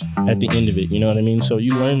boss at the end of it, you know what I mean? So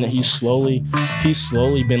you learn that he's slowly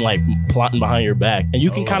been like plotting behind your back, and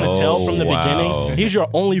you can kind of tell from the beginning he's your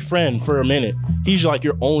only friend for a minute. He's like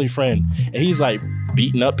your only friend, and he's like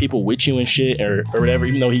beating up people with you and shit or whatever,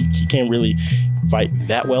 even though he can't really fight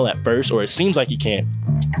that well at first, or it seems like he can't.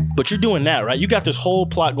 But you're doing that, right? You got this whole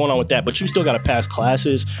plot going on with that, but you still got to pass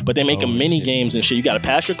classes. But they make them mini games and shit. You got to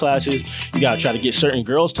pass your classes. You got to try to get certain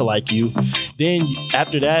girls to like you. Then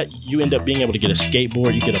after that, you end up being able to get a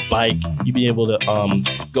skateboard. You get a bike. You be able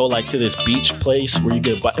to go like to this beach place where you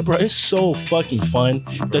get a bike. Bro, it's so fucking fun.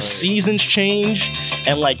 The seasons change,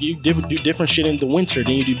 and like you do different shit in the winter.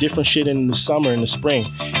 Then you do different shit in the summer and the spring.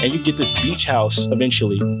 And you get this beach house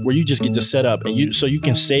eventually where you just get to set up, and so you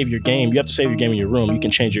can save your game. You have to save your game in your room. You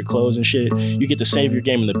can change your clothes and shit. You get to save your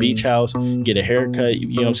game in the beach house, get a haircut, you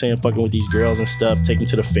know what I'm saying, fucking with these girls and stuff, take them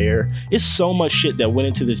to the fair. It's so much shit that went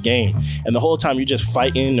into this game. And the whole time you're just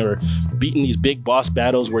fighting or beating these big boss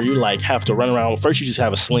battles where you like have to run around. First you just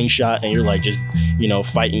have a slingshot and you're like just, you know,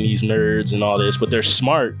 fighting these nerds and all this, but they're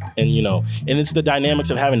smart, and you know, and it's the dynamics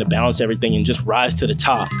of having to balance everything and just rise to the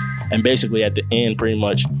top. And basically at the end, pretty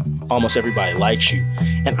much almost everybody likes you.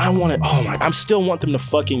 And I still want them to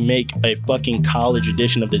fucking make a fucking college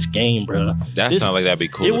edition of this game, bro. That sounds like that'd be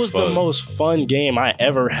cool. It was the most fun game I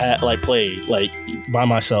ever had, like played, like by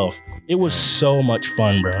myself. It was so much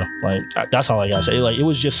fun, bro. Like that's all I gotta say. Like it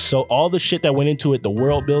was just so, all the shit that went into it, the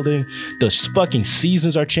world building, the fucking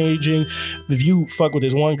seasons are changing. If you fuck with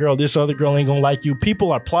this one girl, this other girl ain't gonna like you.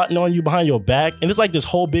 People are plotting on you behind your back, and it's like this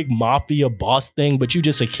whole big mafia boss thing, but you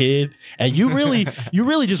just a kid, and you really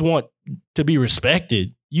just want to be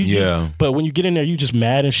respected. But when you get in there, you just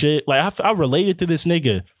mad and shit. Like I related to this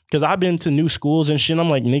nigga. Because I've been to new schools and shit. And I'm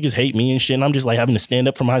like, niggas hate me and shit. And I'm just like having to stand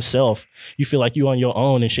up for myself. You feel like you on your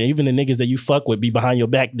own and shit. Even the niggas that you fuck with be behind your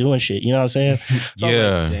back doing shit. You know what I'm saying? So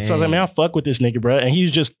I was like, man, I fuck with this nigga, bro. And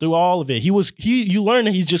he's just through all of it. You learn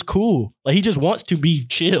that he's just cool. Like he just wants to be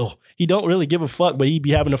chill. He don't really give a fuck, but he be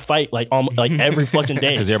having to fight like every fucking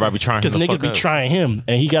day. Because everybody be trying him. Because niggas be trying him.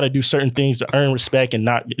 And he got to do certain things to earn respect and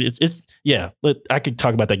not. I could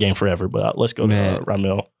talk about that game forever, but let's go to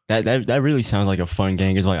Ramil. That really sounds like a fun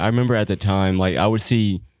game. Because like I remember at the time, like I would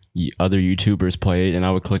see other YouTubers play it, and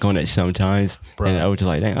I would click on it sometimes, and I would just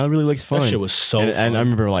like, dang, that really looks fun. That shit was so fun. And I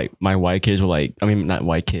remember like my white kids were like, I mean, not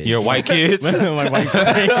white kids. Your white kids? My white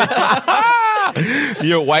kids.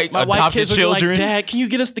 Your white My white adopted kids would be children. like, Dad, can you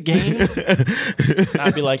get us the game? And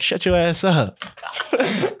I'd be like, shut your ass up.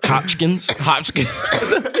 Hopkins.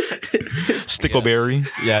 Stickleberry.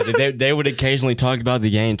 Yeah, they would occasionally talk about the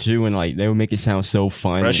game too, and like they would make it sound so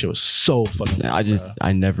fun. That shit was so fucking fun.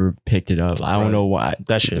 I never picked it up. I don't know why.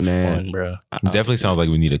 That shit fun, bro. Definitely sounds like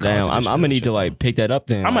we need a Damn, I'm gonna need to like pick that up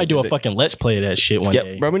then. I might do a fucking let's play of that shit one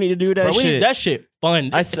day. Bro, we need to do that shit. That shit fun.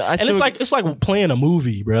 I And still, it's like playing a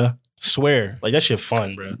movie, bro. Swear, like that shit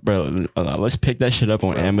fun, bro. let's pick that shit up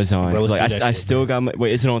on Amazon. Bro, let's like do that I shit, still got my.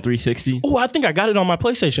 Wait, is it on 360? Oh, I think I got it on my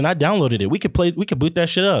PlayStation. I downloaded it. We could boot that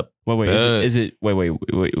shit up. Wait, is it? Wait.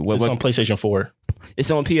 It's on PlayStation 4. It's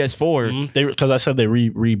on PS4. Because I said they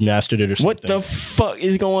remastered it or something. What the fuck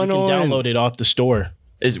is going you can on? download it off the store.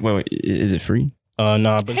 Is it free?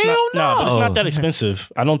 Nah, but it's Hell not. But it's no. not that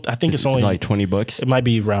expensive. I think it's only like $20. It might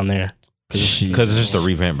be around there. Because it's just a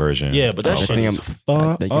revamped version. Yeah, but that shit is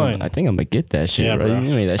fun. I think I'm gonna get that shit. Yeah, bro. bro.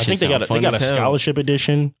 Anyway, that I shit think they got a scholarship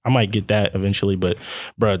edition. I might get that eventually, but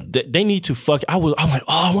bro, they need to fuck. I'm like,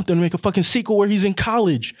 oh, I want them to make a fucking sequel where he's in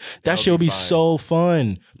college. That shit would be so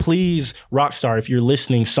fun. Please, Rockstar, if you're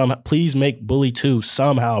listening, please make Bully 2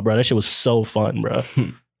 somehow, bro. That shit was so fun, bro.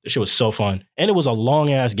 That shit was so fun, and it was a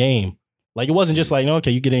long ass game. Like it wasn't just like,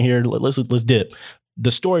 okay, you get in here, let's dip. The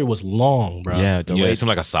story was long, bro. Yeah, it seemed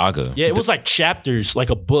like a saga. Yeah, it was like chapters, like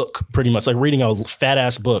a book, pretty much, like reading a fat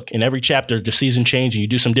ass book. And every chapter, the season changes, and you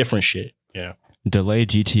do some different shit. Yeah. Delay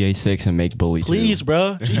GTA 6 and make Bully 2. Please,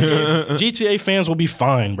 bro. GTA fans will be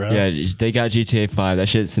fine, bro. Yeah, they got GTA 5. That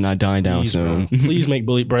shit's not dying down soon. Please make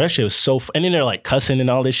Bully, bro. That shit was so and then they're like cussing and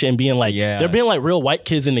all this shit and being like, they're being like real white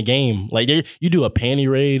kids in the game. Like you do a panty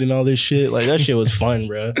raid and all this shit. Like that shit was fun,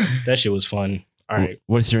 bro. That shit was fun. All right.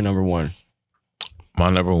 What's your number one? My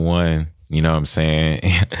number one, you know what I'm saying?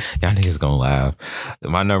 Y'all niggas gonna laugh.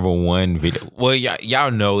 My number one video. Well,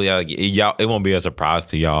 y'all know, y'all, it won't be a surprise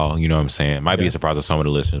to y'all. You know what I'm saying? It might be a surprise to some of the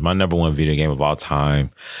listeners. My number one video game of all time.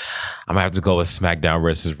 I'm gonna have to go with SmackDown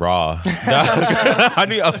versus Raw. I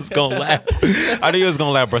knew I was gonna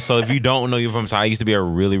laugh. Bro. So if you don't know, you're from I used to be a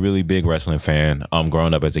really, really big wrestling fan.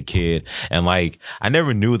 Growing up as a kid, and like I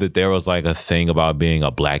never knew that there was like a thing about being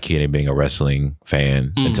a black kid and being a wrestling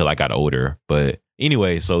fan until I got older. But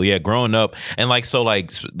anyway, so yeah, growing up and like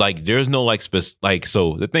there's no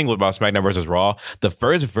so the thing about SmackDown versus Raw, the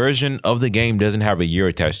first version of the game doesn't have a year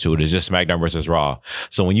attached to it. It's just SmackDown versus Raw.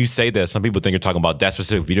 So when you say that, some people think you're talking about that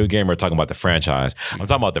specific video game or talking about the franchise. I'm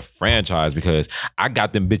talking about the franchise because I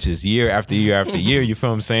got them bitches year after year after year. You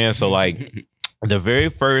feel what I'm saying? So like the very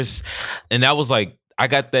first, and that was like I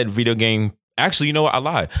got that video game. Actually, you know what? I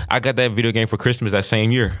lied. I got that video game for Christmas that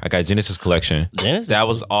same year. I got Genesis Collection. That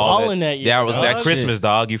was all that year. That was that Christmas,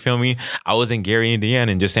 dog. You feel me? I was in Gary,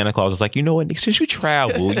 Indiana, and just Santa Claus was like, you know what, Nick, since you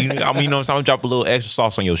travel, you know what I'm saying? I'm gonna drop a little extra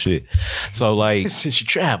sauce on your shit. So like, since you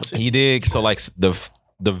travel, he did. So like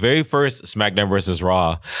the very first SmackDown versus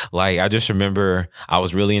Raw, like I just remember I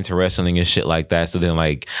was really into wrestling and shit like that. So then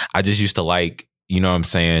like I just used to like, you know what I'm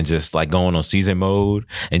saying, just like going on season mode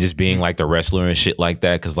and just being like the wrestler and shit like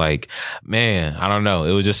that. Cause like, man, I don't know.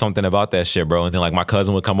 It was just something about that shit, bro. And then like my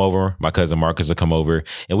cousin would come over, my cousin Marcus would come over,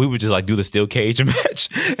 and we would just like do the steel cage match.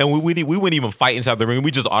 And we wouldn't even fight inside the ring.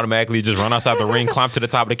 We just automatically just run outside the ring, climb to the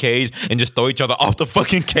top of the cage, and just throw each other off the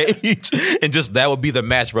fucking cage. And just that would be the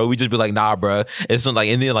match, bro. We just be like, nah, bro. It's like,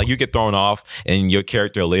 and then like you get thrown off and your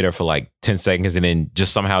character later for like 10 seconds and then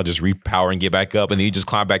just somehow just repower and get back up, and then you just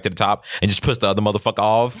climb back to the top and just push the other motherfucker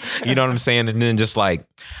off. You know what I'm saying? And then just like,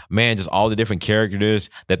 man, just all the different characters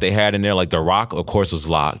that they had in there. Like The Rock, of course, was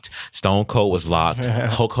locked. Stone Cold was locked.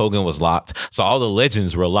 Hulk Hogan was locked. So all the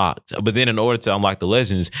legends were locked. But then in order to unlock the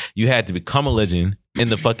legends, you had to become a legend in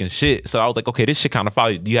the fucking shit. So I was like, okay, this shit kind of follow.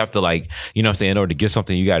 You have to like, you know what I'm saying? In order to get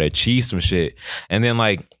something, you got to achieve some shit. And then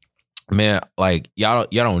like, man, like y'all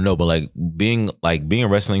don't know, but like being a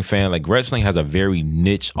wrestling fan, like wrestling has a very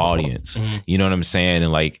niche audience. You know what I'm saying?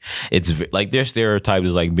 And like it's like their stereotype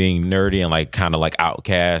is like being nerdy and like kind of like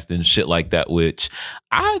outcast and shit like that, which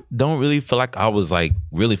I don't really feel like I was like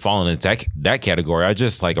really falling into that category. I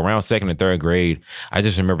just like around second and third grade, I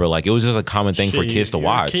just remember like it was just a common thing for kids to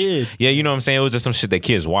watch. Yeah, you know what I'm saying? It was just some shit that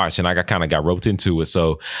kids watch, and I kind of got roped into it.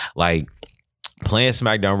 So like playing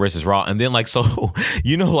SmackDown versus Raw, and then like, so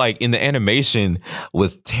you know, like in the animation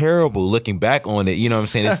was terrible looking back on it, you know what I'm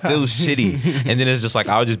saying? It's still shitty. And then it's just like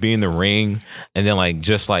I would just be in the ring and then like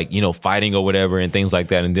just like, you know, fighting or whatever and things like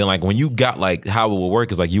that. And then like when you got like how it would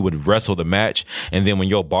work is like you would wrestle the match, and then when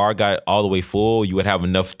your bar got all the way full, you would have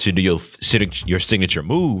enough to do your signature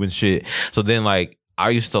move and shit. So then like I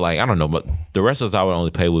used to like, I don't know, but the wrestlers I would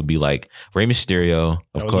only play would be like Rey Mysterio,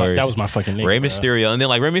 of course. That was my fucking name. Rey Mysterio. And then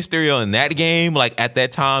like Rey Mysterio in that game, like at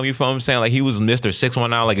that time, you feel what I'm saying? Like he was Mr.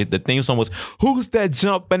 619. Like the theme song was, "Who's that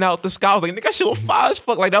jumping out the sky?" I was like, nigga, that shit was fire as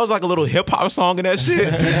fuck. Like that was like a little hip hop song in that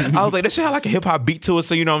shit. I was like, that shit had like a hip hop beat to it.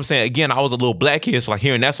 So you know what I'm saying? Again, I was a little black kid. So like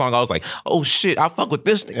hearing that song, I was like, oh shit, I fuck with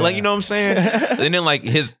this. Like, you know what I'm saying? And then like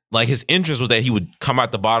his interest was that he would come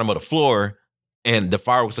out the bottom of the floor and the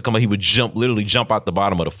fireworks would come out, he would literally jump out the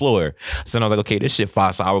bottom of the floor. So then I was like, okay, this shit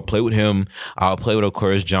fire. So I would play with him. I would play with, of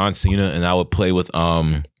course, John Cena, and I would play with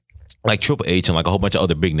like Triple H and like a whole bunch of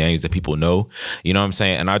other big names that people know. You know what I'm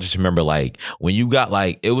saying? And I just remember like when you got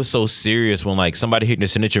like, it was so serious when like somebody hitting a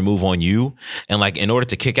signature move on you, and like in order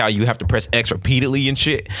to kick out, you have to press X repeatedly and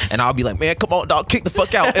shit. And I'll be like, man, come on, dog, kick the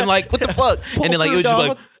fuck out. And like, what the fuck? And then like, it was just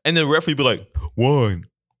like, and the referee be like, 1,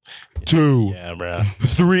 2, yeah, bro,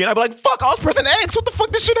 3, and I'd be like, fuck, I was pressing X. What the fuck?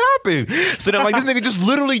 This shit happened. So then like this nigga just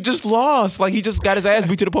literally just lost. Like he just got his ass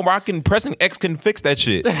beat to the point where pressing X can fix that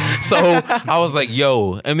shit. So I was like,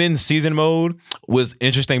 yo. And then season mode was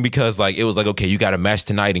interesting because like it was like, okay, you got a match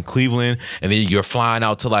tonight in Cleveland, and then you're flying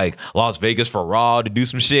out to like Las Vegas for Raw to do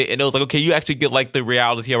some shit. And it was like, okay, you actually get like the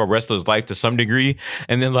reality of a wrestler's life to some degree.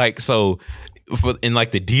 And then like so in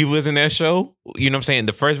like the divas in that show, you know what I'm saying?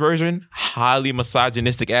 The first version, highly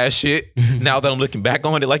misogynistic ass shit. Now that I'm looking back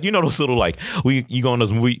on it, like, you know, those little like you go on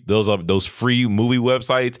those free movie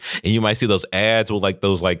websites, and you might see those ads with like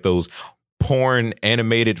those porn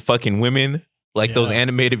animated fucking women. Like those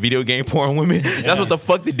animated video game porn women. Yeah. That's what the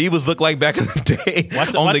fuck the divas look like back in the day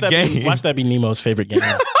on the game. Watch that be Nemo's favorite game.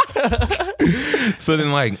 So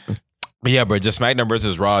then like, but yeah, bro, just SmackDown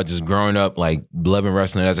versus Raw, just growing up, like, loving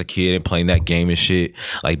wrestling as a kid and playing that game and shit,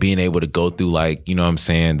 like, being able to go through, like, you know what I'm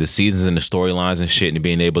saying, the seasons and the storylines and shit, and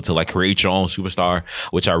being able to, like, create your own superstar,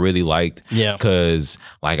 which I really liked. Yeah. Because,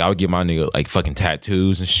 like, I would get my nigga, like, fucking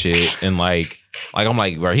tattoos and shit, and, like, I'm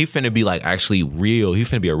like, bro, he finna be, like, actually real. He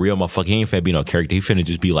finna be a real motherfucker. He ain't finna be no character. He finna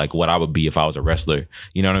just be, like, what I would be if I was a wrestler.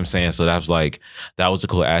 You know what I'm saying? So that was, like, that was a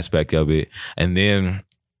cool aspect of it. And then,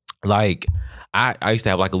 like, I used to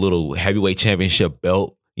have like a little heavyweight championship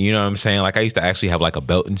belt, you know what I'm saying? Like I used to actually have like a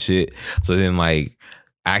belt and shit. So then like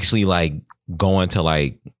actually like going to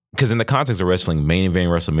like, because in the context of wrestling, main event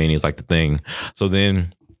WrestleMania is like the thing. So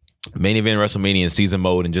then main event WrestleMania in season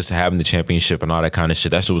mode and just having the championship and all that kind of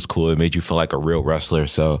shit, that shit was cool. It made you feel like a real wrestler.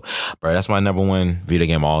 So, bro, that's my number one video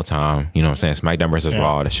game all time. You know what I'm saying? SmackDown versus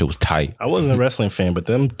Raw, that shit was tight. I wasn't a wrestling fan, but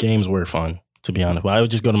them games were fun, to be honest. But I would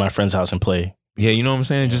just go to my friend's house and play. Yeah, you know what I'm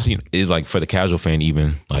saying? Just, you know, it's like for the casual fan,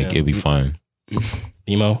 even like it'd be fun.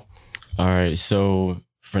 Emo. All right, so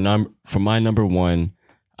for my number one,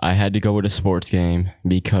 I had to go with a sports game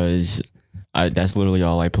because that's literally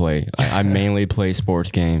all I play. I mainly play sports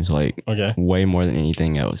games, like way more than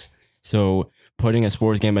anything else. So putting a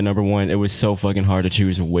sports game at number one, it was so fucking hard to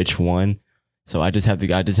choose which one. So I just have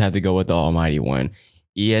to go with the almighty one,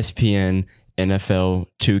 ESPN NFL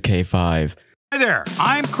 2K5. Hi there,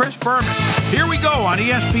 I'm Chris Berman. Here we go on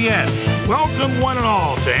ESPN. Welcome one and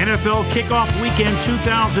all to NFL Kickoff Weekend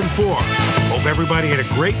 2004. Hope everybody had a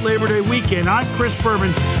great Labor Day weekend. I'm Chris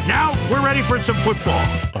Berman. Now we're ready for some football.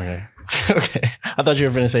 Okay. I thought you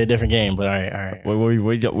were going to say a different game, but all right. What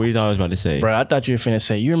you thought I was about to say? Bro, I thought you were going to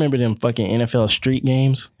say, you remember them fucking NFL street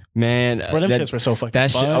games? Man, bro, them shits were so fucking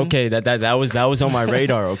fun. Okay, that was on my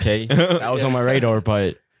radar, okay? That was on my radar,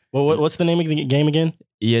 but... Well, what's the name of the game again?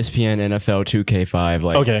 ESPN NFL 2K5.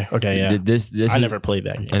 Like, okay, yeah. This I never played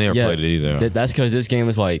that game. I never played it either. That's because this game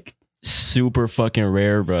is like super fucking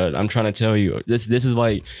rare, bro. I'm trying to tell you, this is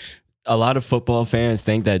like a lot of football fans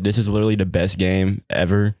think that this is literally the best game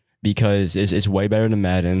ever because it's way better than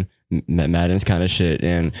Madden. Madden's kind of shit,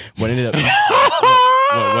 and what ended up.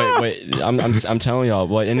 Wait! I'm telling y'all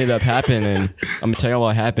what ended up happening. I'm gonna tell y'all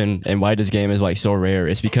what happened and why this game is like so rare.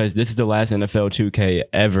 It's because this is the last NFL 2K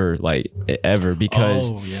ever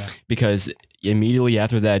because immediately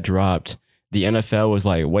after that dropped, the NFL was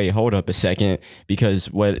like, wait, hold up a second,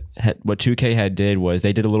 because what 2K had did was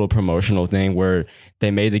they did a little promotional thing where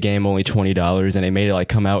they made the game only $20 and they made it like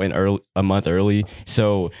come out a month early.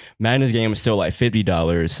 So Madden's game was still like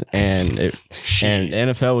 $50, and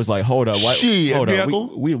NFL was like, hold up,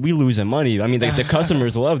 we losing money. I mean, the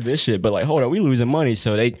customers love this shit, but like, hold up, we losing money.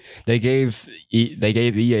 So they gave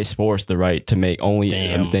EA Sports the right to make all the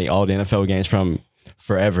NFL games from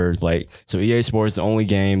forever. Like, so EA Sports is the only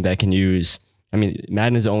game that can use, I mean,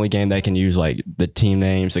 Madden is the only game that can use like the team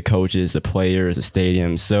names, the coaches, the players, the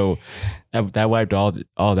stadiums. So that wiped all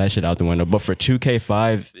that shit out the window. But for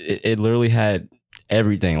 2K5, it literally had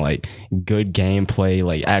everything, like good gameplay,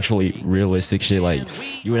 like actually realistic shit. Like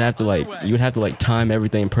you would have to like time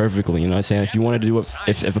everything perfectly. You know what I'm saying? If you wanted to do it,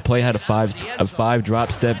 if a play had a five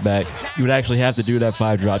drop step back, you would actually have to do that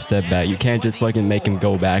 5 drop step back. You can't just fucking make him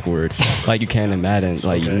go backwards like you can in Madden.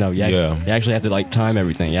 Like you actually have to like time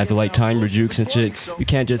everything. You have to like time your jukes and shit. You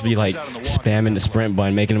can't just be like spamming the sprint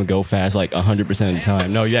button, making them go fast like 100% of the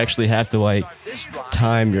time. No, you actually have to like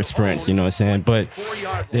time your sprints. You know what I'm saying? But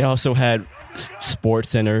they also had Sports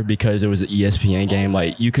Center because it was an ESPN game.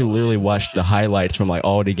 Like you could literally watch the highlights from like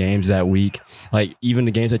all the games that week, like even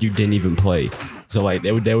the games that you didn't even play. So like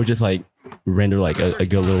they would just like render like a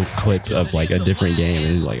good little clip of like a different game,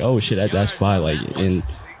 and like, oh shit, that's fine. Like in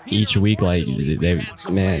each week, like the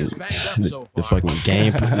fucking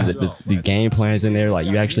game, the game plans in there. Like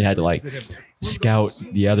you actually had to like scout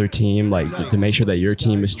the other team, like to make sure that your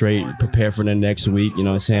team is straight, prepare for the next week. You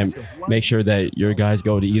know what I'm saying? Make sure that your guys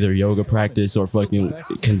go to either yoga practice or fucking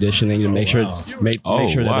conditioning to make sure make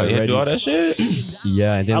sure that they're ready. Do all that shit.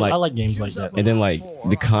 Yeah, and then I like games like that. And then like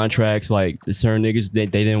the contracts, like the certain niggas, they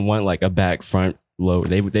didn't want like a back front load.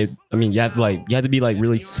 They I mean, you have to be like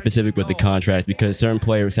really specific with the contracts because certain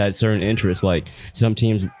players had certain interests. Like some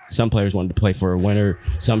players wanted to play for a winner.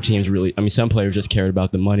 Some players just cared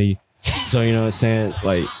about the money. So you know what I'm saying?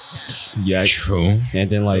 Like, yeah, true. And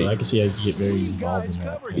then like, so I can see how you get very involved in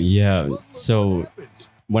that. Yeah. So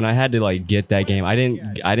when I had to like get that game, I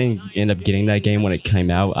didn't end up getting that game when it came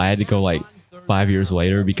out. I had to go like 5 years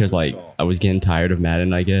later because like I was getting tired of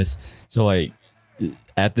Madden, I guess. So like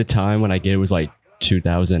at the time when I get it was like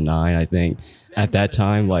 2009, I think. At that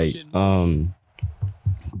time, like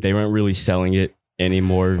they weren't really selling it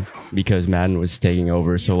anymore because Madden was taking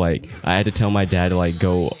over. So like I had to tell my dad to like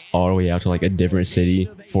go all the way out to like a different city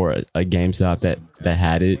for a GameStop that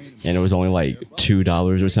had it, and it was only like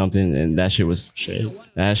 $2 or something, and that shit was shit.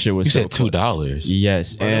 That shit was You so said $2.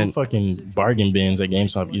 Yes. And fucking bargain bins at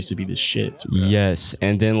GameStop used to be the shit. Bro. Yes.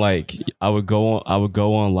 And then like I would go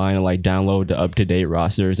online and like download the up-to-date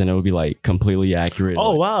rosters, and it would be like completely accurate.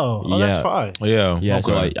 Oh like, wow. Oh, yeah. that's fine. Yeah. Yeah. Okay.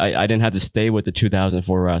 So like I didn't have to stay with the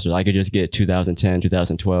 2004 rosters. I could just get 2010,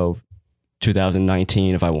 2012,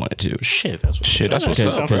 2019 if I wanted to. Shit, that's what's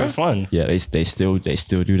up, sounds bro. pretty fun. Yeah, they still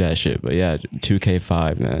do that shit. But yeah,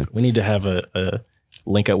 2K5, man. We need to have a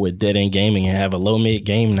link up with Dead End Gaming and have a low mid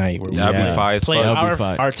game night where That'd be fire as play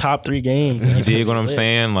fuck. our top 3 games. You dig what I'm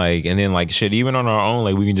saying? Like, and then like shit, even on our own,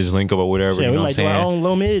 like we can just link up or whatever. Yeah, you we know what I'm might do saying? our own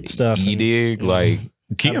low mid stuff. You dig? Like,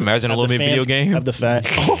 can you imagine a little bit video game? Have the fat.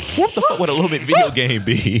 What the fuck would a little bit video game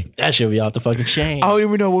be? That should be off the fucking chain. I don't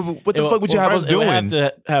even know what the fuck would you have us It would doing? have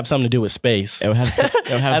to have something to do with space. It would have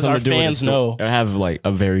As our something to do with fans the know. It would have like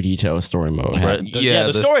a very detailed story mode.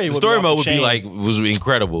 The story mode would be chain. like was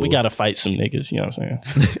incredible. We gotta fight some niggas. You know what I'm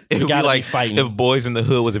saying? it would be gotta like be fighting. if Boys in the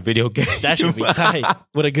Hood was a video game. That should be tight.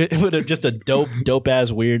 With just a dope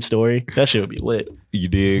ass weird story. That shit would be lit. You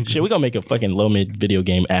dig? Shit, we gonna make a fucking low mid video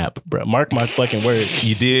game app, bro. Mark my fucking words.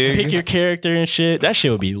 You dig? Pick your character and shit. That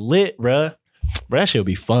shit would be lit, bro. That shit would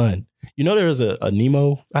be fun. You know, there was a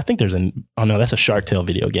Nemo. I think there's oh no, that's a Shark Tale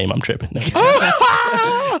video game. I'm tripping. Not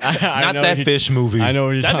that fish movie. I know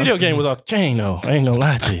what you're That talking video game was off the chain though. I ain't gonna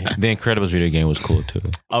lie to you. The Incredibles video game was cool too.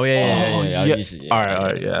 Oh yeah. All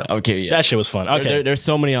right, yeah. Okay, yeah. That shit was fun. Okay, There's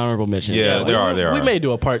so many honorable mentions. Yeah, there are. We may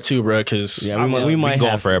do a part 2, bro, because Yeah, we might We go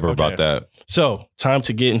on have forever Okay. about that. So, time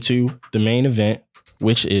to get into the main event,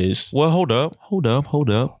 which is Well, hold up.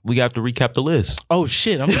 We have to recap the list. oh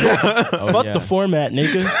shit, I'm fuck yeah. the format,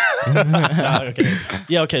 nigga. Nah, okay.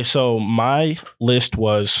 Yeah, okay. So my list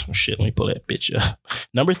was shit. Let me pull that bitch up.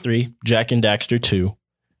 Number 3, Jack and Daxter 2.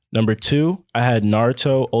 Number 2, I had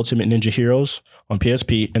Naruto Ultimate Ninja Heroes on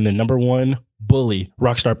PSP, and then number 1, Bully.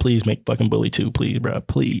 Rockstar, please make fucking Bully 2, please, bro.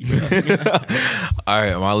 Please. Bro. All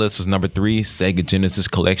right, my list was number 3, Sega Genesis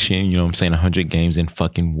Collection. You know what I'm saying? 100 games in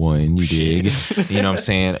fucking one. You dig? You know what I'm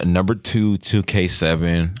saying? Number 2,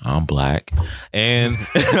 2K7. I'm black. And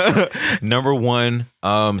number 1,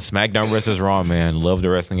 SmackDown vs. Raw, man. Loved the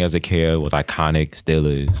wrestling as a kid. Was iconic. Still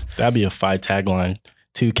is. That'd be a 5 tagline.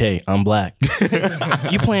 2K, I'm black.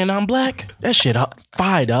 You playing I'm black? That shit,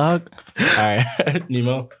 5, dog. All right,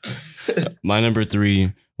 Nemo. My number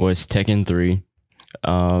 3 was Tekken 3.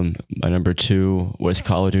 My number 2 was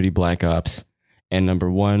Call of Duty Black Ops. And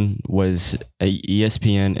number 1 was a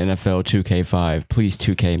ESPN NFL 2K5. Please,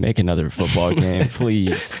 2K, make another football game,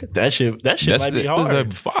 please. That shit might be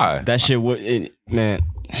hard. 5. That shit would, man.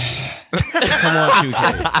 Come on,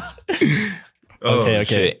 2K. Okay.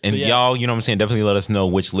 Shit. And So, yeah. y'all, you know what I'm saying? Definitely let us know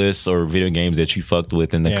which lists or video games that you fucked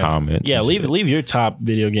with in the comments. Yeah, and leave shit. your top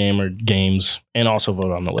video game or games and also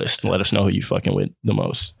vote on the list and let us know who you fucking with the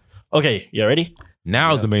most. Okay, you ready?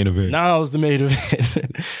 Now's the main event. Now's the main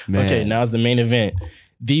event. Okay, now's the main event.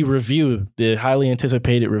 The review, the highly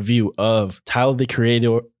anticipated review of Tyler the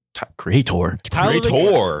Creator's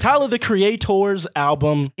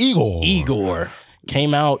album IGOR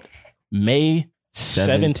came out May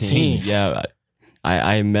 17th. Yeah,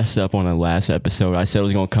 I messed up on the last episode. I said it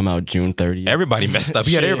was going to come out June 30th. Everybody messed up.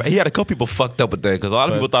 He had a couple people fucked up with that because a lot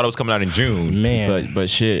of people thought it was coming out in June. Man,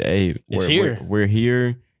 but shit, hey, it's here. We're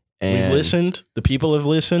here. And we've listened. The people have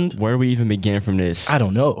listened. Where do we even begin from this? I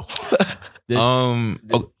don't know. You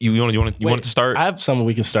want to start? I have something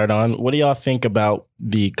we can start on. What do y'all think about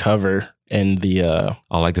the cover and the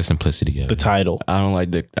I like the simplicity of the title? I don't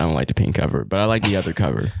like the pink cover, but I like the other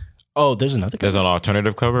cover. Oh, there's another cover. There's an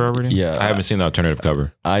alternative cover already? Yeah. I haven't seen the alternative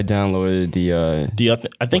cover. I downloaded the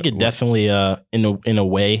I think it definitely in a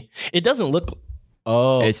way. It doesn't look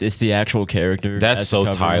it's the actual character. That's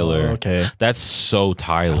so Tyler. Oh, okay. That's so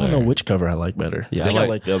Tyler. I don't know which cover I like better. Yeah, I think I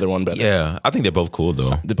like the other one better. Yeah, I think they're both cool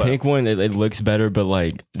though. The pink one, it looks better, but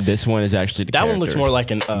like this one is actually the that one looks more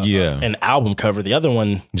like an album cover. The other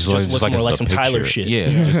one just looks more like some picture. Tyler shit.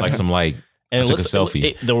 Yeah, just like some like and took a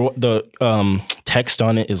selfie. The text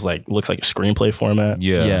on it is looks like a screenplay format.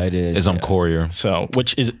 Yeah, it is. It's on Courier. So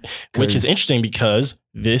which is interesting because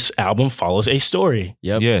this album follows a story.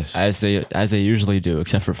 Yep. Yes. As they usually do,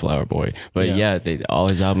 except for Flower Boy. But all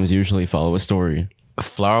his albums usually follow a story.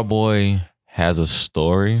 Flower Boy has a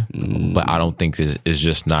story, but I don't think it's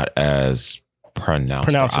just not as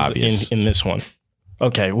pronounced or obvious in this one.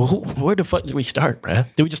 Okay, well, where the fuck did we start, bruh?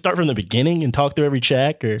 Did we just start from the beginning and talk through every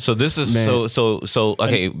track? Or so this is so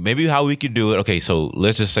okay. Maybe how we could do it. Okay, so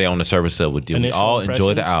let's just say on the surface level, do we all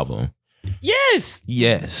enjoy the album?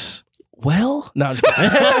 Yes. Well, no.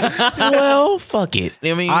 Well, fuck it.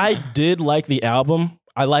 I mean, I did like the album.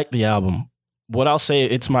 I like the album. What I'll say,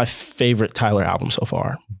 it's my favorite Tyler album so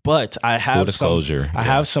far. But I have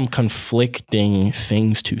have some conflicting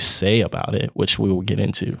things to say about it, which we will get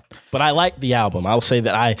into. But I like the album. I'll say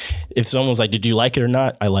that if someone's like, "Did you like it or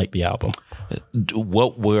not?" I like the album.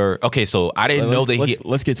 So I didn't know that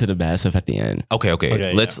let's get to the bad stuff at the end.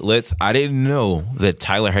 Okay. Let's. I didn't know that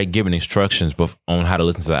Tyler had given instructions on how to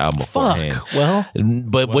listen to the album beforehand.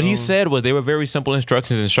 What he said was they were very simple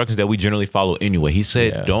instructions that we generally follow anyway. He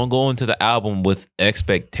said, "Don't go into the album with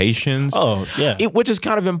expectations." Oh yeah, which is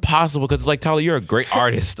kind of impossible because it's like, Tyler, you're a great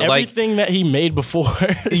artist. Everything that he made before,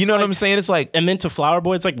 you know what I'm saying? It's like, and then to Flower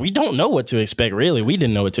Boy, it's like we don't know what to expect. Really, we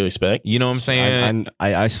didn't know what to expect. You know what I'm saying?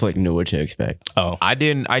 I slick knew what to expect. Oh, I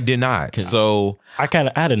did not. So I kind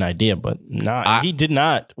of had an idea, but he did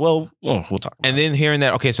not. Well, we'll talk. And then hearing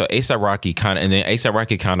that, okay, so A$AP Rocky kind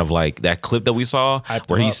of like that clip that we saw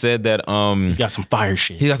where he said that he's got some fire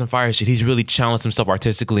shit. He's really challenged himself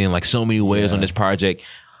artistically in like so many ways on this project.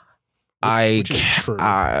 Which is true. What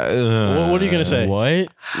are you gonna say? What?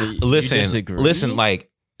 Listen,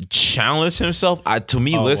 like challenge himself.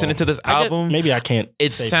 Listening to this album, maybe I can't.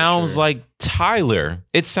 It sounds like Tyler.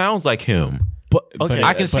 It sounds like him. But okay,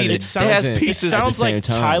 I can see that it has pieces. It sounds like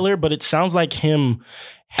Tyler, but it sounds like him.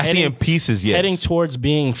 I see in pieces, yes. Heading towards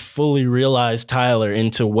being fully realized Tyler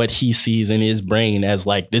into what he sees in his brain as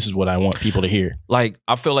like, this is what I want people to hear. Like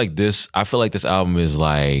I feel like this album is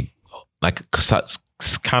like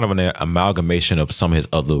kind of an amalgamation of some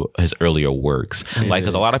of his earlier works.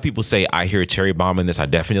 Because a lot of people say I hear Cherry Bomb in this. I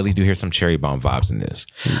definitely do hear some Cherry Bomb vibes in this.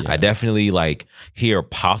 Yeah. I definitely like hear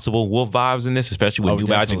possible Wolf vibes in this, especially with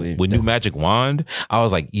New Magic Wand. I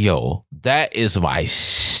was like, yo, that is my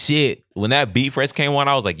shit. When that beat first came on,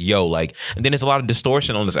 I was like, yo, like, and then there's a lot of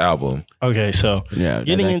distortion on this album. Okay, so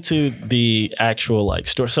getting into the actual like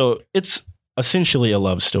story. So it's essentially a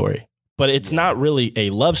love story, but it's not really a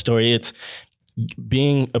love story. It's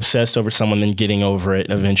being obsessed over someone, then getting over it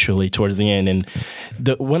eventually towards the end. And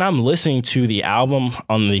when I'm listening to the album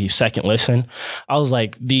on the second listen, I was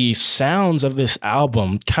like, the sounds of this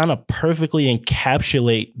album kind of perfectly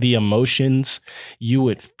encapsulate the emotions you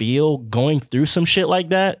would feel going through some shit like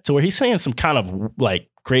that, to where he's saying some kind of like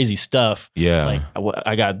crazy stuff. Yeah. Like,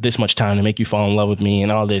 I got this much time to make you fall in love with me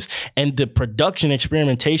and all this. And the production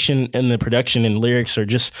experimentation and the production and lyrics are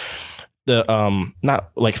just... the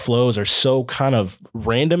not like flows are so kind of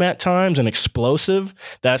random at times and explosive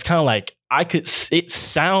that's kind of like it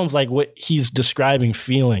sounds like what he's describing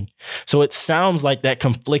feeling. So it sounds like that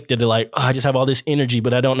conflicted, like, oh, I just have all this energy,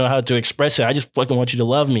 but I don't know how to express it. I just fucking want you to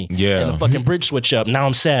love me. Yeah. And the fucking bridge switch up. Now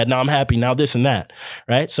I'm sad. Now I'm happy. Now this and that.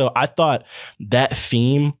 Right. So I thought that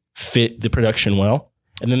theme fit the production well.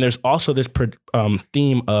 And then there's also this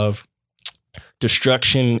theme of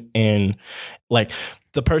destruction and like,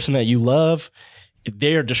 the person that you love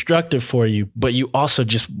they're destructive for you, but you also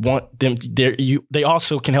just want them. They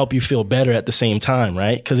also can help you feel better at the same time,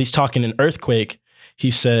 right? Because he's talking in Earthquake.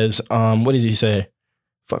 He says, what does he say?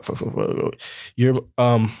 Fuck.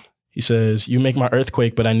 He says, you make my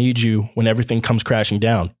earthquake, but I need you when everything comes crashing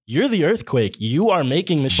down. You're the earthquake. You are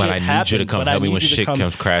making the shit happen. But I need you to come help me when shit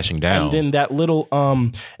comes crashing down. And then that little,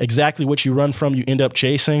 exactly what you run from, you end up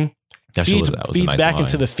chasing. That feeds nice back line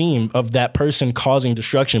into the theme of that person causing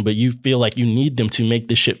destruction, but you feel like you need them to make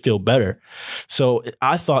this shit feel better. So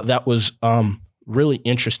I thought that was really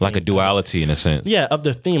interesting. Like a duality in a sense. Yeah, of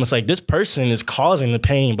the theme. It's like this person is causing the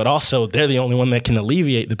pain, but also they're the only one that can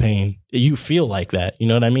alleviate the pain. You feel like that. You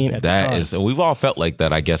know what I mean? That is, we've all felt like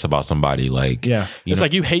that, I guess, about somebody. Like, yeah, it's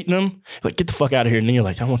like you hating them, like get the fuck out of here, and then you're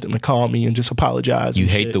like, I want them to call me and just apologize. You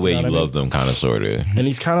hate the way you love them, kind of, sort of. And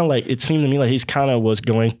he's kind of like, it seemed to me like he's kind of was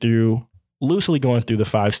loosely going through the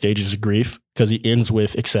 5 stages of grief, because he ends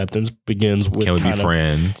with acceptance, begins with can we be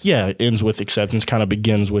friends? Yeah, it ends with acceptance, kind of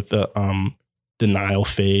begins with the denial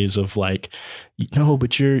phase of like, no,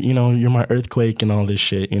 but you're my earthquake and all this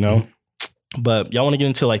shit, But y'all want to get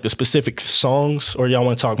into like the specific songs, or y'all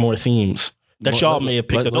want to talk more themes that y'all may have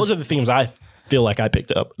picked up? Those are the themes I feel like I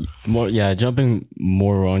picked up. Jumping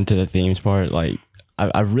more onto the themes part, like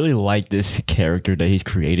I really like this character that he's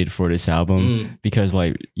created for this album, because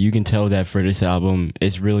like you can tell that for this album,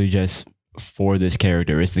 it's really just for this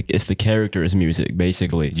character. It's the character's music,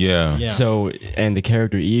 basically. Yeah. So, and the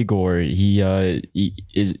character Igor, he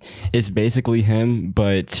is basically him,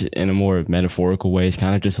 but in a more metaphorical way. It's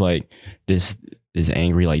kind of just like this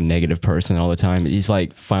angry, like negative person all the time. He's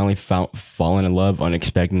like finally fallen in love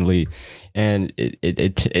unexpectedly, and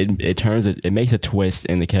it makes a twist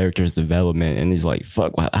in the character's development, and he's like,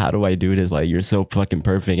 fuck, how do I do this? Like, you're so fucking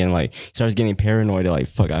perfect, and like starts getting paranoid, like,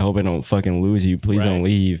 fuck, I hope I don't fucking lose you, please don't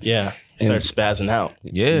leave. Yeah. Starts spazzing out.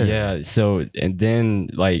 Yeah. So, and then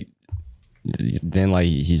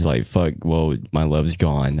he's like, fuck, well, my love's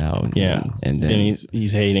gone now. Yeah. And then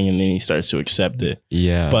he's hating, and then he starts to accept it.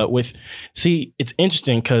 Yeah. But it's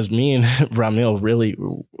interesting because me and Ramil really,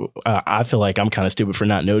 I feel like I'm kind of stupid for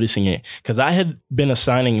not noticing it, because I had been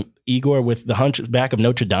assigning Igor with the Hunchback of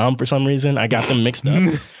Notre Dame for some reason. I got them mixed up.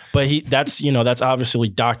 But that's obviously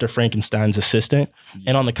Dr. Frankenstein's assistant.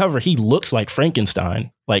 And on the cover, he looks like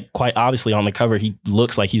Frankenstein. Like, quite obviously on the cover, he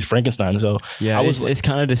looks like he's Frankenstein. So yeah, it's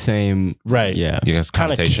kind of the same. Right. Yeah. It's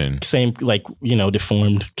connotation. Same, like,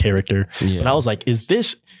 deformed character. Yeah. But I was like, is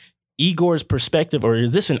this Igor's perspective, or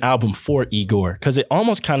is this an album for Igor? Because it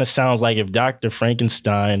almost kind of sounds like if Dr.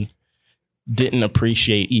 Frankenstein didn't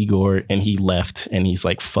appreciate Igor and he left, and he's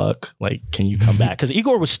like, fuck, like, can you come back? Because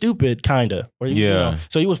Igor was stupid, kind of.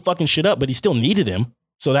 So he was fucking shit up, but he still needed him.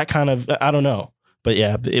 So that kind of, I don't know. But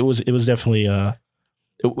yeah, it was definitely,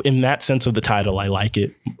 in that sense of the title, I like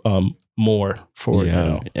it more for,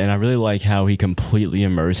 And I really like how he completely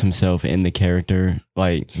immersed himself in the character.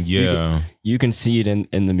 Like, you can see it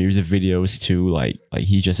in the music videos too. Like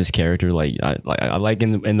he's just his character. Like I like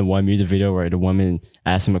in the one music video where the woman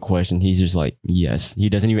asks him a question, he's just like, yes. He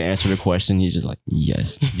doesn't even answer the question. He's just like,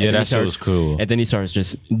 yes. Yeah, that shit was cool. And then he starts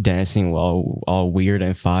just dancing all weird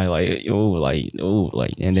and fine, like,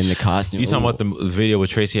 and then the costume. You talking about the video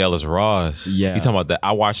with Tracy Ellis Ross? Yeah. You talking about that?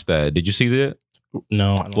 I watched that. Did you see that?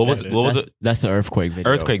 No. What was it? That's the Earthquake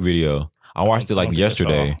video. Earthquake video. I watched it like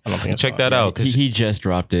yesterday. I don't think check that out. He just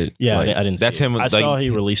dropped it. Yeah, I didn't. That's him. I saw he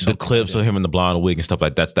released the clips of him in the blonde wig and stuff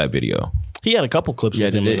like that's that video. He had a couple clips. Yeah,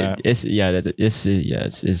 with him in that. It's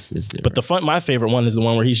but my favorite one is the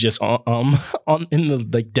one where he's just on in the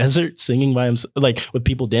like desert singing by himself, like with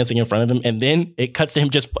people dancing in front of him, and then it cuts to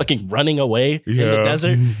him just fucking running away in the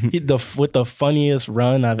desert. With the funniest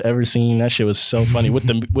run I've ever seen. That shit was so funny with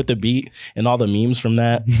the beat and all the memes from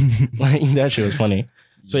that. Like, that shit was funny.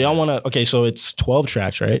 So y'all want to, okay, so it's 12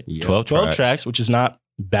 tracks, right? Yeah. 12 tracks, which is not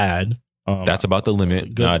bad. That's about the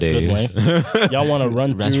limit nowadays. Good y'all want to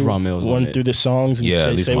run through the songs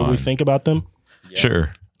and say what we think about them? Yeah.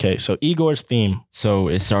 Sure. Okay, so Igor's theme. So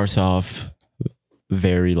it starts off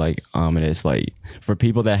very like ominous. Like, for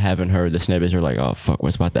people that haven't heard the snippets, are like, oh fuck,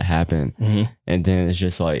 what's about to happen? Mm-hmm. And then it's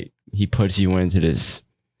just like, he puts you into this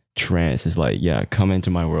trance. Is like, yeah, come into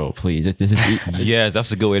my world, please. This is yes,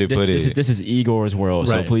 that's a good way to put it. This is Igor's world,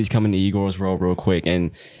 right. So please come into Igor's world real quick.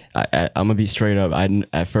 And I'm gonna be straight up.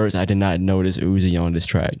 At first, I did not notice Uzi on this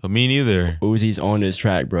track. Me neither. Uzi's on this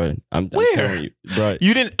track, bro. I'm telling you, bro.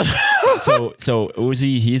 You didn't. So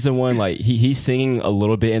Uzi, he's the one. Like he's singing a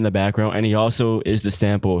little bit in the background, and he also is the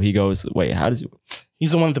sample. He goes, wait, how does?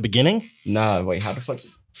 He's the one at the beginning. Nah, wait, how the fuck?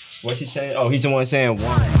 What's he saying? Oh, he's the one saying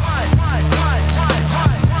one.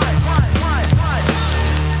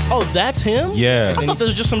 Oh, Oh, that's him? Yeah. I thought that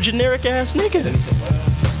was just some generic ass nigga.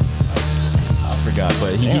 I forgot,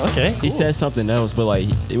 but he cool. said something else, but like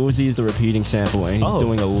it was he's the repeating sample and he's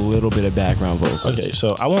doing a little bit of background vocals. Okay,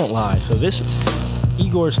 so I won't lie. So this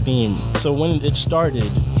Igor's theme. So when it started,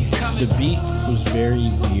 the beat was very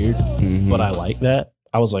weird, but I like that.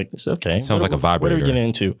 I was like, it's okay. Sounds like a vibrator. What are we getting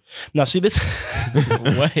into? Now, see this.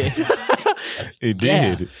 What? It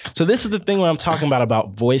did. Yeah. So this is the thing when I'm talking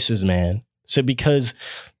about voices, man. So because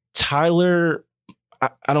Tyler,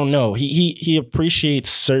 I don't know, he appreciates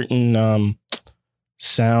certain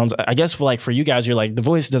sounds. I guess for you guys, you're like, the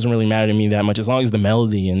voice doesn't really matter to me that much as long as the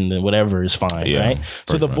melody and the whatever is fine, right?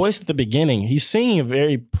 So the voice at the beginning, he's singing a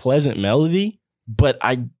very pleasant melody, but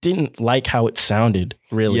I didn't like how it sounded,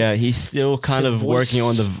 really. Yeah, he's still kind of working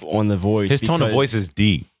on the voice. His tone of voice is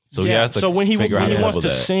deep. So he has to when he wants to that.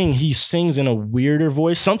 sing, he sings in a weirder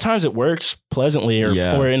voice. Sometimes it works pleasantly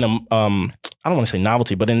or in a I don't want to say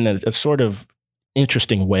novelty, but in a sort of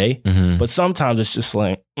interesting way. Mm-hmm. But sometimes it's just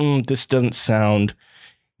like, this doesn't sound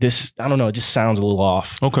this. I don't know. It just sounds a little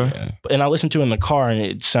off. Okay. Yeah. And I listened to it in the car, and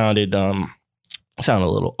it sounded a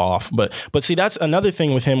little off. But see, that's another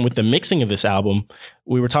thing with him with the mixing of this album.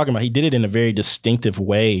 We were talking about he did it in a very distinctive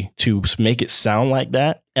way to make it sound like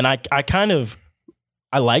that, and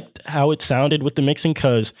I liked how it sounded with the mixing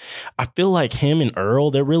because I feel like him and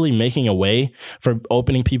Earl, they're really making a way for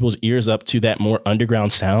opening people's ears up to that more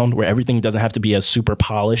underground sound where everything doesn't have to be as super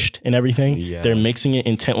polished and everything. Yeah. They're mixing it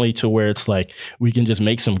intently to where it's like, we can just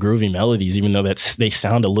make some groovy melodies, even though they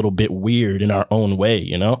sound a little bit weird in our own way,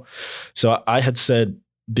 you know? So I had said,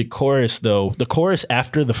 the chorus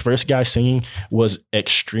after the first guy singing was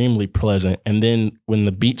extremely pleasant. And then when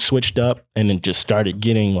the beat switched up and it just started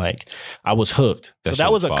getting like, I was hooked. So that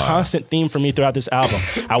was a constant theme for me throughout this album.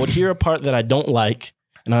 I would hear a part that I don't like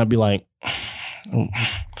and I'd be like, and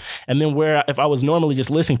then if I was normally just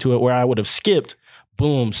listening to it where I would have skipped,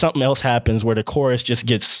 boom, something else happens where the chorus just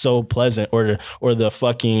gets so pleasant or the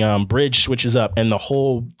fucking bridge switches up and the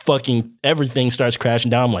whole fucking everything starts crashing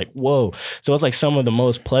down. I'm like, whoa. So it's like some of the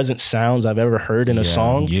most pleasant sounds I've ever heard in a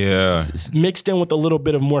song. Yeah. Mixed in with a little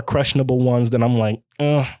bit of more questionable ones that I'm like,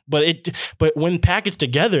 but when packaged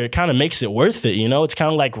together, it kind of makes it worth it, you know? It's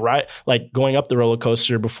kind of like going up the roller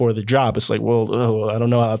coaster before the drop. It's like, well, I don't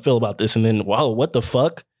know how I feel about this. And then, whoa, what the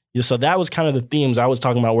fuck? Yeah, so that was kind of the themes I was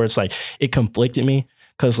talking about where it's like, it conflicted me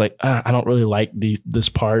because like, I don't really like this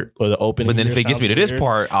part or the opening. But then if it gets me to this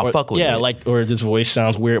part, I'll fuck with it. Yeah, or this voice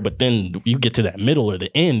sounds weird, but then you get to that middle or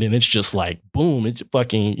the end and it's just like, boom, it's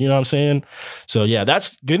fucking, you know what I'm saying? So yeah,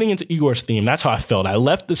 that's getting into Igor's theme. That's how I felt. I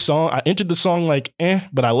entered the song like,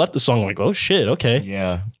 but I left the song like, oh shit, okay.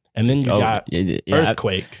 Yeah. And then you got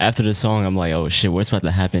Earthquake. After the song, I'm like, oh shit, what's about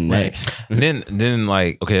to happen next? And then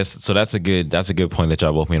like, okay, so that's a good point that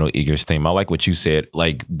y'all both made on Igor's theme. I like what you said.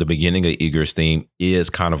 Like the beginning of Igor's theme is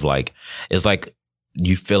kind of like, it's like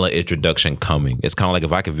you feel an introduction coming. It's kind of like,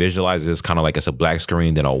 if I could visualize it, it's kind of like it's a black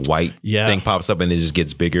screen, then a white thing pops up and it just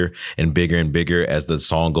gets bigger and bigger and bigger as the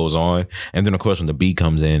song goes on. And then of course when the beat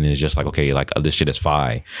comes in, it's just like, okay, like this shit is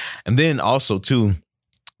fire. And then also too,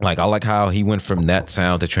 like I like how he went from that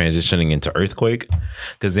sound to transitioning into Earthquake,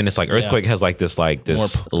 because then it's like Earthquake has like this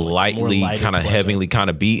lightly kind of heavenly kind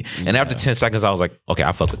of beat, and after 10 seconds I was like, okay,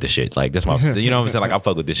 I fuck with this shit. Like this, you know what I'm saying? Like I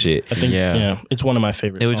fuck with this shit. I think it's one of my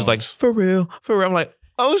favorites. It was just like for real. I'm like,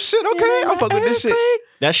 oh shit, okay, I fuck with this shit.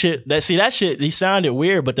 That shit, he sounded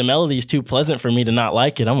weird, but the melody is too pleasant for me to not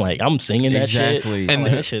like it. I'm like, I'm singing that shit.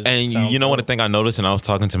 And you know what, the thing I noticed, and I was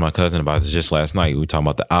talking to my cousin about this just last night, we were talking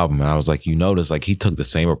about the album, and I was like, you notice, like he took the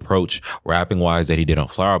same approach rapping wise that he did on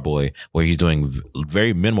Flower Boy, where he's doing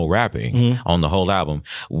very minimal rapping on the whole album.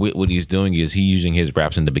 What he's doing is he's using his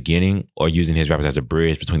raps in the beginning or using his raps as a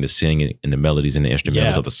bridge between the singing and the melodies and the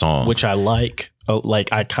instrumentals of the song. Which I like.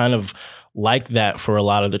 I kind of like that for a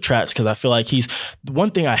lot of the tracks, because I feel like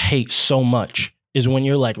one thing I hate so much is when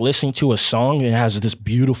you're like listening to a song and it has this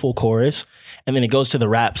beautiful chorus and then it goes to the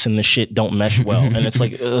raps and the shit don't mesh well and it's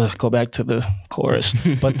like, go back to the chorus.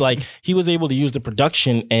 But like he was able to use the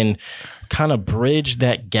production and kind of bridge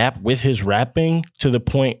that gap with his rapping to the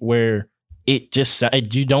point where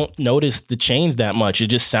you don't notice the change that much. It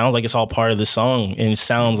just sounds like it's all part of the song and it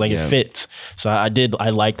sounds like it fits. So I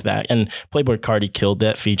liked that. And Playboy Carti killed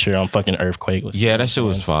that feature on fucking Earthquake. That shit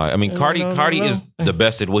was fire. I mean, Carti is the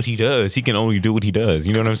best at what he does. He can only do what he does.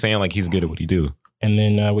 You know what I'm saying? Like he's good at what he do. And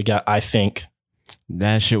then we got I Think.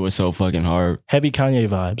 That shit was so fucking hard. Heavy Kanye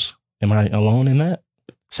vibes. Am I alone in that?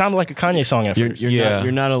 Sounded like a Kanye song at first.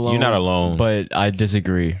 You're not alone. You're not alone. But I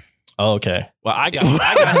disagree. Oh, okay. Well, I got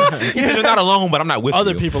he said you're not alone, but I'm not with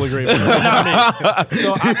other you. people agree with me. Not me.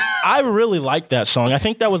 So I really like that song. I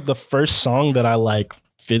think that was the first song that I like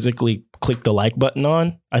physically click the like button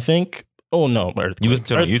on, I think. Oh no, Earthquake. You listened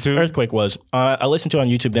to it on YouTube? Earthquake was. I listened to it on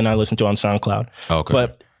YouTube, then I listened to it on SoundCloud. Okay.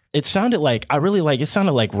 But it sounded like it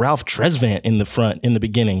sounded like Ralph Tresvant in the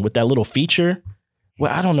beginning with that little feature.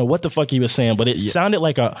 Well, I don't know what the fuck he was saying, but it sounded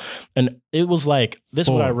like it was like, this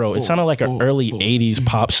is what I wrote. It sounded like an early 80s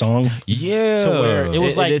pop song. Yeah. So where it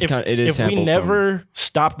was if we never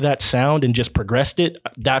stopped that sound and just progressed it,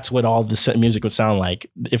 that's what all the music would sound like.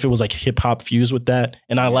 If it was like hip hop fused with that.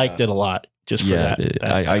 And I liked it a lot. Just for that.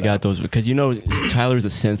 I got those because Tyler's a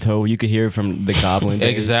synth hoe. You could hear it from the Goblin days.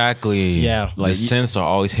 Exactly. Yeah. Like the synths are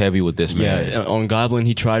always heavy with this man. Yeah, on Goblin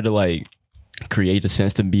he tried to like create the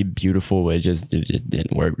sense to be beautiful, but it just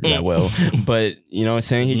didn't work that well. But you know what I'm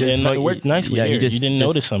saying? He just it worked nicely. Yeah, you didn't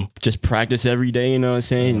notice him. Just practice every day, you know what I'm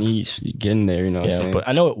saying? And he's getting there, you know what I'm saying? But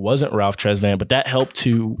I know it wasn't Ralph Tresvant, but that helped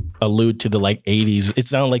to allude to the like 80s. It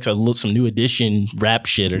sounded like some new edition rap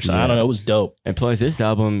shit or something. Yeah. I don't know. It was dope. And plus this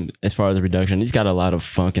album, as far as the production, he's got a lot of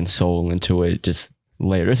funk and soul into it. Just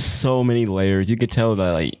layers. There's so many layers. You could tell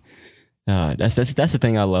that like that's the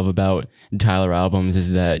thing I love about Tyler albums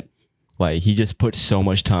is that like he just puts so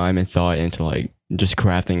much time and thought into like just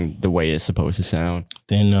crafting the way it's supposed to sound.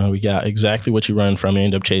 Then we got Exactly What You Run From and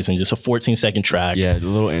End Up Chasing, just a 14-second track. Yeah, the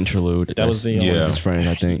little interlude. That was the his friend,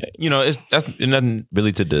 I think. You know, that's nothing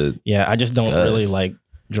really to the. Yeah, I just don't really like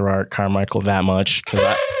Gerard Carmichael that much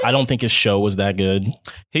because I don't think his show was that good.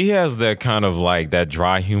 He has that kind of like that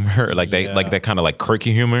dry humor, like that kind of like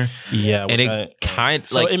quirky humor. Yeah, and it kind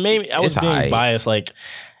so it made me. I was being biased, like.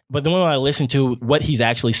 But then when I listen to what he's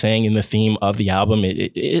actually saying in the theme of the album,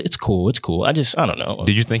 it's cool. It's cool. I don't know.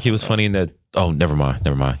 Did you think he was funny in that? Oh, never mind.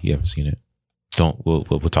 You haven't seen it. We'll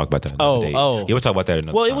talk about that another day. Yeah, we'll talk about that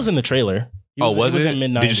another time. It was in the trailer. Was it? In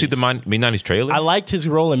mid-90s. Did you see the mid-90s trailer? I liked his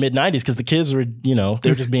role in mid-90s because the kids were, they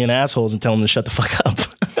were just being assholes and telling him to shut the fuck up.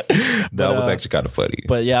 That was actually kind of funny.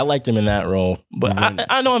 But yeah, I liked him in that role. But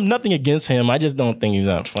I know I'm nothing against him. I just don't think he's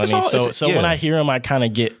that funny. So when I hear him, I kind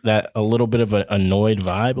of get that a little bit of an annoyed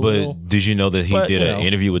vibe. But did you know that he did an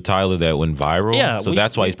interview with Tyler that went viral? Yeah. So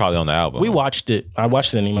that's why he's probably on the album. We watched it. I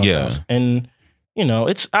watched it in Emo's house. And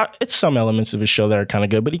it's some elements of his show that are kind of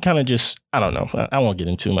good, but he kind of just, I don't know. I won't get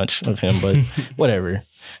into too much of him, but whatever.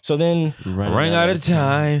 So then, running out of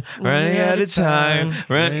time. Yeah,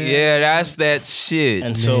 that's that shit.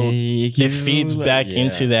 And so it feeds back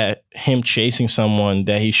into that him chasing someone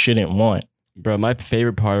that he shouldn't want. Bro, my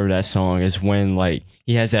favorite part of that song is when like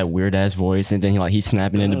he has that weird ass voice, and then he's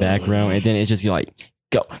snapping in the background, and then it's just like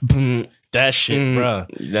go. Boom. That shit, bro.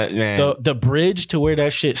 The bridge to where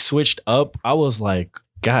that shit switched up, I was like,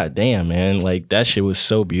 God damn, man. Like, that shit was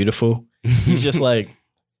so beautiful. He's just like,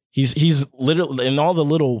 he's literally, in all the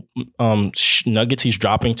little nuggets he's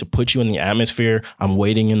dropping to put you in the atmosphere. I'm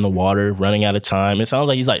waiting in the water, running out of time. It sounds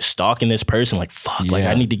like he's like stalking this person, like, fuck, like,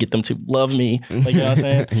 I need to get them to love me. Like, you know what I'm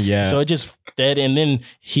saying? Yeah. So it just dead, and then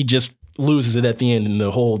he just loses it at the end, and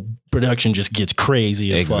the whole production just gets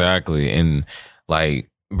crazy as fuck. Exactly. And like,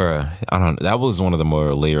 bruh, I don't know. That was one of the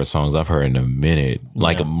more layered songs I've heard in a minute.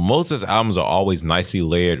 Like most of his albums are always nicely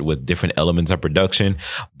layered with different elements of production,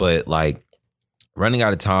 but like Running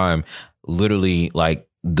Out of Time, literally like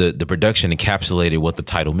the production encapsulated what the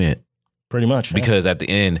title meant. Pretty much. Because at the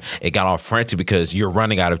end, it got all frantic because you're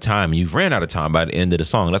running out of time. You've ran out of time by the end of the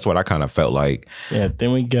song. That's what I kind of felt like. Yeah,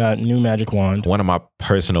 then we got New Magic Wand. One of my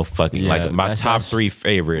personal fucking, like my top three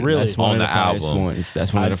favorite on the album.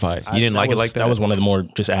 That's one of the five. You didn't like it like that? That was one of the more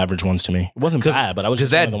just average ones to me. It wasn't bad, but I was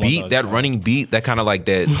just that beat, that running beat, that kind of like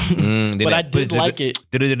that. But I did like it.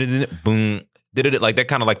 Boom. Did it like that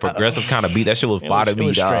kind of like progressive kind of beat? That shit was fire to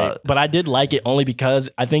me, dog. But I did like it only because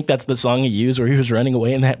I think that's the song he used where he was running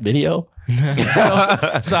away in that video.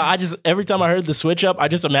 so I just, every time I heard the switch up, I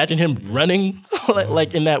just imagined him running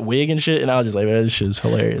like in that wig and shit, and I was just like, man, this shit is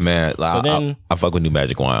hilarious. Man, like, so then I fuck with New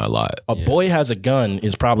Magic Wand a lot. A Boy Has a Gun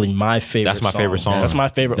is probably my favorite. That's my favorite song. That's my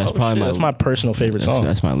favorite. That's my personal favorite song.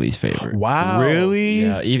 That's my least favorite. Wow, really?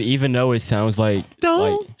 Yeah, even though it sounds like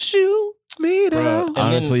don't shoot me down.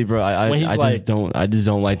 Honestly, bro, I just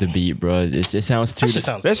don't like the beat, bro. It sounds too.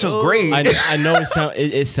 That's so great. I know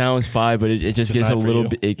it sounds fine, but it just gets a little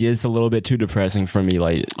bit. It gets a little bit too depressing for me.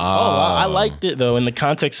 Like, I liked it though in the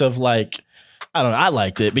context of like, I don't know. I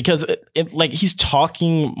liked it because like he's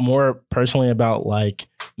talking more personally about like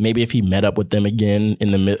maybe if he met up with them again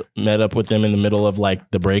in the middle of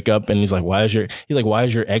like the breakup, and he's like, why is your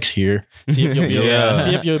ex here? See if you'll be around,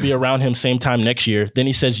 see if you'll be around him same time next year. Then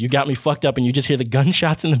he says, you got me fucked up, and you just hear the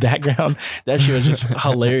gunshots in the background. That shit was just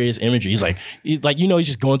hilarious imagery. He's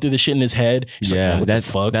just going through the shit in his head. He's like,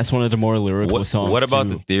 that's one of the more lyrical songs. What about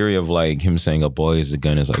the theory of like him saying a boy is a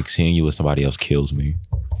gun is like seeing you with somebody else kills me?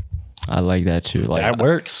 I like that too. Like That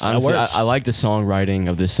works. Honestly, That works. I like the songwriting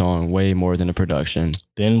of this song way more than the production.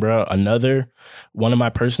 Then, bro, another one of my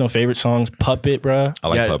personal favorite songs, Puppet, bro. I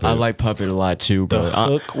like Puppet. I like Puppet a lot too, bro. The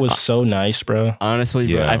hook was so nice, bro. Honestly,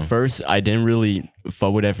 bro, Yeah. at first I didn't really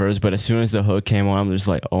fuck with it at first, but as soon as the hook came on, I'm just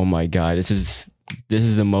like, oh my god, this is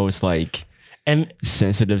the most like And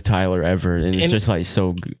sensitive Tyler ever, and it's just like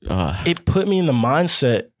so. it put me in the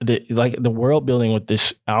mindset that like the world building with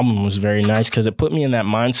this album was very nice because it put me in that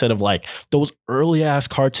mindset of like those early ass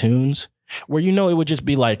cartoons where it would just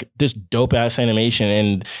be like this dope ass animation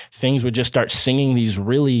and things would just start singing these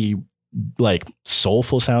really like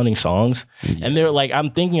soulful sounding songs. And they're like,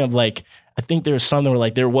 I'm thinking of like, I think there's something where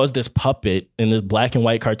like there was this puppet in this black and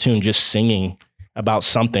white cartoon just singing about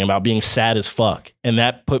something, about being sad as fuck. And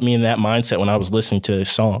that put me in that mindset when I was listening to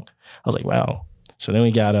this song. I was like, wow. So then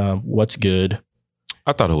we got What's Good.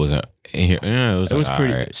 I thought it wasn't in here. Yeah, it was was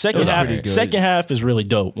pretty- alright. Second half is really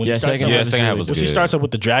dope. When Yeah, he starts second up half with- second half was when good. she starts up with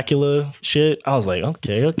the Dracula shit, I was like,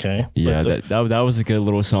 okay. Yeah, But that was a good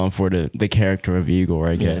little song for the character of Igor,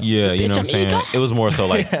 I guess. Yeah, you know what I'm saying? It was more so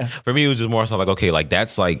like for me, it was just more so like, okay, like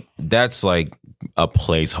that's like a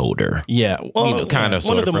placeholder. yeah, well, Kind of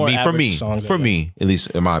one sort of the more for average me, songs, I for think. me, at least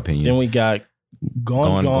in my opinion. Then we got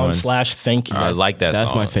Gone Gone. / Thank You. I like that That's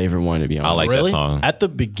song. my favorite one, to be honest. I like that Really? song. At the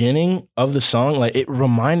beginning of the song, like it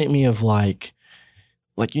reminded me of like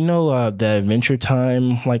the Adventure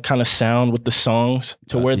Time like kind of sound with the songs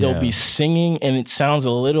to where they'll yeah. be singing and it sounds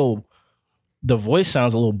the voice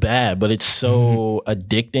sounds a little bad, but it's so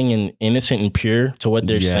addicting and innocent and pure to what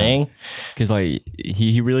they're Yeah. saying. Because like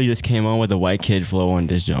he really just came on with a white kid flow on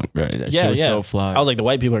this junk, bro. That shit was so fly. I was like, the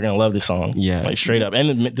white people are gonna love this song. Yeah. Like straight up.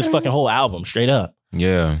 And this fucking whole album, straight up.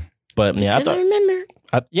 Yeah. But yeah, I thought remember.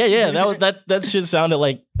 that shit sounded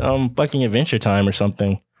like fucking Adventure Time or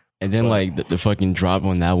something. And then like the fucking drop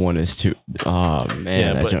on that one is too. Oh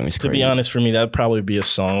man, that but junk is to crazy. be honest, for me, that'd probably be a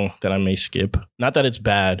song that I may skip. Not that it's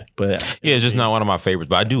bad, but Yeah, it's just not one of my favorites,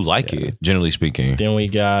 but I do like it, generally speaking. Then we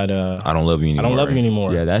got I Don't Love You Anymore. I Don't Love You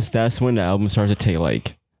Anymore. Yeah, that's when the album starts to take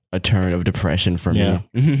like a turn of depression for me.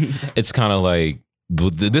 It's kind of like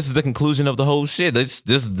this is the conclusion of the whole shit. This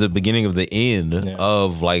is the beginning of the end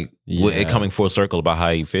of like it coming full circle about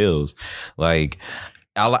how he feels. Like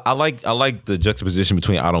I like the juxtaposition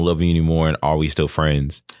between I Don't Love You Anymore and Are We Still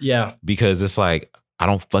Friends? Yeah. Because it's like I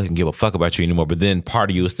don't fucking give a fuck about you anymore, but then part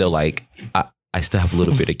of you is still like I still have a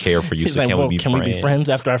little bit of care for you. He's So like, can well, we be can friends? we be friends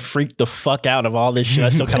after I freaked the fuck out of all this shit? I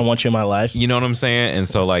still kind of want you in my life. You know what I'm saying? And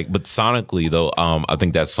so like, but sonically though, I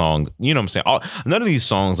think that song, you know what I'm saying? None of these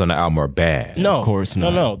songs on the album are bad. No, Of course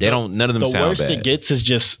not. No. They don't, none of them The sound worst bad. it gets is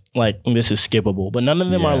just like, this is skippable. But none of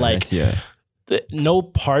them are like, no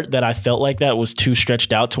part that I felt like that was too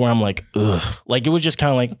stretched out to where I'm like, ugh. Like it was just kind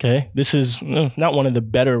of like, okay, this is not one of the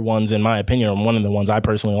better ones in my opinion, or one of the ones I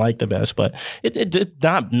personally like the best. But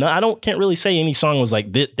can't really say any song was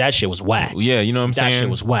like that shit was whack. Yeah, you know what I'm saying? That shit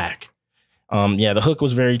was whack. The hook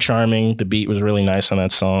was very charming. The beat was really nice on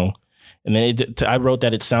that song. And then I wrote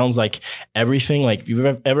that it sounds like everything. Like if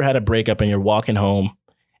you've ever had a breakup and you're walking home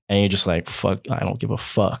and you're just like, fuck, I don't give a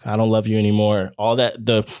fuck. I don't love you anymore. All that,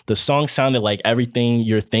 the song sounded like everything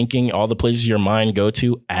you're thinking, all the places your mind go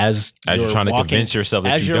to as you're trying to convince yourself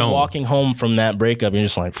that as you you're don't. walking home from that breakup, you're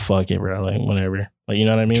just like, fuck it, bro. Like, whatever. Like, you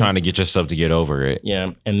know what I mean? Trying to get yourself to get over it.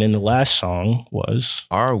 Yeah. And then the last song was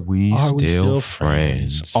Are we still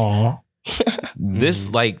friends? Aw.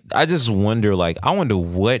 This, like, I just wonder, like, I wonder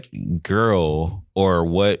what girl or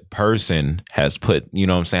what person has put, you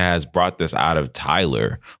know what I'm saying, has brought this out of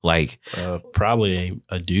Tyler. Like, Probably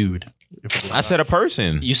a dude. I said a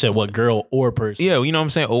person. You said what, girl or person? Yeah, you know what I'm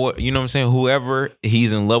saying? Or, you know what I'm saying? Whoever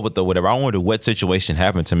he's in love with or whatever. I wonder what situation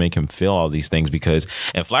happened to make him feel all these things, because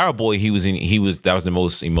in Flower Boy, that was the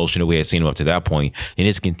most emotional we had seen him up to that point. And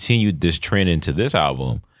it's continued this trend into this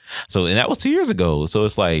album. So, and that was 2 years ago. So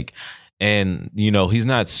it's like, and you know, he's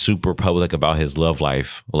not super public about his love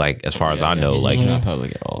life, like as far as I know. Like, he's not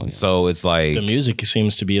public at all. so it's like The music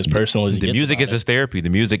seems to be as personal as he the gets music about is it. his therapy.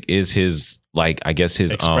 The music is his, like, I guess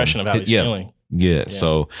his Expression of how he's feeling. Yeah.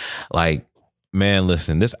 So, like, man,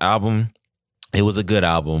 listen, this album, it was a good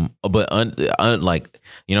album, but like,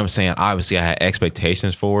 you know what I'm saying? Obviously, I had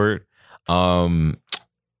expectations for it.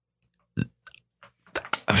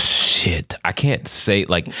 Shit, I can't say,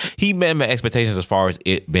 like, he met my expectations as far as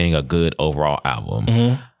it being a good overall album.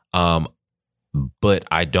 Mm-hmm. But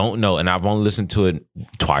I don't know, and I've only listened to it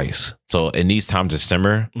twice, so it needs time to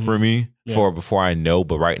simmer for me before I know.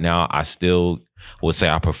 But right now, I still would say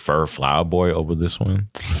I prefer Flower Boy over this one.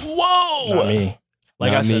 Whoa! Not me.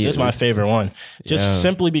 Like Not I said, me. this is my favorite one. Just Yeah.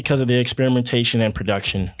 simply because of the experimentation and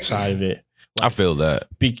production side of it. I feel that.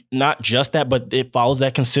 Not just that, but it follows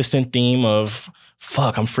that consistent theme of,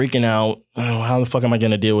 fuck, I'm freaking out. Oh, how the fuck am I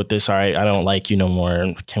going to deal with this? All right, I don't like you no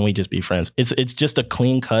more. Can we just be friends? It's just a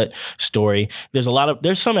clean cut story.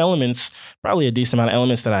 There's some elements, probably a decent amount of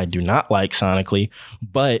elements that I do not like sonically,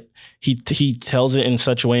 but he tells it in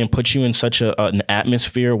such a way and puts you in such an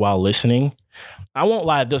atmosphere while listening. I won't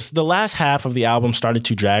lie. The last half of the album started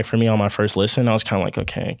to drag for me on my first listen. I was kind of like,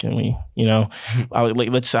 okay, can we,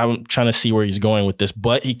 I'm trying to see where he's going with this.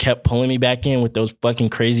 But he kept pulling me back in with those fucking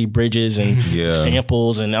crazy bridges and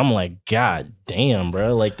samples. And I'm like, God damn,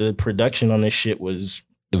 bro. Like the production on this shit was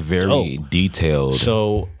very detailed.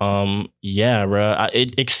 So, bro,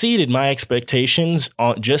 it exceeded my expectations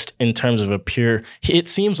just in terms of it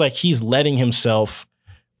seems like he's letting himself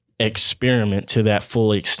experiment to that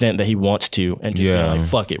full extent that he wants to, and just being like,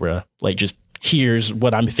 fuck it, bro. Like, just here's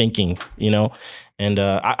what I'm thinking, and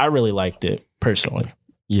I really liked it personally.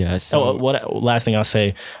 Yeah. So last thing I'll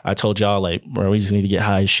say, I told y'all, like, bro, we just need to get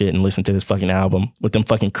high as shit and listen to this fucking album with them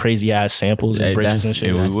fucking crazy ass samples and bridges and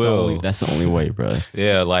shit. That's the only way, bro.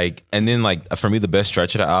 Yeah, like, and then like for me, the best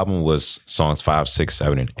stretch of the album was songs 5, 6,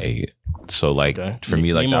 7, and 8. So like for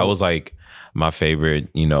me, like that was like my favorite,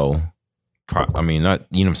 I mean, not,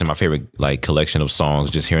 I'm saying, my favorite like collection of songs,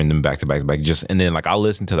 just hearing them back to back to back. And then like I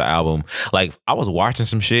listened to the album, like I was watching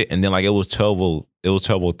some shit, and then like it was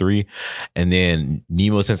 12:03, and then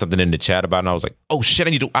Nemo sent something in the chat about it, and I was like, oh shit, I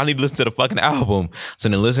need to listen to the fucking album. So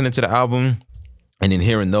then listening to the album and then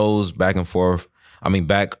hearing those back and forth. Like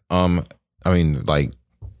back to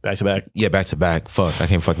back. Yeah, back to back. Fuck, I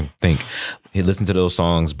can't fucking think. Listening to those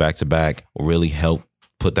songs back to back really helped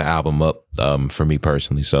put the album up for me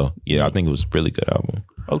personally. So yeah, I think it was a really good album.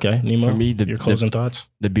 Okay, Nemo, for me, your closing thoughts?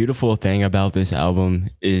 The beautiful thing about this album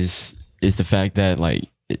is the fact that like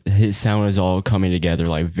his sound is all coming together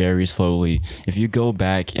like very slowly. If you go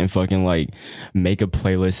back and fucking like make a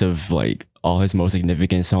playlist of like all his most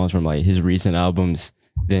significant songs from like his recent albums,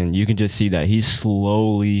 then you can just see that he's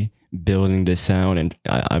slowly building this sound, and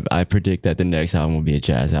I predict that the next album will be a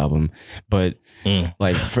jazz album. But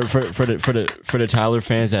like for the Tyler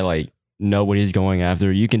fans that like know what he's going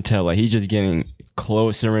after, you can tell like he's just getting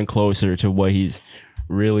closer and closer to what he's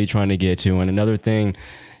really trying to get to. And another thing,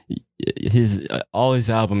 all his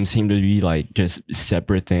albums seem to be like just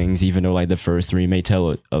separate things, even though like the first 3 may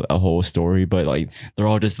tell a whole story, but like they're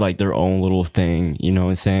all just like their own little thing, you know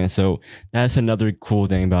what I'm saying? So that's another cool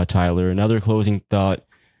thing about Tyler. Another closing thought,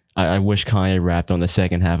 I wish Kanye rapped on the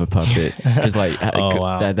second half of Puppet, because like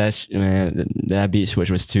that beat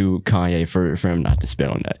switch was too Kanye for him not to spit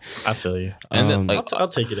on that. I feel you. And then, like, I'll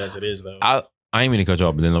take it as it is, though. I ain't mean to cut you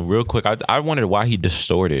off, but then real quick, I wondered why he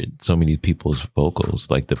distorted so many people's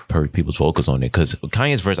vocals, like people's vocals on it. Because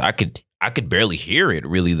Kanye's verse, I could barely hear it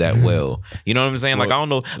really that well. You know what I'm saying? Like, I don't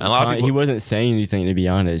know. A lot of people, he wasn't saying anything, to be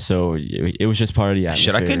honest. So it was just part of the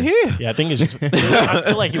atmosphere. Shit, I couldn't hear. Yeah, I think it's just. I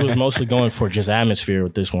feel like he was mostly going for just atmosphere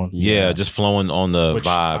with this one. Yeah, just flowing on the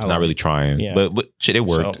vibes, not really trying. Yeah. But shit, it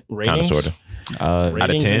worked. So, kind of, sort of. Out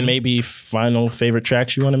of 10, and maybe final favorite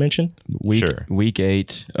tracks you want to mention? Week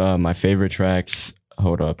 8. My favorite tracks.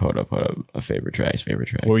 Hold up. My favorite tracks. What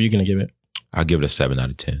were you gonna give it? I'll give it a 7 out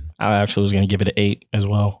of 10. I actually was gonna give it an 8 as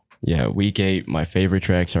well. Yeah, week 8. My favorite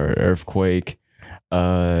tracks are Earthquake.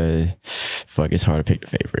 It's hard to pick the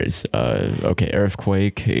favorites. Okay,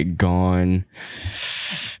 Earthquake, Gone,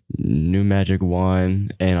 New Magic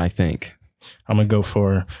 1, and I Think. I'm gonna go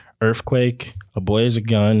for Earthquake, A Boy Is a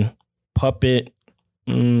Gun, Puppet.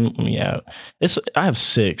 I have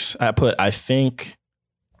 6. I put I Think,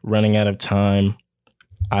 Running Out of Time,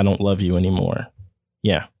 I Don't Love You Anymore.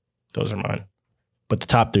 Yeah, those are mine. But the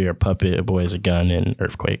top 3 are Puppet, A Boy Is a Gun, and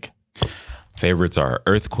Earthquake. Favorites are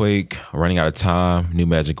Earthquake, Running Out of Time, New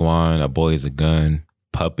Magic Wand, A Boy Is a Gun,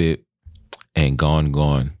 Puppet, and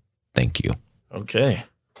Gone. Thank you. Okay.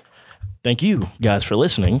 Thank you guys for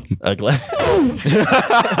listening. Yo, glad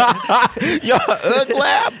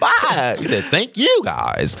bye. You said thank you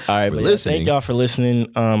guys. All right, for listening. Thank y'all for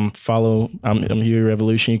listening. Follow. I'm Huey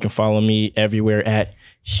Revolution. You can follow me everywhere at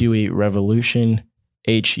Huey Revolution.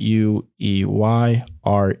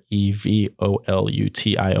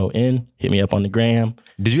 HUEYREVOLUTION. Hit me up on the gram.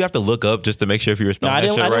 Did you have to look up just to make sure if you were spelling that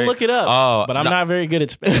shit right? I didn't look it up. But I'm not very good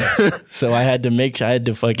at spelling. So I had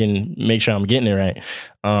to fucking make sure I'm getting it right.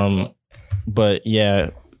 But yeah,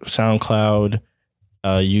 SoundCloud,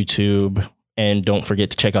 YouTube, and don't forget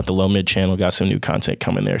to check out the lowmid channel. Got some new content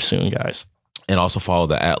coming there soon, guys. And also follow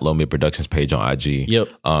the @lowmid Productions page on IG. Yep.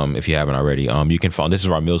 If you haven't already. You can follow. This is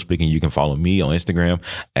Ramil speaking. You can follow me on Instagram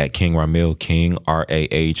 @King Ramil, King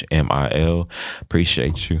RAHMIL.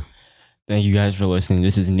 Appreciate you. Thank you guys for listening.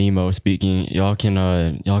 This is Nemo speaking. Y'all can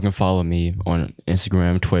follow me on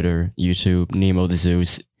Instagram, Twitter, YouTube, Nemo the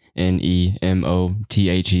Zeus,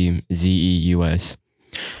 NEMOTHEZEUS.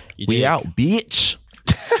 We out, bitch.